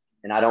contrast,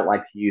 and I don't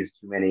like to use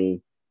too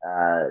many.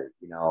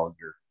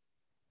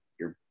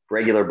 Your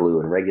regular blue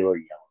and regular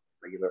yellow,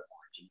 regular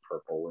orange and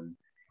purple and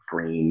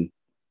green.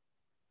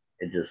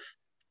 It just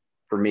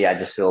for me, I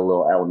just feel a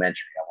little elementary.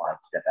 I want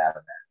to step out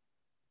of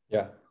that.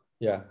 Yeah.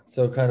 Yeah.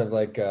 So kind of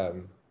like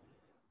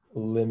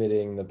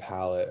limiting the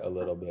palette a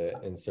little bit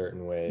in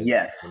certain ways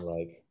Yes, and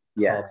like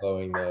yes,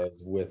 comboing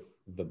those with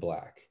the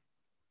black.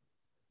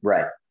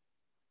 right,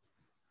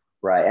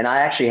 right. And I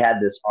actually had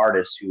this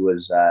artist who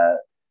was,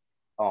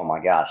 oh my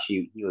gosh,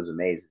 he was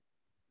amazing.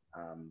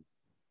 Um,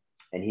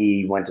 and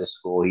he went to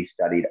school. He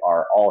studied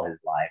art all his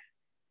life.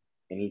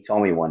 And he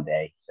told me one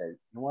day, he said, "You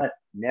know what?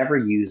 Never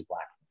use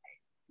black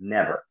and white.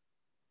 Never.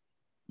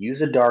 use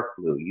a dark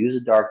blue, use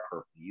a dark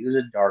purple, use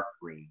a dark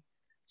green,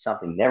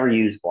 something. Never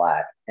use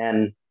black.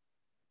 And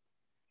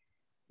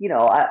you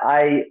know,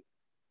 I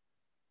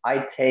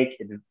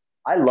take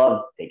I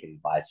love taking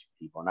advice from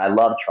people, and I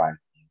love trying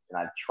things, and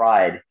I've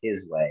tried his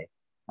way.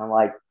 I'm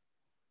like,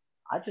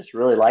 I just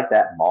really like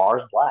that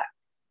Mars black.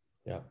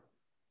 Yeah.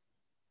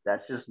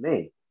 That's just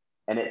me,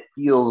 and it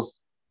feels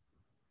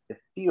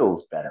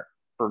better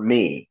for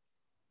me.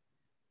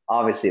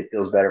 Obviously, it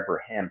feels better for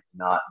him to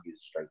not use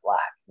straight black,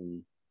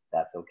 and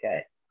that's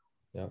okay.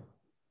 Yeah.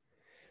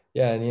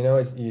 Yeah. And you know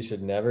what you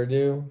should never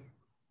do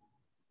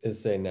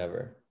is say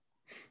never.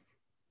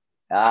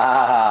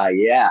 Ah,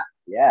 yeah,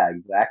 yeah,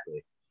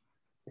 exactly.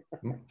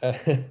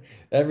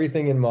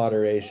 Everything in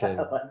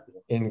moderation,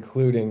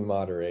 including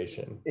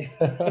moderation.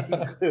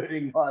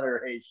 Including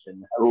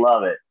moderation. I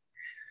love it.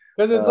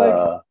 Because it's like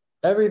Uh,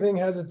 everything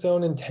has its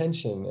own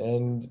intention.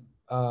 And,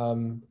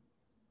 um,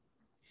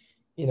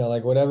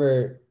 like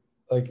whatever,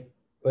 like,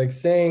 like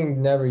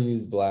saying never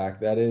use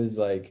black, that is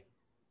like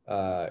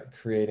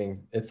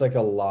creating, it's like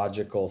a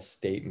logical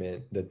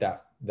statement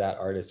that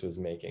artist was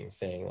making,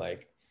 saying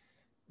like,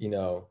 you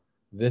know,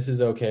 this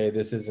is okay,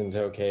 this isn't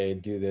okay,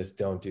 do this,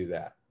 don't do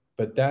that.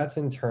 But that's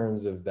in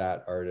terms of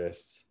that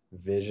artist's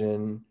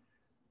vision,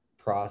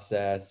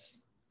 process,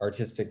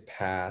 artistic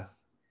path.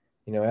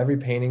 Every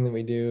painting that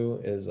we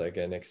do is like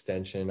an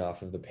extension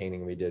off of the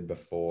painting we did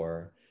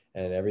before.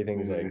 And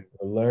everything's like mhm.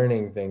 we're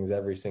learning things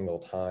every single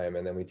time.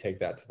 And then we take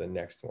that to the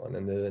next one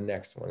and then the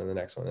next one and the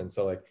next one. And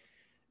so like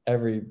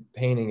every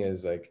painting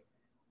is like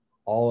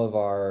all of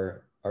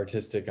our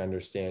artistic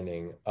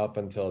understanding up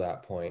until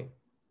that point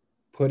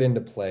put into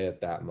play at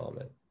that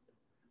moment.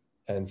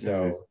 And Mhm.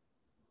 so,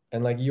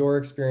 and like your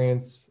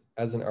experience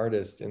as an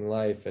artist in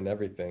life and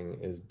everything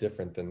is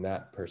different than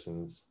that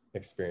person's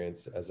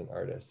experience as an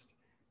artist.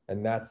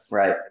 And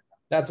Right,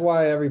 that's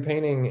why every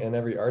painting and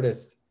every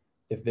artist,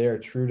 if they are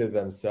true to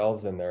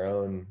themselves and their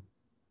own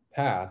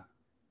path,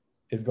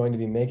 is going to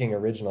be making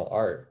original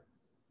art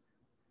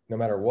no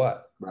matter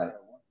what. right,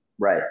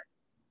 right,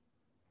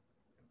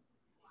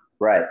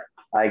 right.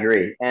 I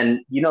agree. And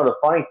the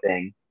funny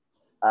thing,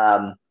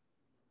 um,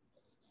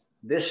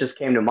 this just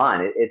came to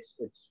mind. It's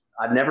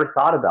I've never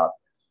thought about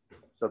this.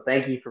 So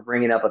thank you for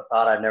bringing up a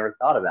thought I've never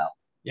thought about.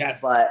 Yes.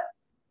 But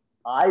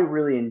I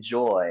really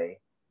enjoy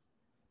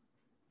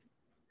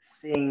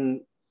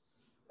seeing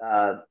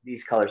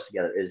these colors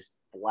together. Is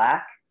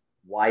black,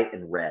 white,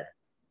 and red.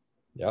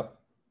 Yep.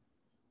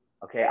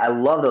 Okay, I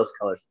love those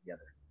colors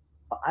together.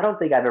 But I don't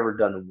think I've ever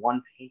done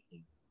one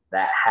painting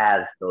that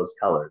has those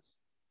colors.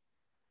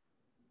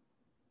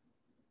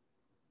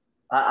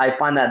 I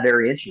find that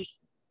very interesting.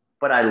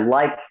 But I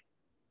like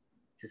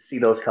to see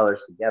those colors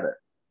together,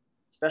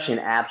 especially in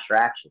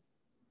abstraction.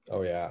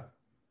 Oh yeah.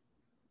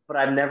 But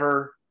I've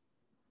never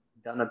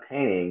done a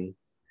painting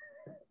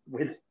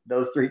with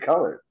those three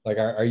colors. Like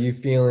are you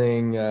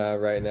feeling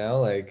right now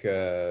like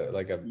a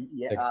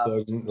Yeah.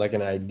 explosion, like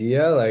an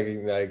idea,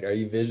 like are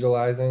you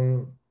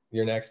visualizing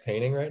your next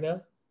painting right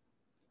now?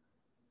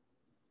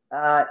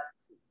 Uh,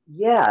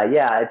 yeah,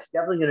 yeah. It's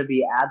definitely going to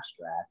be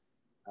abstract.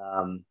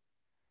 Um,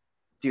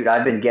 dude,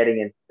 I've been getting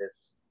into this.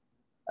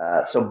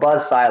 So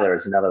Buzz Seiler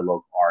is another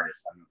local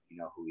artist. I don't know if you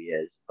know who he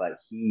is, but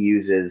he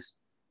uses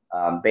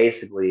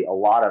basically a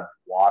lot of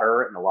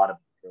water and a lot of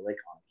acrylic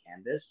on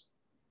canvas.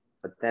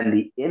 But then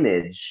the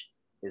image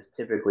is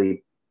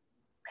typically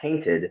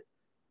painted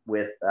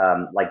with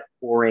like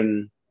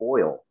pouring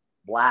oil,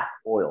 black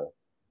oil,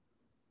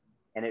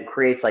 and it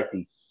creates like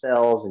these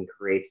cells and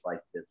creates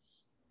like this.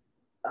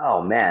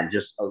 Oh man,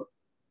 just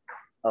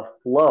a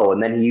flow.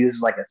 And then he uses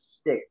like a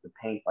stick to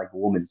paint like a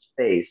woman's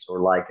face or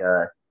like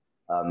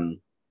um,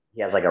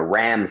 he has like a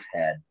ram's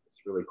head. It's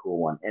a really cool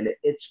one, and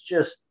it's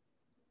just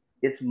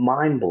it's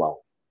mind blowing,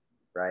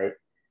 right?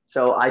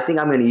 So I think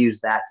I'm going to use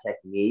that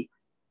technique,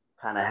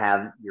 kind of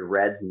have your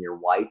reds and your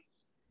whites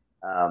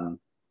um,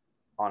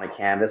 on a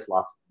canvas,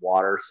 lots of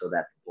water, so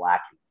that the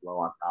black can flow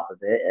on top of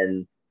it.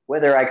 And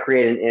whether I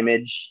create an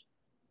image,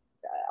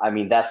 I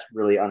mean that's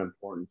really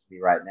unimportant to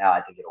me right now.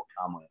 I think it'll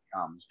come when it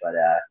comes, but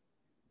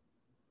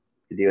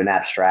to do an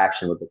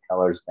abstraction with the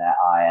colors that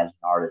I, as an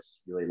artist,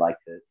 really like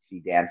to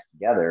see dance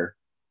together.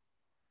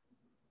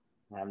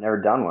 I've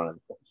never done one of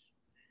those.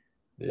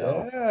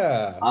 So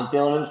Yeah. I'm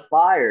feeling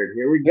inspired.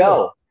 Here we Good.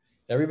 go.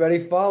 Everybody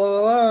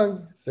follow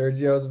along.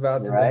 Sergio's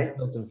about to make Right?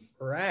 something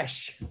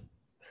fresh.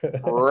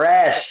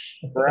 Fresh,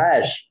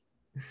 fresh.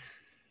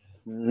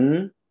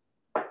 Mm-hmm.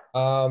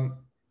 um,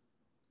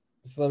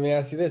 so let me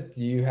ask you this.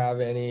 Do you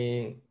have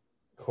any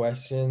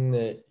question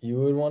that you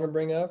would want to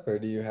bring up, or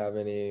do you have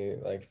any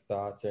like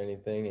thoughts or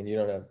anything? And you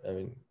don't have, I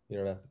mean, you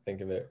don't have to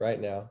think of it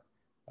right now.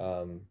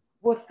 Um,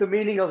 What's the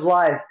meaning of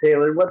life,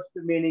 Taylor? What's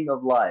the meaning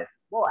of life?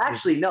 Well,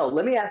 actually, no.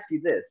 Let me ask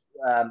you this.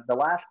 The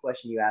last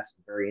question you asked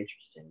is very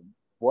interesting.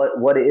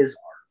 What is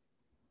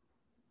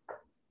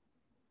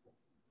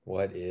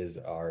what is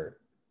art?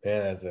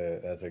 Man,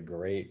 that's a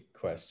great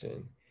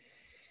question.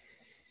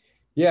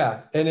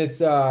 Yeah, and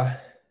it's a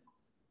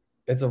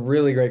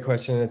really great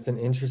question. It's an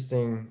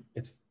interesting,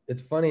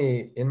 it's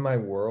funny in my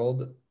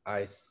world.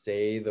 I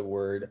say the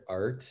word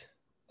art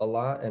a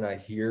lot, and I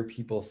hear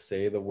people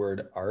say the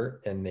word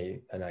art, and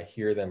I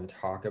hear them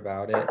talk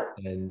about it,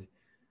 and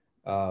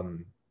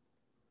um,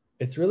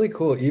 it's really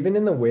cool. Even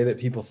in the way that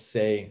people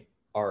say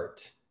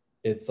art,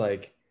 it's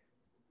like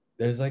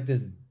there's like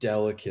this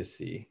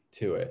delicacy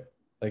to it.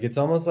 Like it's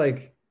almost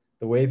like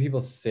the way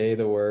people say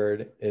the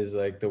word is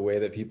like the way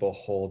that people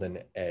hold an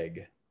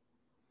egg,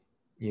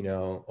 I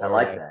or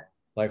like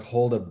like that.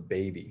 hold a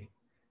baby.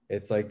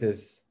 It's like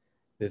this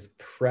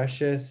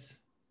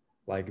precious,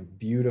 like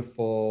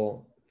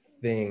beautiful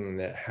thing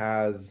that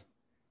has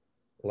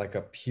like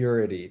a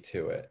purity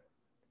to it.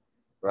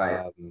 Right.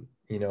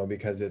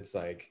 Because it's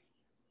like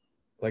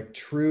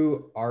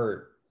true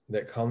art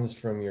that comes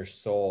from your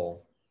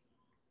soul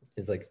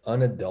is like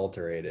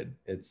unadulterated.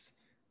 It's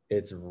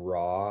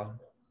raw.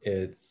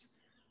 It's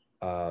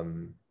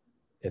um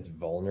it's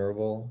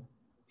vulnerable.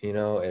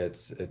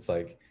 It's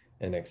like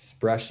an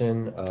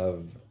expression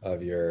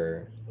of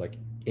your like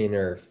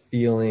inner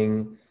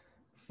feeling,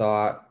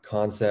 thought,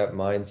 concept,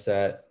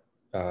 mindset,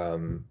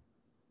 um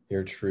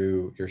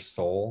your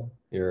soul,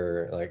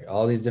 your like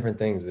all these different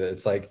things.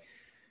 It's like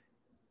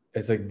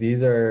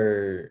these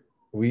are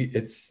we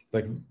it's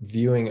like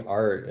viewing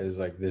art as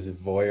like this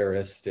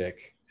voyeuristic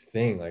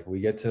thing. Like we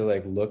get to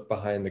like look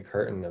behind the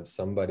curtain of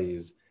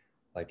somebody's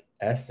like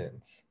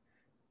essence.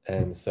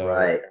 And so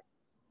Right.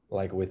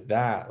 like with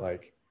that,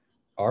 like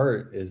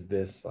art is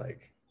this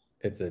like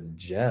it's a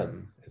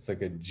gem. It's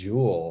like a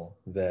jewel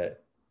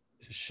that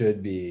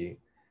should be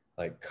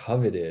like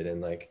coveted.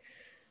 And like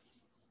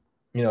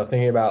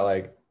thinking about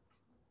like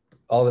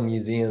all the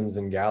museums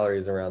and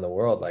galleries around the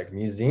world, like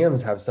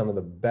museums have some of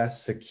the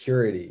best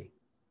security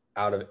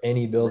out of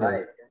any building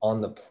Right.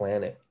 on the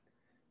planet.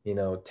 And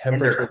they're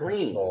Temperature clean.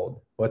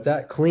 controlled. What's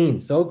that? Clean,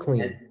 so And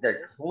clean.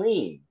 they're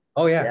clean.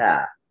 Oh yeah,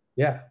 Yeah.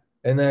 yeah.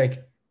 And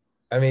like,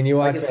 I mean, you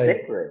Like watch it's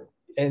like sacred.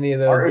 any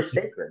of Art those. is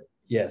sacred.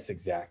 Yes,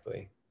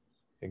 exactly,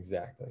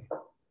 exactly.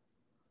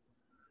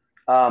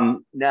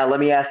 Now let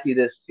me ask you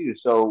this too.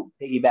 So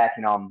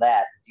piggybacking on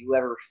that, do you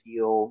ever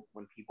feel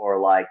when people are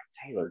like,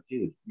 Taylor,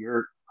 dude,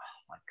 oh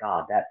my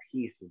God, that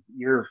piece is,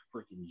 you're a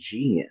freaking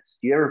genius.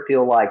 Do you ever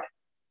feel like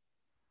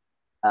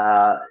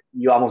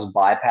you almost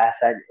bypass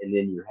that and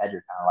then in your head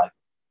you're kind of like,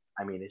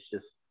 I mean, it's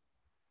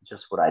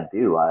just what I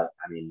do. I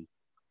mean,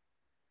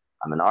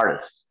 I'm an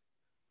artist.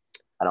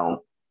 I don't,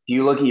 do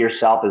you look at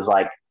yourself as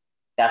like,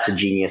 that's a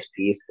genius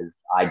piece because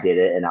I did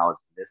it and I was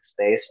in this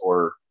space?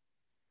 Or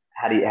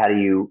how do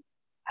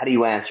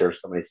you answer if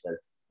somebody says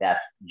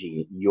that's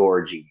genius,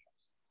 your genius?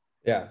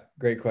 Yeah,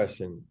 great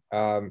question.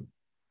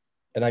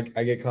 And I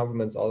get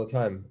compliments all the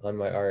time on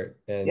my art,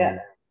 Yeah,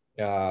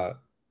 and uh,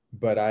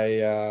 but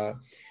I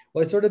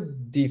sort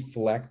of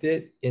deflect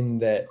it in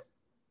that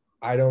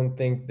I don't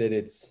think that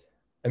it's,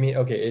 I mean,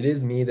 okay, it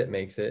is me that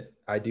makes it.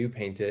 I do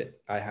paint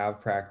it. I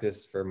have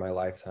practiced for my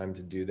lifetime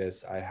to do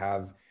this. I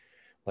have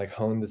like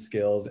honed the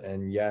skills.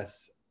 And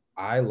yes,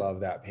 I love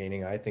that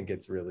painting. I think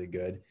it's really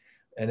good.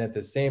 And at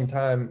the same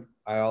time,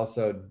 I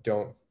also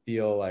don't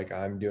feel like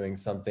I'm doing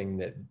something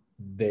that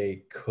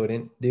they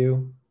couldn't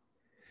do.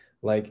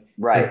 Like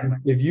right.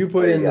 if you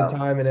put There you in the go.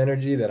 time and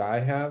energy that I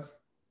have,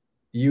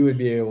 you would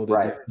be able to do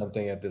Right.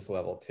 something at this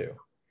level too.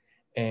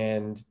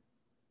 And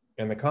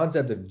the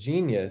concept of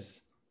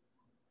genius,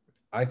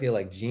 I feel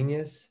like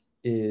genius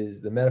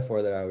is the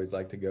metaphor that I always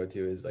like to go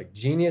to is like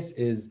genius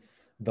is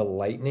the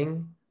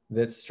lightning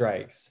that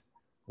strikes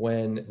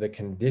when the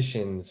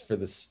conditions for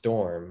the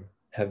storm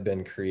have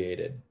been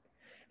created.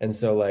 And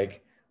so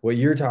like what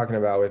you're talking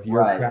about with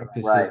your Right.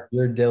 practices, Right.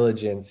 your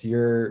diligence,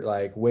 you're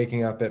like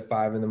waking up at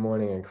 5 in the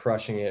morning and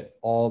crushing it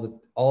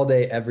all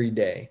day, every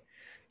day.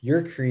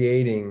 You're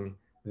creating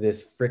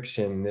this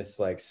friction, this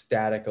like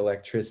static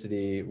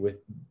electricity with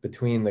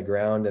between the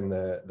ground and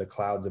the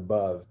clouds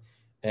above.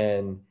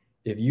 And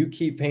if you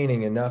keep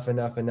painting enough,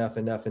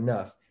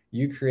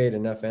 you create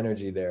enough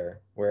energy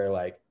there where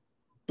like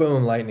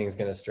boom, lightning's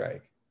gonna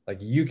strike. Like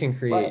you can Right.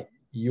 create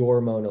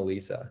your Mona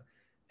Lisa.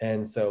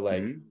 And so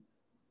like Mm-hmm.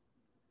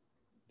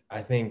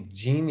 I think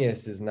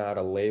genius is not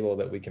a label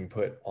that we can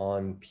put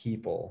on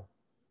people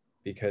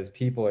because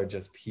people are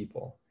just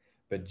people.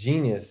 But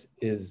genius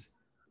is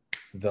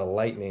the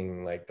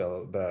lightning, like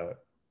the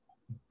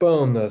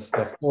boom,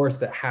 the force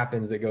that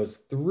happens that goes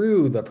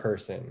through the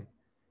person. And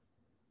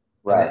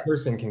the Right.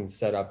 person can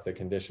set up the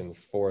conditions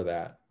for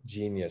that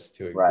genius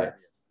to Right.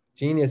 exist.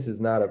 Genius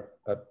is not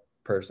a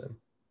person,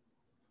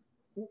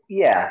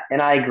 Yeah,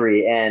 and I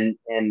agree. And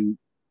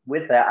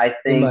with that, I in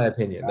think my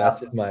opinion. That's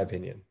just my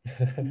opinion.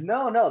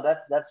 no, no,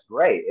 that's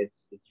great. It's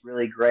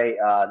really great.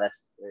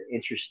 That's an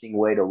interesting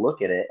way to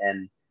look at it.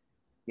 And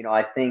you know,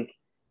 I think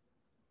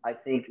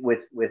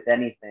with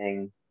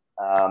anything,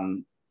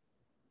 um,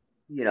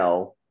 you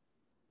know,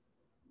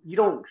 you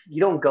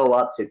don't go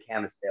up to a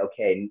canvas and say,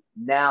 okay,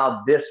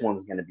 now this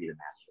one's going to be the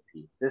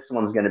masterpiece. This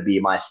one's going to be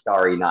my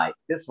Starry Night.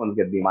 This one's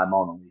going to be my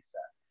Mona Lisa.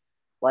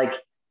 Like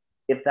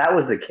if that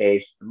was the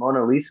case, the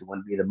Mona Lisa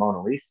wouldn't be the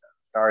Mona Lisa.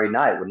 Starry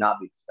Night would not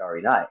be the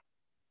Starry Night.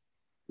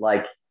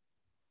 Like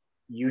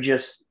you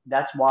just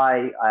that's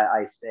why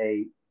I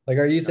say Like,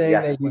 are you So saying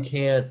yes, that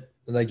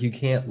you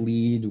can't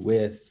lead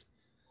with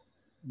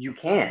you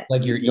can't.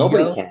 like your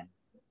Nobody ego? can.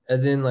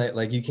 As in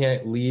like you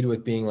can't lead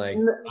with being like,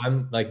 N-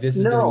 I'm like, this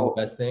is gonna be the no,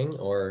 best thing,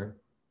 or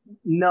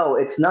no,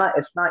 it's not.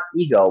 It's not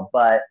ego,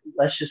 but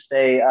let's just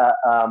say,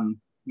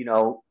 you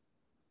know,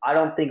 I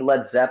don't think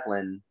Led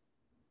Zeppelin.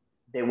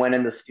 They went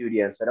in the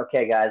studio and said,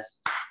 "Okay, guys,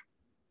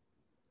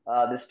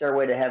 this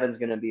Stairway to Heaven is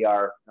going to be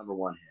our number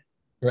one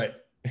hit." right.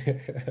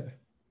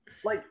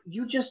 Like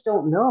you just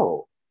don't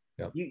know.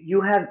 Yeah.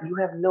 You have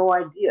no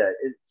idea.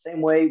 It's the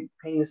same way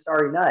painting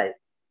Starry Night.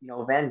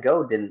 Van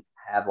Gogh didn't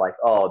have like,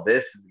 oh,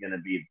 this is gonna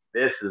be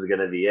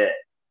it.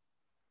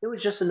 It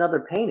was just another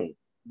painting,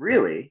 Yeah.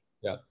 really,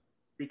 Yeah.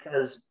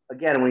 because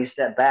again, when you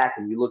step back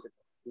and you look at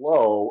the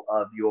flow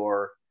of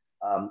your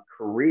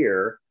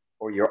career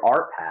or your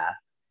art path,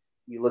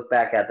 you look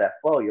back at that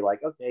flow. You're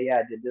like, okay, yeah,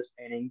 I did this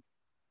painting,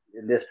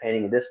 and this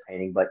painting, and this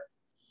painting, but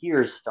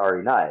here's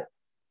Starry Night.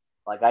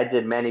 Like I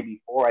did many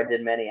before, I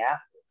did many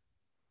after,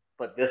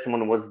 but this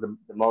one was the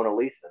Mona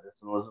Lisa. This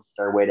one was the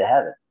Stairway to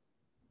Heaven,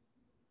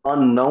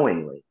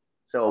 unknowingly.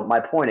 So my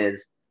point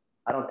is,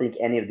 I don't think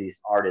any of these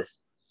artists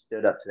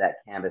stood up to that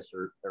canvas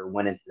or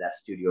went into that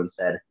studio and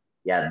said,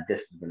 "Yeah,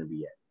 this is going to be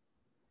it."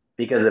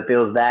 Because if it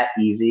was that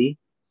easy,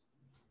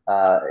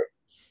 uh,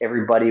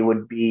 everybody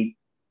would be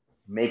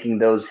making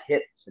those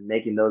hits and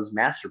making those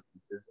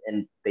masterpieces,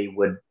 and they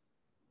would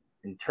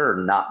in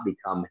turn not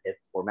become hits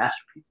or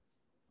masterpieces,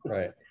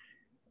 Right.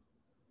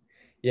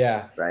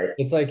 Yeah. right?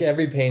 It's like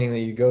every painting that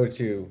you go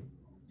to,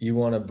 you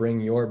want to bring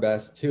your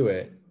best to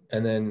it.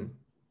 And then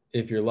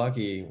if you're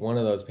lucky, one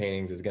of those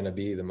paintings is going to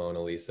be the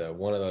Mona Lisa.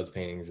 One of those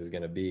paintings is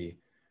going to be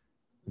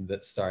the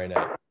Starry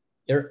Night.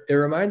 It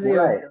reminds me of,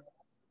 Right.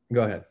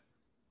 go ahead.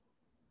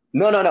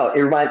 No, no, no.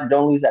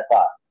 Don't lose that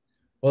thought.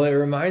 Well, it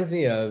reminds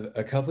me of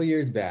a couple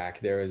years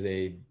back, there was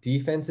a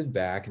defensive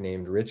back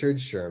named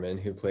Richard Sherman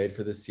who played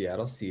for the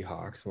Seattle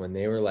Seahawks when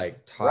they were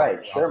like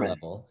Right, top Sherman.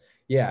 level.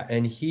 Yeah,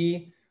 and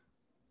he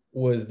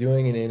was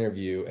doing an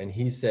interview and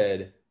he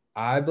said,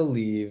 I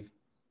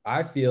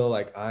feel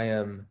like I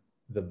am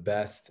the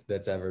best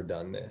that's ever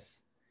done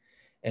this.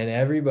 And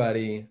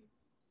everybody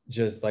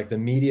just like the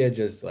media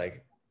just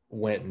like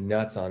went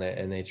nuts on it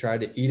and they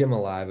tried to eat him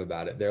alive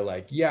about it. They're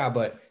like, yeah,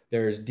 but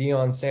there's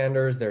Deion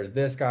Sanders, there's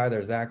this guy,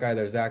 there's that guy,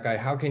 there's that guy.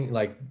 How can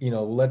like,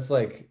 let's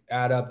like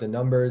add up the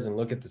numbers and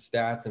look at the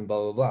stats and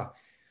blah, blah, blah.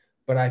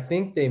 But I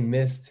think they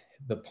missed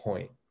the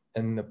point.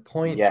 And the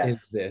point Yes. is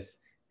this,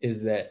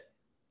 is that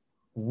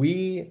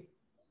we,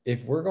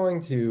 if we're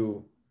going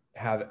to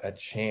have a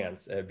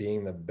chance at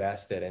being the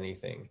best at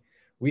anything,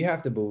 we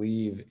have to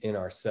believe in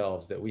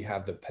ourselves that we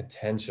have the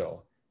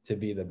potential to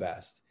be the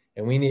best.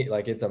 And we need,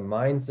 like, it's a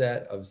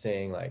mindset of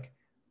saying, like,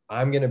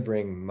 I'm going to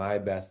bring my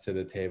best to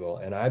the table.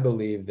 And I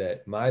believe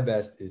that my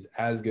best is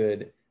as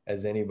good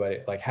as anybody,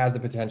 like, has the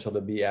potential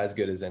to be as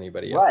good as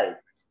anybody else. Right.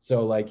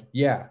 So, like,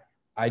 yeah,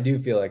 I do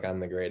feel like I'm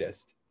the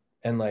greatest.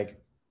 And, like,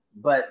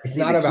 But it's see,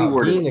 not the key about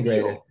word is being the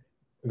greatest.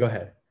 feel. Go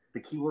ahead. The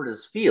key word is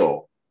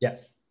feel.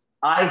 Yes.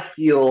 I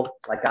feel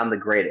like I'm the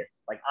greatest.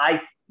 Like I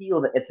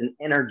feel that it's an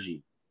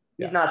energy.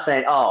 He's Yeah. not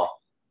saying, oh,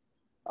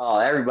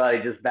 everybody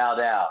just bow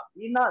down.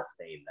 He's not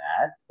saying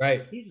that.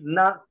 Right. He's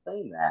not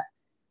saying that,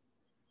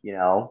 you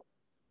know.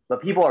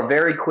 But people are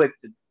very quick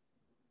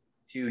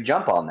to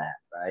jump on that,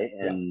 right?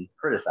 Yeah. And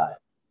criticize.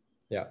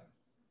 Yeah.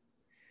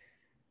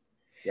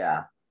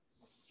 Yeah.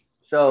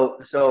 So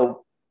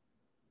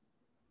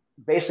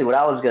basically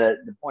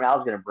the point I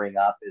was gonna bring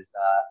up is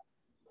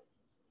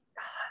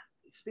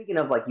speaking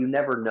of like you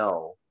never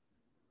know.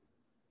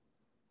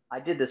 I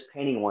did this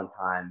painting one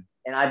time,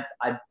 and I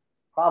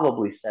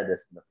probably said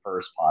this in the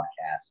first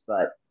podcast,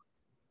 but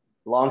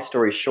long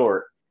story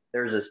short,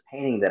 there's this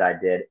painting that I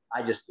did.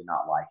 I just did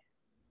not like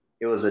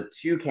it. It was a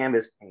two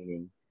canvas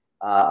painting.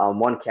 On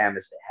one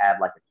canvas, it had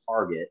like a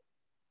target,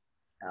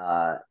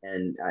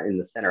 and in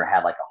the center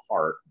had like a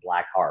heart,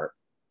 black heart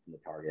in the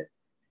target.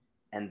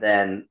 And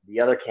then the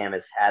other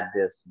canvas had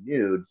this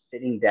nude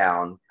sitting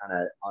down, kind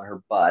of on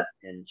her butt,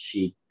 and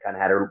she kind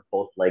of had her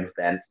both legs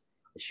bent.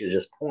 And she was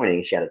just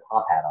pointing. She had a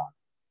top hat on,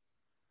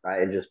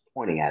 right, and just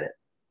pointing at it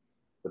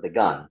with a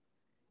gun.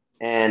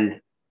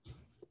 And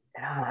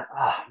I'm like,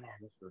 oh man,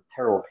 this is a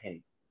terrible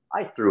painting.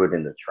 I threw it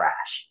in the trash.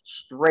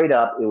 Straight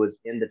up, it was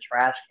in the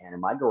trash can in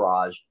my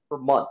garage for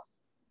months,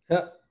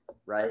 Yeah.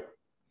 right?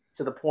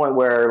 To the point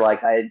where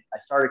like I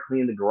started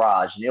cleaning the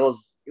garage and it was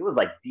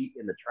like deep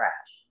in the trash.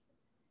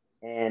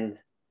 And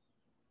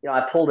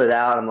I pulled it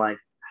out. I'm like,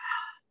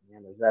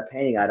 man, there's that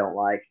painting I don't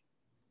like.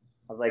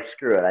 I was like,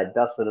 screw it. I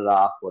dusted it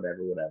off, whatever,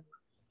 whatever.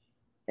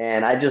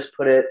 And I just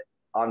put it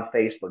on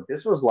Facebook.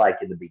 This was like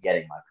in the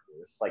beginning of my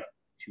career. It's like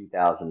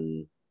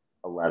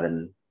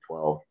 2011,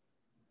 12.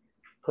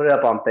 Put it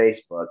up on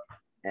Facebook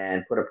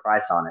and put a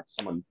price on it.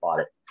 Someone bought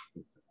it.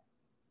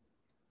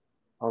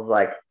 I was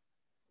like,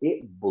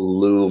 it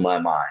blew my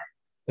mind.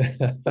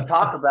 So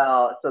talk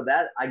about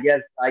that. I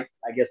guess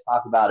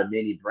talk about a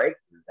mini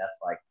breakthrough. That's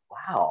like,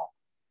 wow,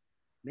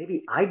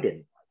 maybe I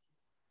didn't.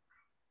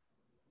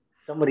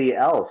 Somebody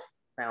else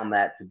found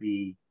that to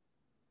be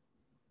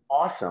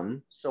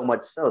awesome, so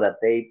much so that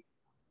they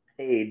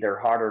paid their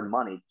hard-earned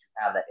money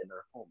to have that in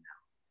their home now.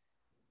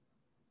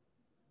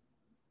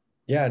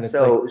 Yeah. And it's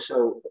like,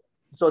 So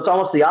it's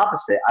almost the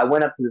opposite. I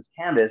went up to this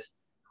canvas,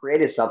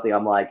 created something.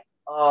 I'm like,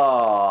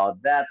 oh,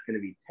 that's going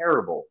to be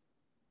terrible.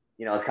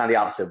 You know, it's kind of the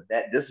opposite of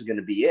that. This is going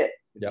to be it.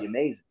 It's going to be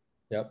yep. amazing,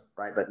 Yep.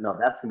 right? But no,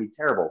 that's going to be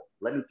terrible.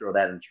 Let me throw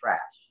that in the trash.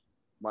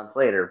 Months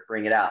later,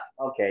 bring it out.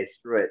 Okay,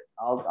 screw it.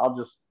 I'll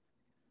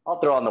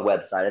throw it on the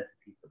website. It's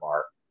a piece of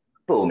art.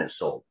 Boom, it's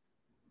sold.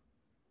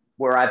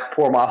 Where I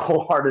pour my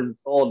whole heart and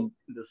soul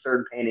into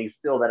certain paintings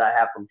still that I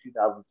have from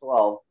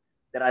 2012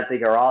 that I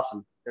think are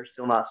awesome, they're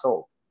still not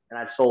sold. And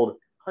I've sold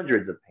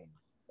hundreds of paintings.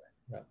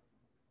 Yeah.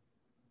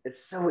 It's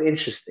so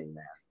interesting,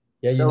 man.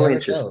 Yeah, you So never know.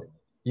 interesting.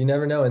 You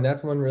never know. And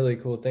that's one really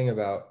cool thing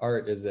about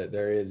art is that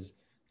there is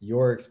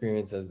your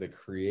experience as the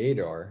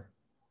creator,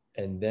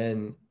 and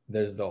then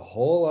there's the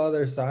whole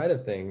other side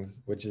of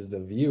things, which is the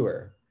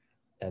viewer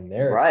and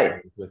their Right.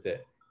 experience with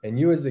it. And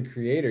you as the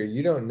creator,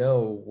 you don't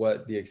know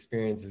what the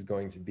experience is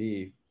going to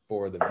be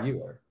for the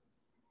viewer.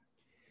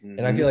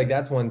 And I feel Mm-hmm. like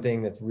that's one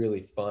thing that's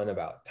really fun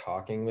about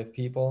talking with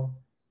people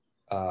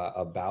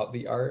about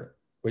the art,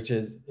 which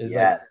is like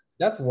Yes.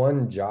 that's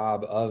one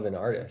job of an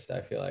artist.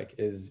 I feel like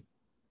is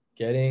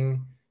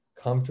getting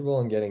comfortable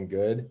and getting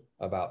good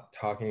about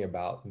talking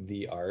about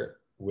the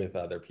art with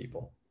other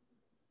people.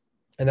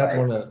 And that's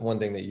Right. one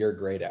thing that you're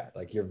great at.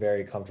 Like you're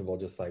very comfortable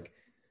just like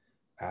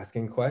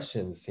asking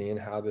questions, seeing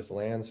how this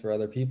lands for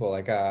other people.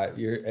 Like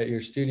you're at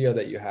your studio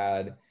that you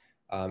had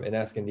in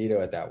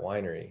Escondido at that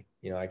winery.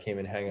 You know, I came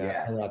and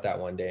Yeah. hung out that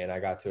one day and I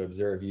got to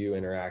observe you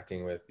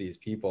interacting with these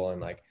people and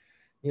like,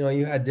 you know,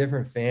 you had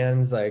different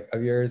fans like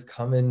of yours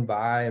coming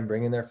by and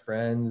bringing their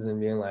friends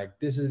and being like,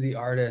 this is the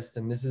artist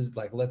and this is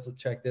like, let's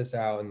check this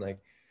out. And like,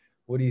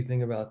 what do you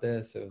think about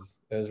this? It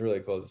was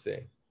really cool to see.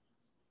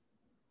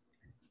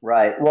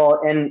 Right.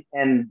 Well,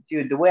 and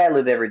dude, the way I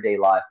live everyday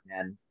life,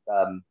 man,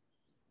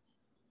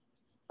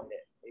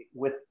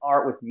 with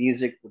art, with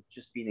music, with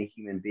just being a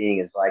human being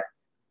is like,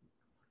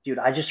 dude,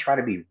 I just try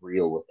to be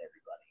real with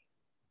everybody.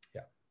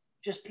 Yeah.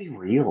 Just be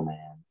real, man.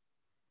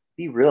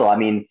 Be real. I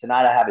mean,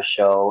 tonight I have a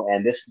show,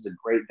 and this is a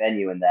great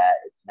venue in that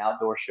it's an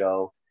outdoor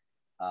show.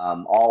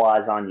 All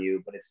eyes on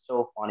you, but it's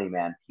so funny,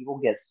 man. People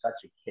get such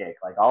a kick.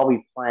 Like I'll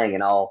be playing,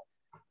 and I'll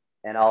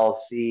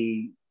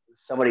see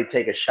somebody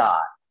take a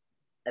shot,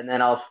 and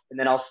then I'll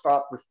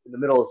stop in the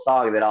middle of the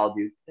song, and then I'll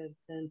do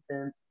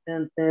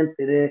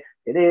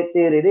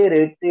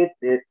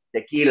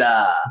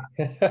tequila,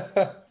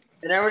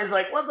 and everyone's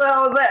like, "What the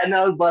hell is that?" And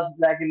I was busting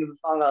back into the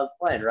song I was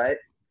playing. Right?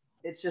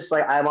 It's just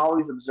like I'm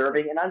always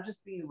observing, and I'm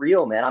just being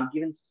real, man. I'm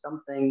giving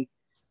something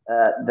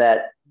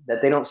that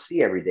they don't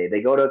see every day.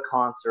 They go to a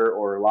concert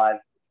or a live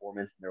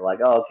performance, and they're like,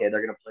 "Oh, okay,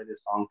 they're gonna play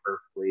this song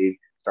perfectly,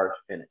 start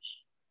to finish."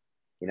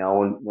 You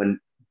know, when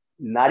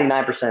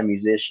 99% of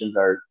musicians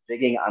are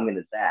zigging, I'm going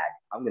to zag.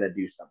 I'm going to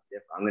do something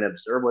different. I'm going to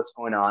observe what's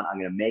going on. I'm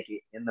going to make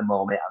it in the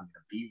moment. I'm going to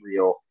be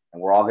real,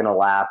 and we're all going to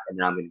laugh, and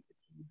then I'm going to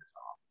continue the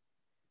song.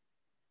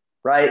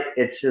 Right?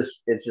 It's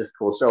just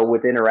cool. So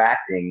with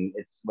interacting,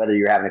 it's whether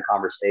you're having a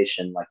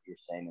conversation like you're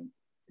saying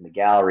in the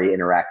gallery,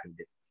 interacting with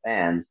different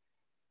fans.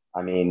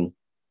 I mean,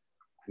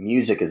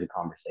 music is a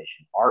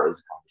conversation. Art is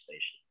a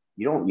conversation.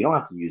 You don't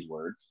have to use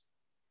words.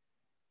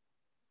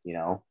 You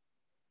know,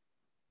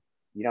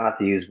 you don't have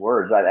to use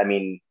words. I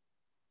mean,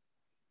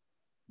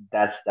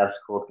 that's a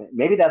cool thing.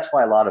 Maybe that's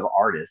why a lot of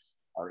artists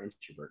are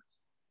introverts,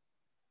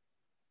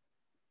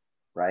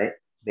 right?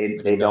 Very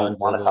They don't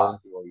want to nonverbal.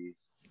 talk to you or use.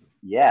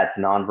 Yeah, it's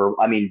nonverbal.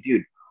 I mean,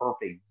 dude,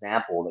 perfect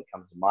example that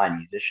comes to mind,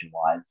 musician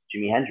wise,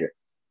 Jimi Hendrix.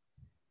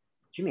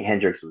 Jimi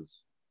Hendrix was,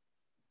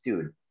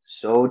 dude,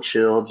 so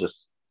chill, just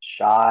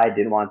shy,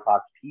 didn't want to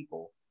talk to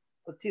people.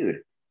 But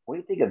dude, when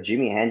you think of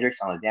Jimi Hendrix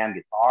on a damn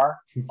guitar,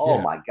 oh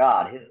Yeah. my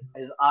god,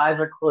 his eyes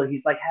are closed.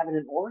 He's like having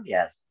an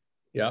orgasm.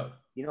 Yeah.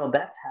 You know,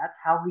 that's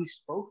how he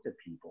spoke to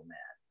people, man.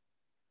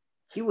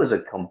 He was a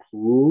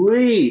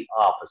complete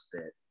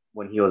opposite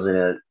when he was in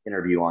an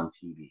interview on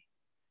TV.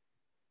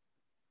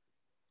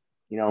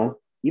 You know,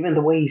 even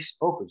the way he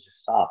spoke was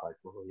just soft, like,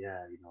 "Oh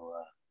yeah, you know,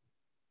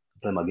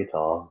 play my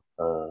guitar."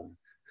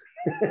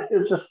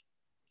 It's just,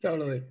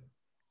 Totally.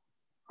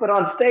 but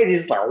on stage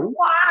he's like,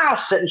 wow,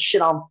 setting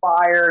shit on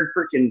fire and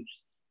freaking,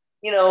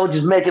 you know,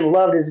 just making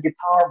love to his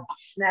guitar,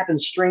 snapping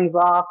strings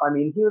off. I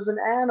mean, he was an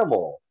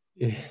animal.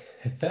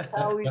 That's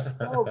how he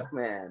spoke,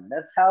 man.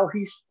 That's how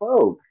he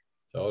spoke.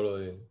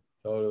 Totally.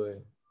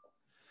 Totally.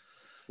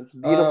 It's a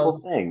beautiful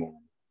Um, thing, man.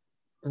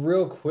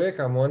 Real quick,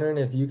 I'm wondering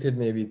if you could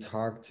maybe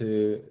talk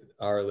to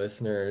our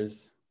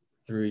listeners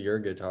through your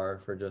guitar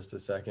for just a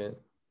second.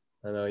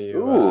 I know Ooh,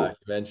 you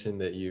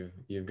mentioned that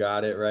you've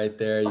got it right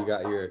there. You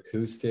got your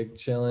acoustic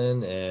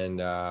chilling,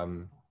 and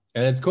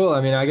it's cool.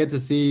 I mean, I get to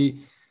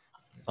see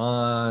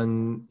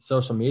on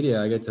social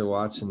media. I get to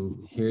watch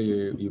and hear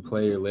you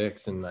play your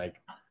licks and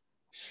like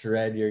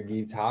shred your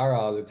guitar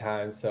all the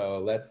time. So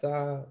let's do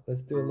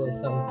a little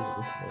something for the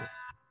listeners.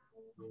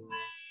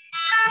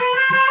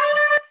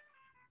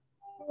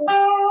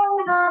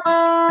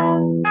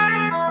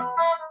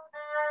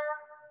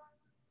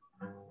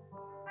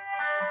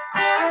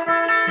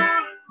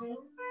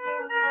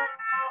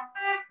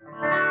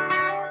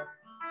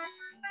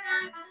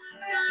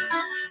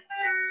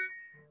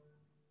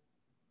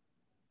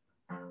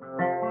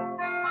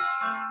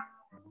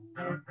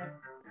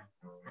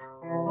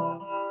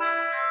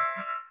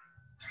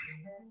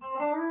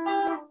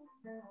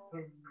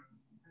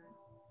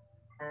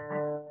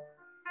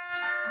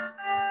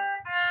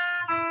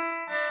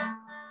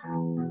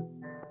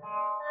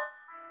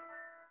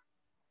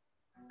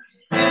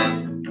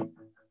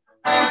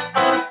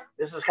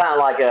 This is kind of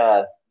like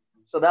a,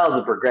 so that was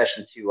a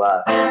progression to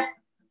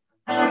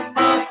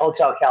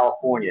Hotel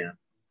California.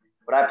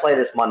 But I play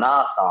this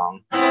Mana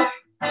song,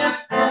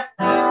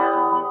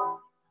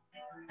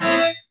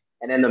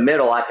 and in the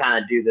middle, I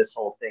kind of do this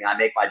whole thing. I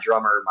make my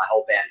drummer, my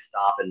whole band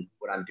stop, and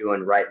what I'm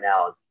doing right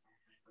now is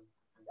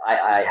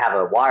I have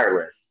a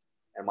wireless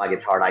and my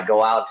guitar, and I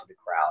go out to the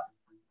crowd.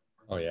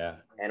 Oh yeah.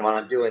 And when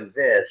I'm doing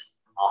this,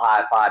 I'll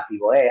high five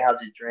people. Hey, how's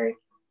your drink?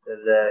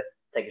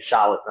 Take a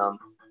shot with them.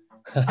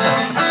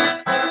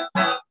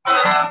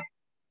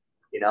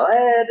 You know,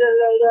 hey,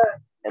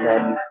 and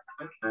then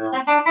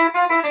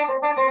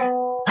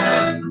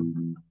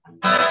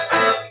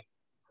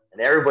and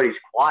everybody's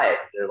quiet.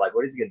 They're like,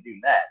 "What is he gonna do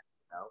next?"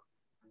 You know.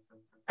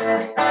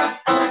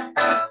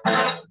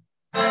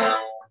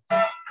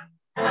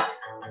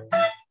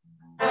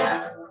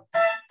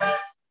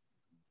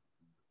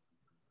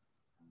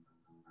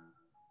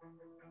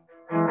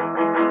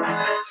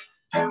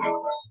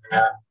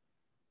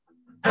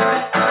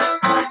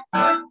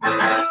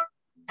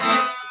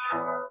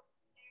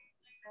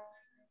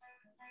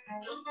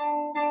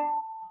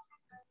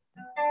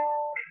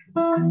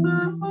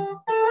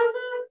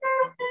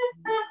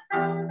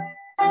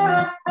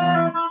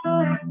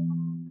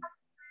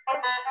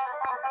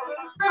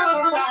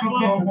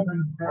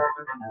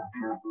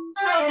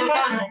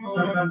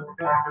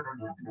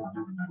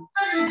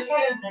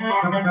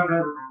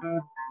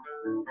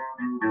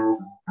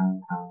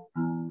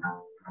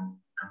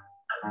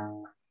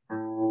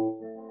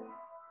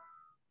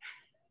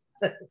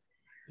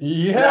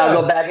 Yeah. And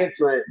I'll go back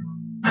into it.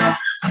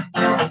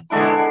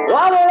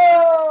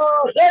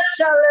 ¡Vámonos!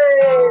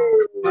 ¡Échale!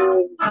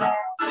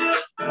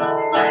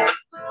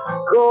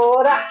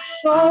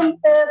 Corazón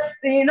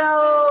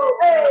espinado,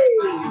 hey,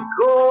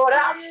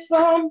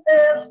 corazón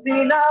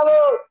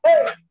espinado,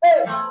 hey,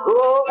 hey,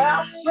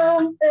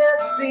 corazón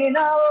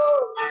espinado,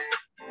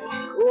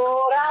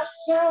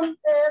 corazón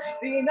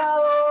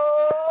espinado.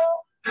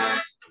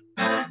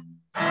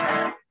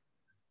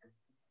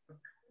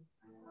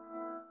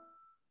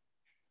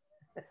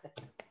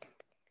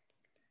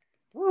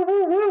 Woo,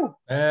 woo, woo.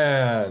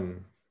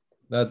 Man,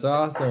 that's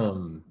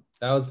awesome.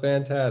 That was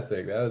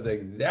fantastic. That was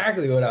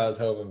exactly what I was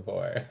hoping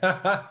for.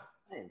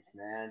 Thanks,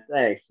 man.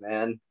 Thanks,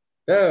 man.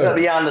 Dude. Gonna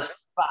be on the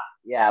spot.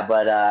 Yeah,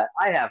 but I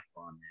have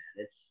fun,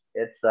 man.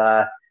 It's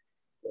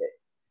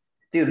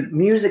dude,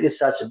 music is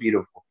such a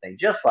beautiful thing,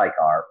 just like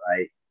art,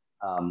 right?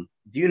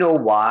 Do you know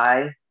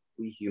why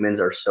we humans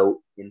are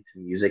so into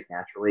music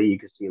naturally? You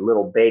can see a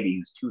little baby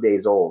who's 2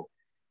 days old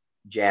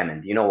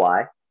jamming. Do you know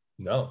why?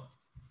 No.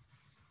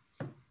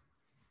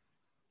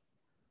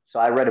 So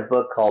I read a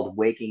book called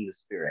Waking the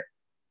Spirit.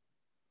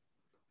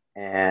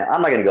 And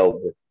I'm not going to go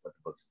with what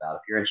the book's about.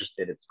 If you're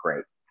interested, it's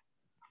great.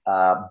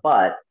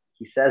 But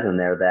he says in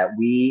there that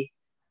we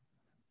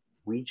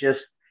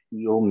just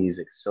feel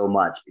music so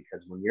much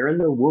because when you're in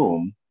the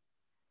womb,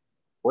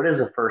 what is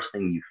the first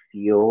thing you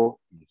feel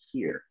and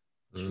hear?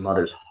 Your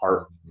mother's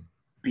heart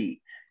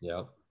beat.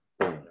 Yep.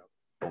 Boom,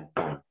 boom,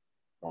 boom,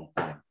 boom,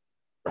 boom,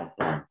 boom,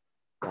 boom,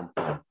 boom,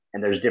 boom.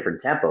 And there's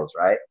different tempos,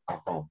 right?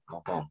 Boom,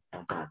 boom, boom,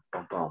 boom, boom,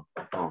 boom, boom,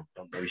 boom,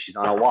 boom. Maybe she's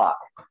on a walk.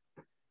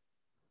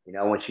 You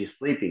know, when she's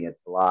sleeping, it's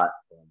a lot.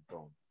 Boom,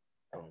 boom,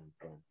 boom,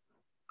 boom,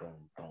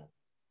 boom, boom.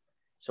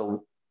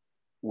 So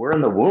we're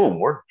in the womb.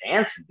 We're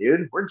dancing,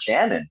 dude. We're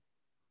jamming.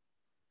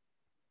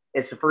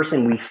 It's the first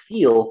thing we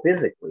feel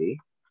physically.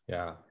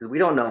 Yeah. Because we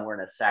don't know we're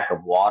in a sack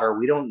of water.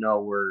 We don't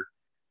know we're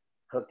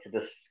hooked to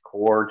this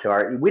cord to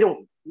our. We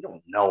don't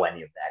know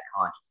any of that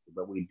consciously,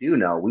 but we do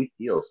know we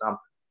feel something.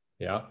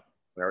 Yeah.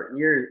 Our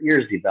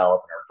ears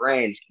develop and our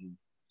brains can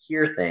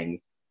hear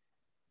things.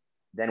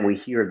 Then we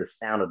hear the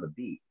sound of the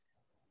beat,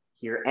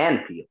 hear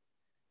and feel.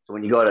 So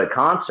when you go to a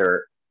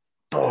concert,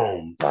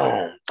 boom,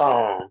 boom,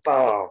 boom,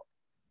 boom.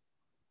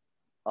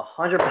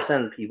 100%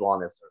 of the people on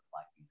this earth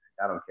like music.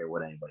 I don't care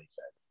what anybody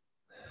says.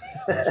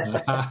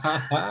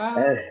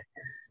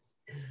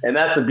 And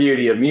that's the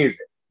beauty of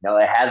music. You know,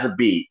 it has a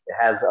beat, it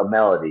has a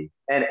melody.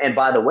 And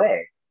by the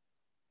way,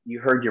 you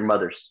heard your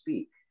mother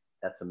speak.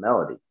 That's a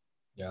melody.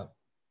 Yeah.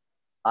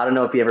 I don't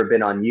know if you've ever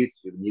been on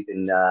YouTube. You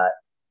can,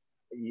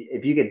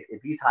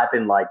 if you type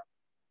in like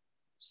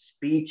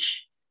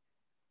speech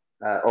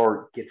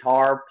or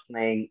guitar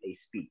playing a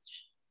speech,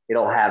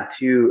 it'll have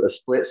a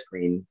split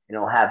screen, and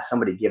it'll have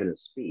somebody giving a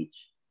speech,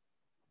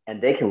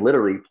 and they can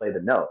literally play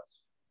the notes.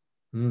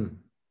 Mm.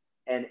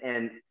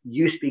 And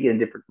you speak in a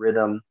different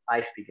rhythm,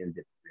 I speak in a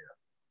different rhythm.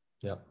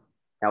 Yeah.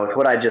 Now with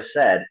what I just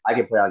said, I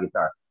can play on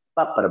guitar.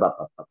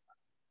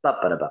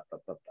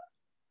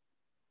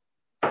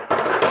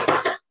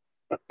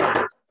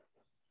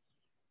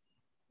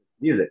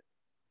 Music.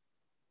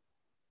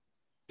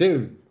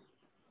 Dude.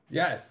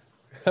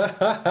 Yes.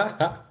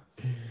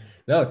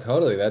 No,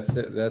 totally.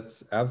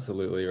 That's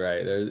absolutely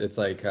right. It's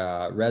like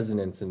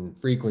resonance and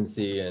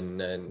frequency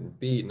and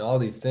beat and all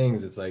these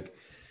things. It's like,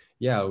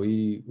 yeah,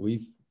 we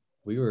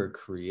were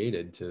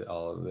created to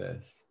all of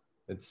this.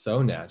 It's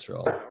so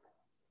natural.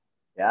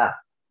 Yeah,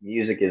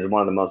 music is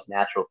one of the most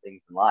natural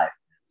things in life.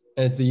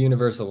 And it's the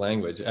universal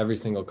language. Every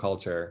single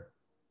culture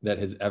that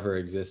has ever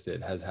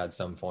existed has had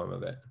some form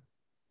of it.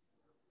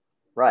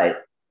 Right.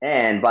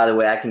 And by the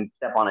way, I can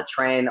step on a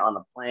train, on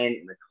the plane,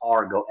 in the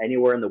car, go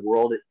anywhere in the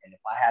world. And if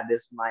I have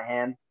this in my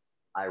hand,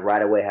 I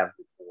right away have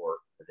rapport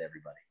with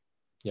everybody.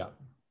 Yeah.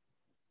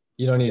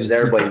 You don't need to Because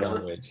speak the everybody knows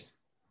language.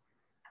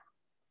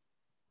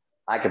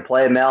 I can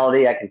play a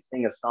melody, I can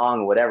sing a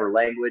song in whatever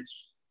language,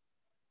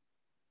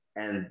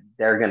 and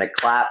they're going to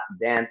clap,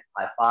 dance,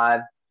 high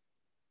five,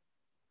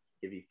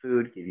 give you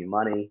food, give you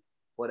money,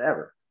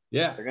 whatever.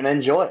 Yeah. They're going to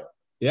enjoy it.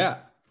 Yeah.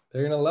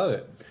 They're going to love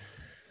it.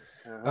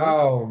 Uh-huh.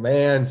 Oh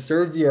man,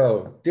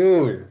 Sergio,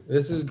 dude,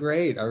 this is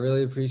great. I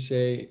really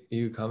appreciate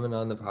you coming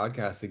on the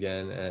podcast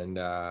again, and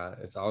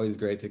it's always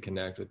great to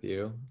connect with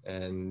you.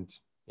 And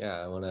yeah,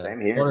 I want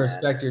to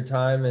respect your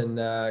time, and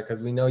because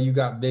we know you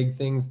got big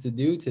things to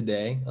do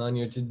today on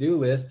your to-do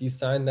list. You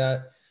signed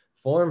that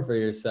form for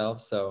yourself,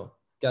 so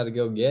got to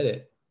go get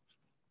it.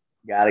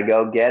 Got to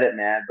go get it,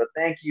 man. But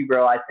thank you,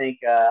 bro. I think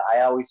I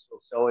always feel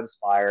so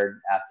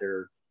inspired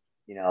after,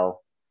 you know,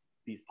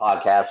 these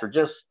podcasts or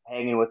just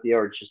hanging with you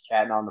or just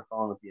chatting on the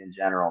phone with you in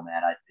general,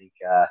 man. I think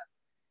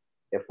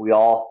if we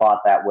all thought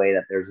that way,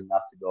 that there's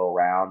enough to go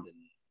around and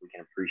we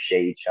can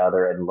appreciate each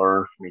other and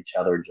learn from each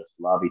other and just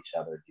love each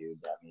other, dude.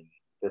 I mean,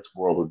 this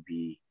world would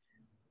be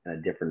in a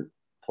different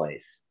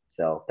place.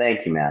 So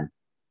thank you, man.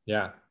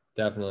 Yeah,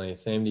 definitely.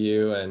 Same to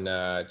you.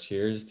 And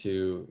cheers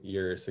to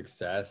your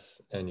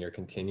success and your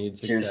continued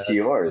success. Cheers to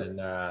yours. And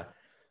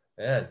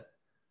man,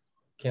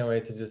 can't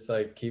wait to just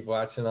like keep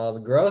watching all the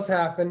growth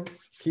happen.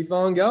 Keep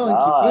on going.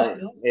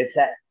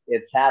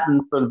 It's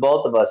happened for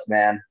both of us,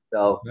 man.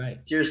 So right.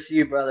 Cheers to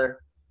you, brother.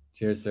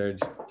 Cheers, Serge.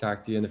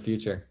 Talk to you in the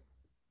future.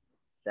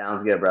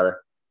 Sounds good, brother.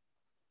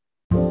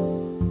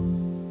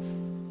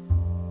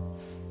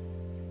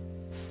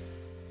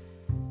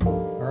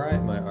 All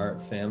right, my art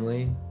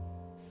family.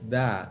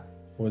 That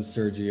was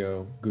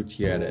Sergio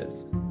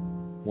Gutierrez.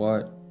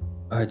 What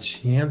a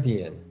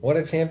champion. What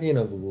a champion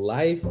of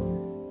life,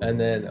 and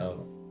then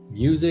of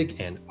music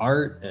and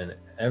art and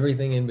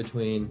everything in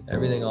between,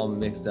 everything all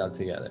mixed up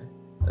together.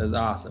 It was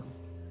awesome.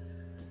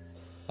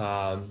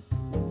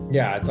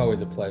 Yeah, it's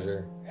always a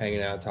pleasure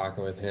hanging out,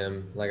 talking with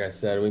him. Like I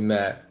said, we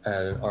met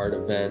at an art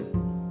event,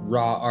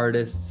 Raw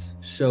Artists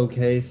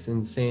Showcase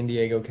in San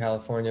Diego,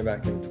 California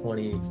back in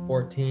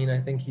 2014, I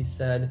think he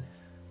said.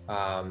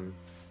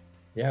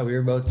 Yeah, we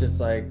were both just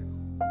like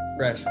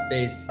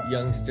fresh-faced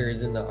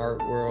youngsters in the art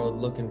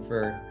world looking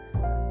for,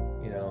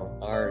 you know,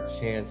 our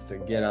chance to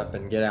get up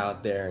and get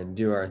out there and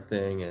do our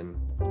thing. And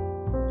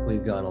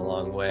we've gone a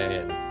long way,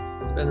 and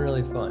it's been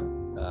really fun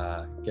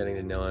getting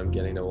to know him,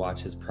 getting to watch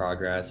his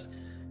progress.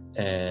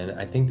 And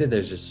I think that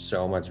there's just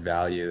so much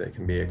value that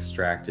can be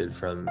extracted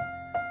from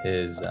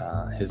his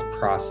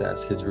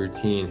process, his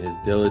routine, his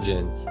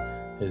diligence,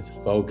 his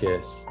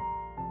focus,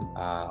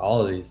 all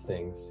of these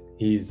things.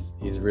 He's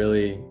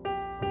really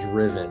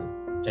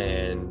driven,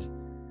 and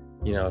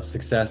you know,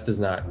 success does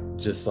not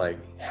just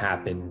like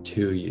happen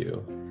to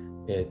you.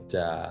 It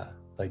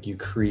like you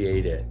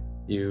create it.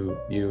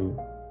 You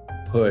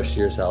push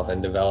yourself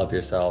and develop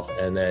yourself,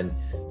 and then,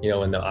 you know,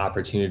 when the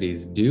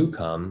opportunities do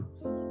come,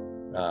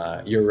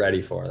 you're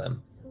ready for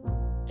them.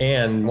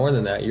 And more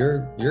than that,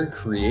 you're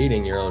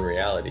creating your own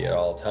reality at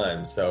all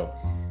times. So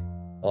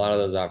a lot of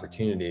those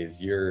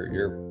opportunities,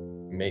 you're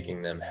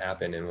making them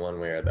happen in one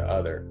way or the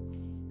other.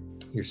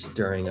 You're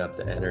stirring up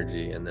the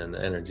energy, and then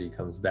the energy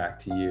comes back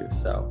to you.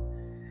 So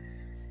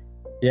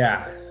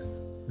yeah,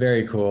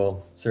 very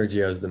cool.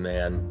 Sergio's the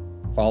man.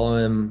 Follow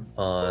him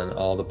on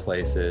all the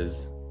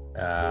places,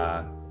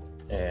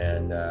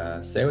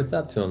 and say what's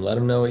up to him. Let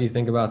him know what you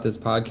think about this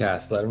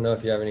podcast. Let him know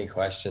if you have any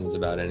questions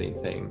about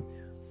anything.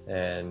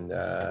 And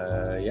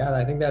yeah,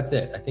 I think that's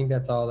it. I think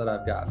that's all that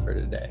I've got for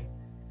today.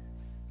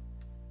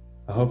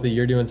 I hope that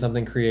you're doing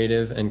something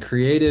creative, and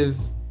creative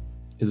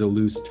is a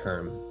loose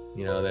term.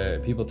 You know,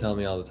 people tell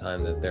me all the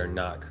time that they're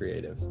not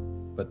creative,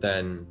 but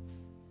then,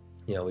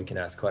 you know, we can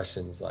ask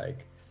questions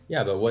like,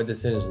 yeah, but what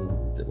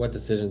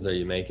decisions are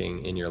you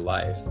making in your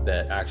life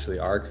that actually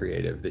are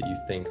creative that you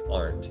think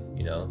aren't?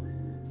 You know,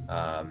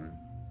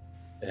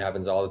 it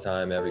happens all the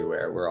time,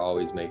 everywhere. We're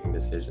always making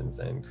decisions,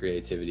 and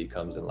creativity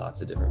comes in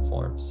lots of different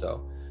forms.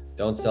 So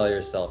don't sell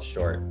yourself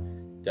short.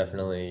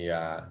 Definitely,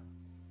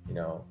 you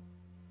know,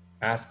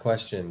 ask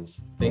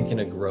questions, think in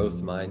a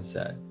growth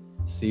mindset,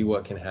 see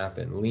what can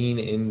happen, lean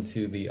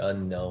into the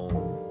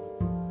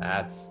unknown.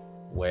 That's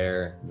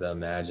where the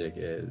magic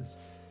is.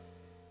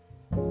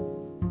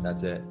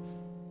 That's it.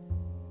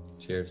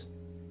 Cheers.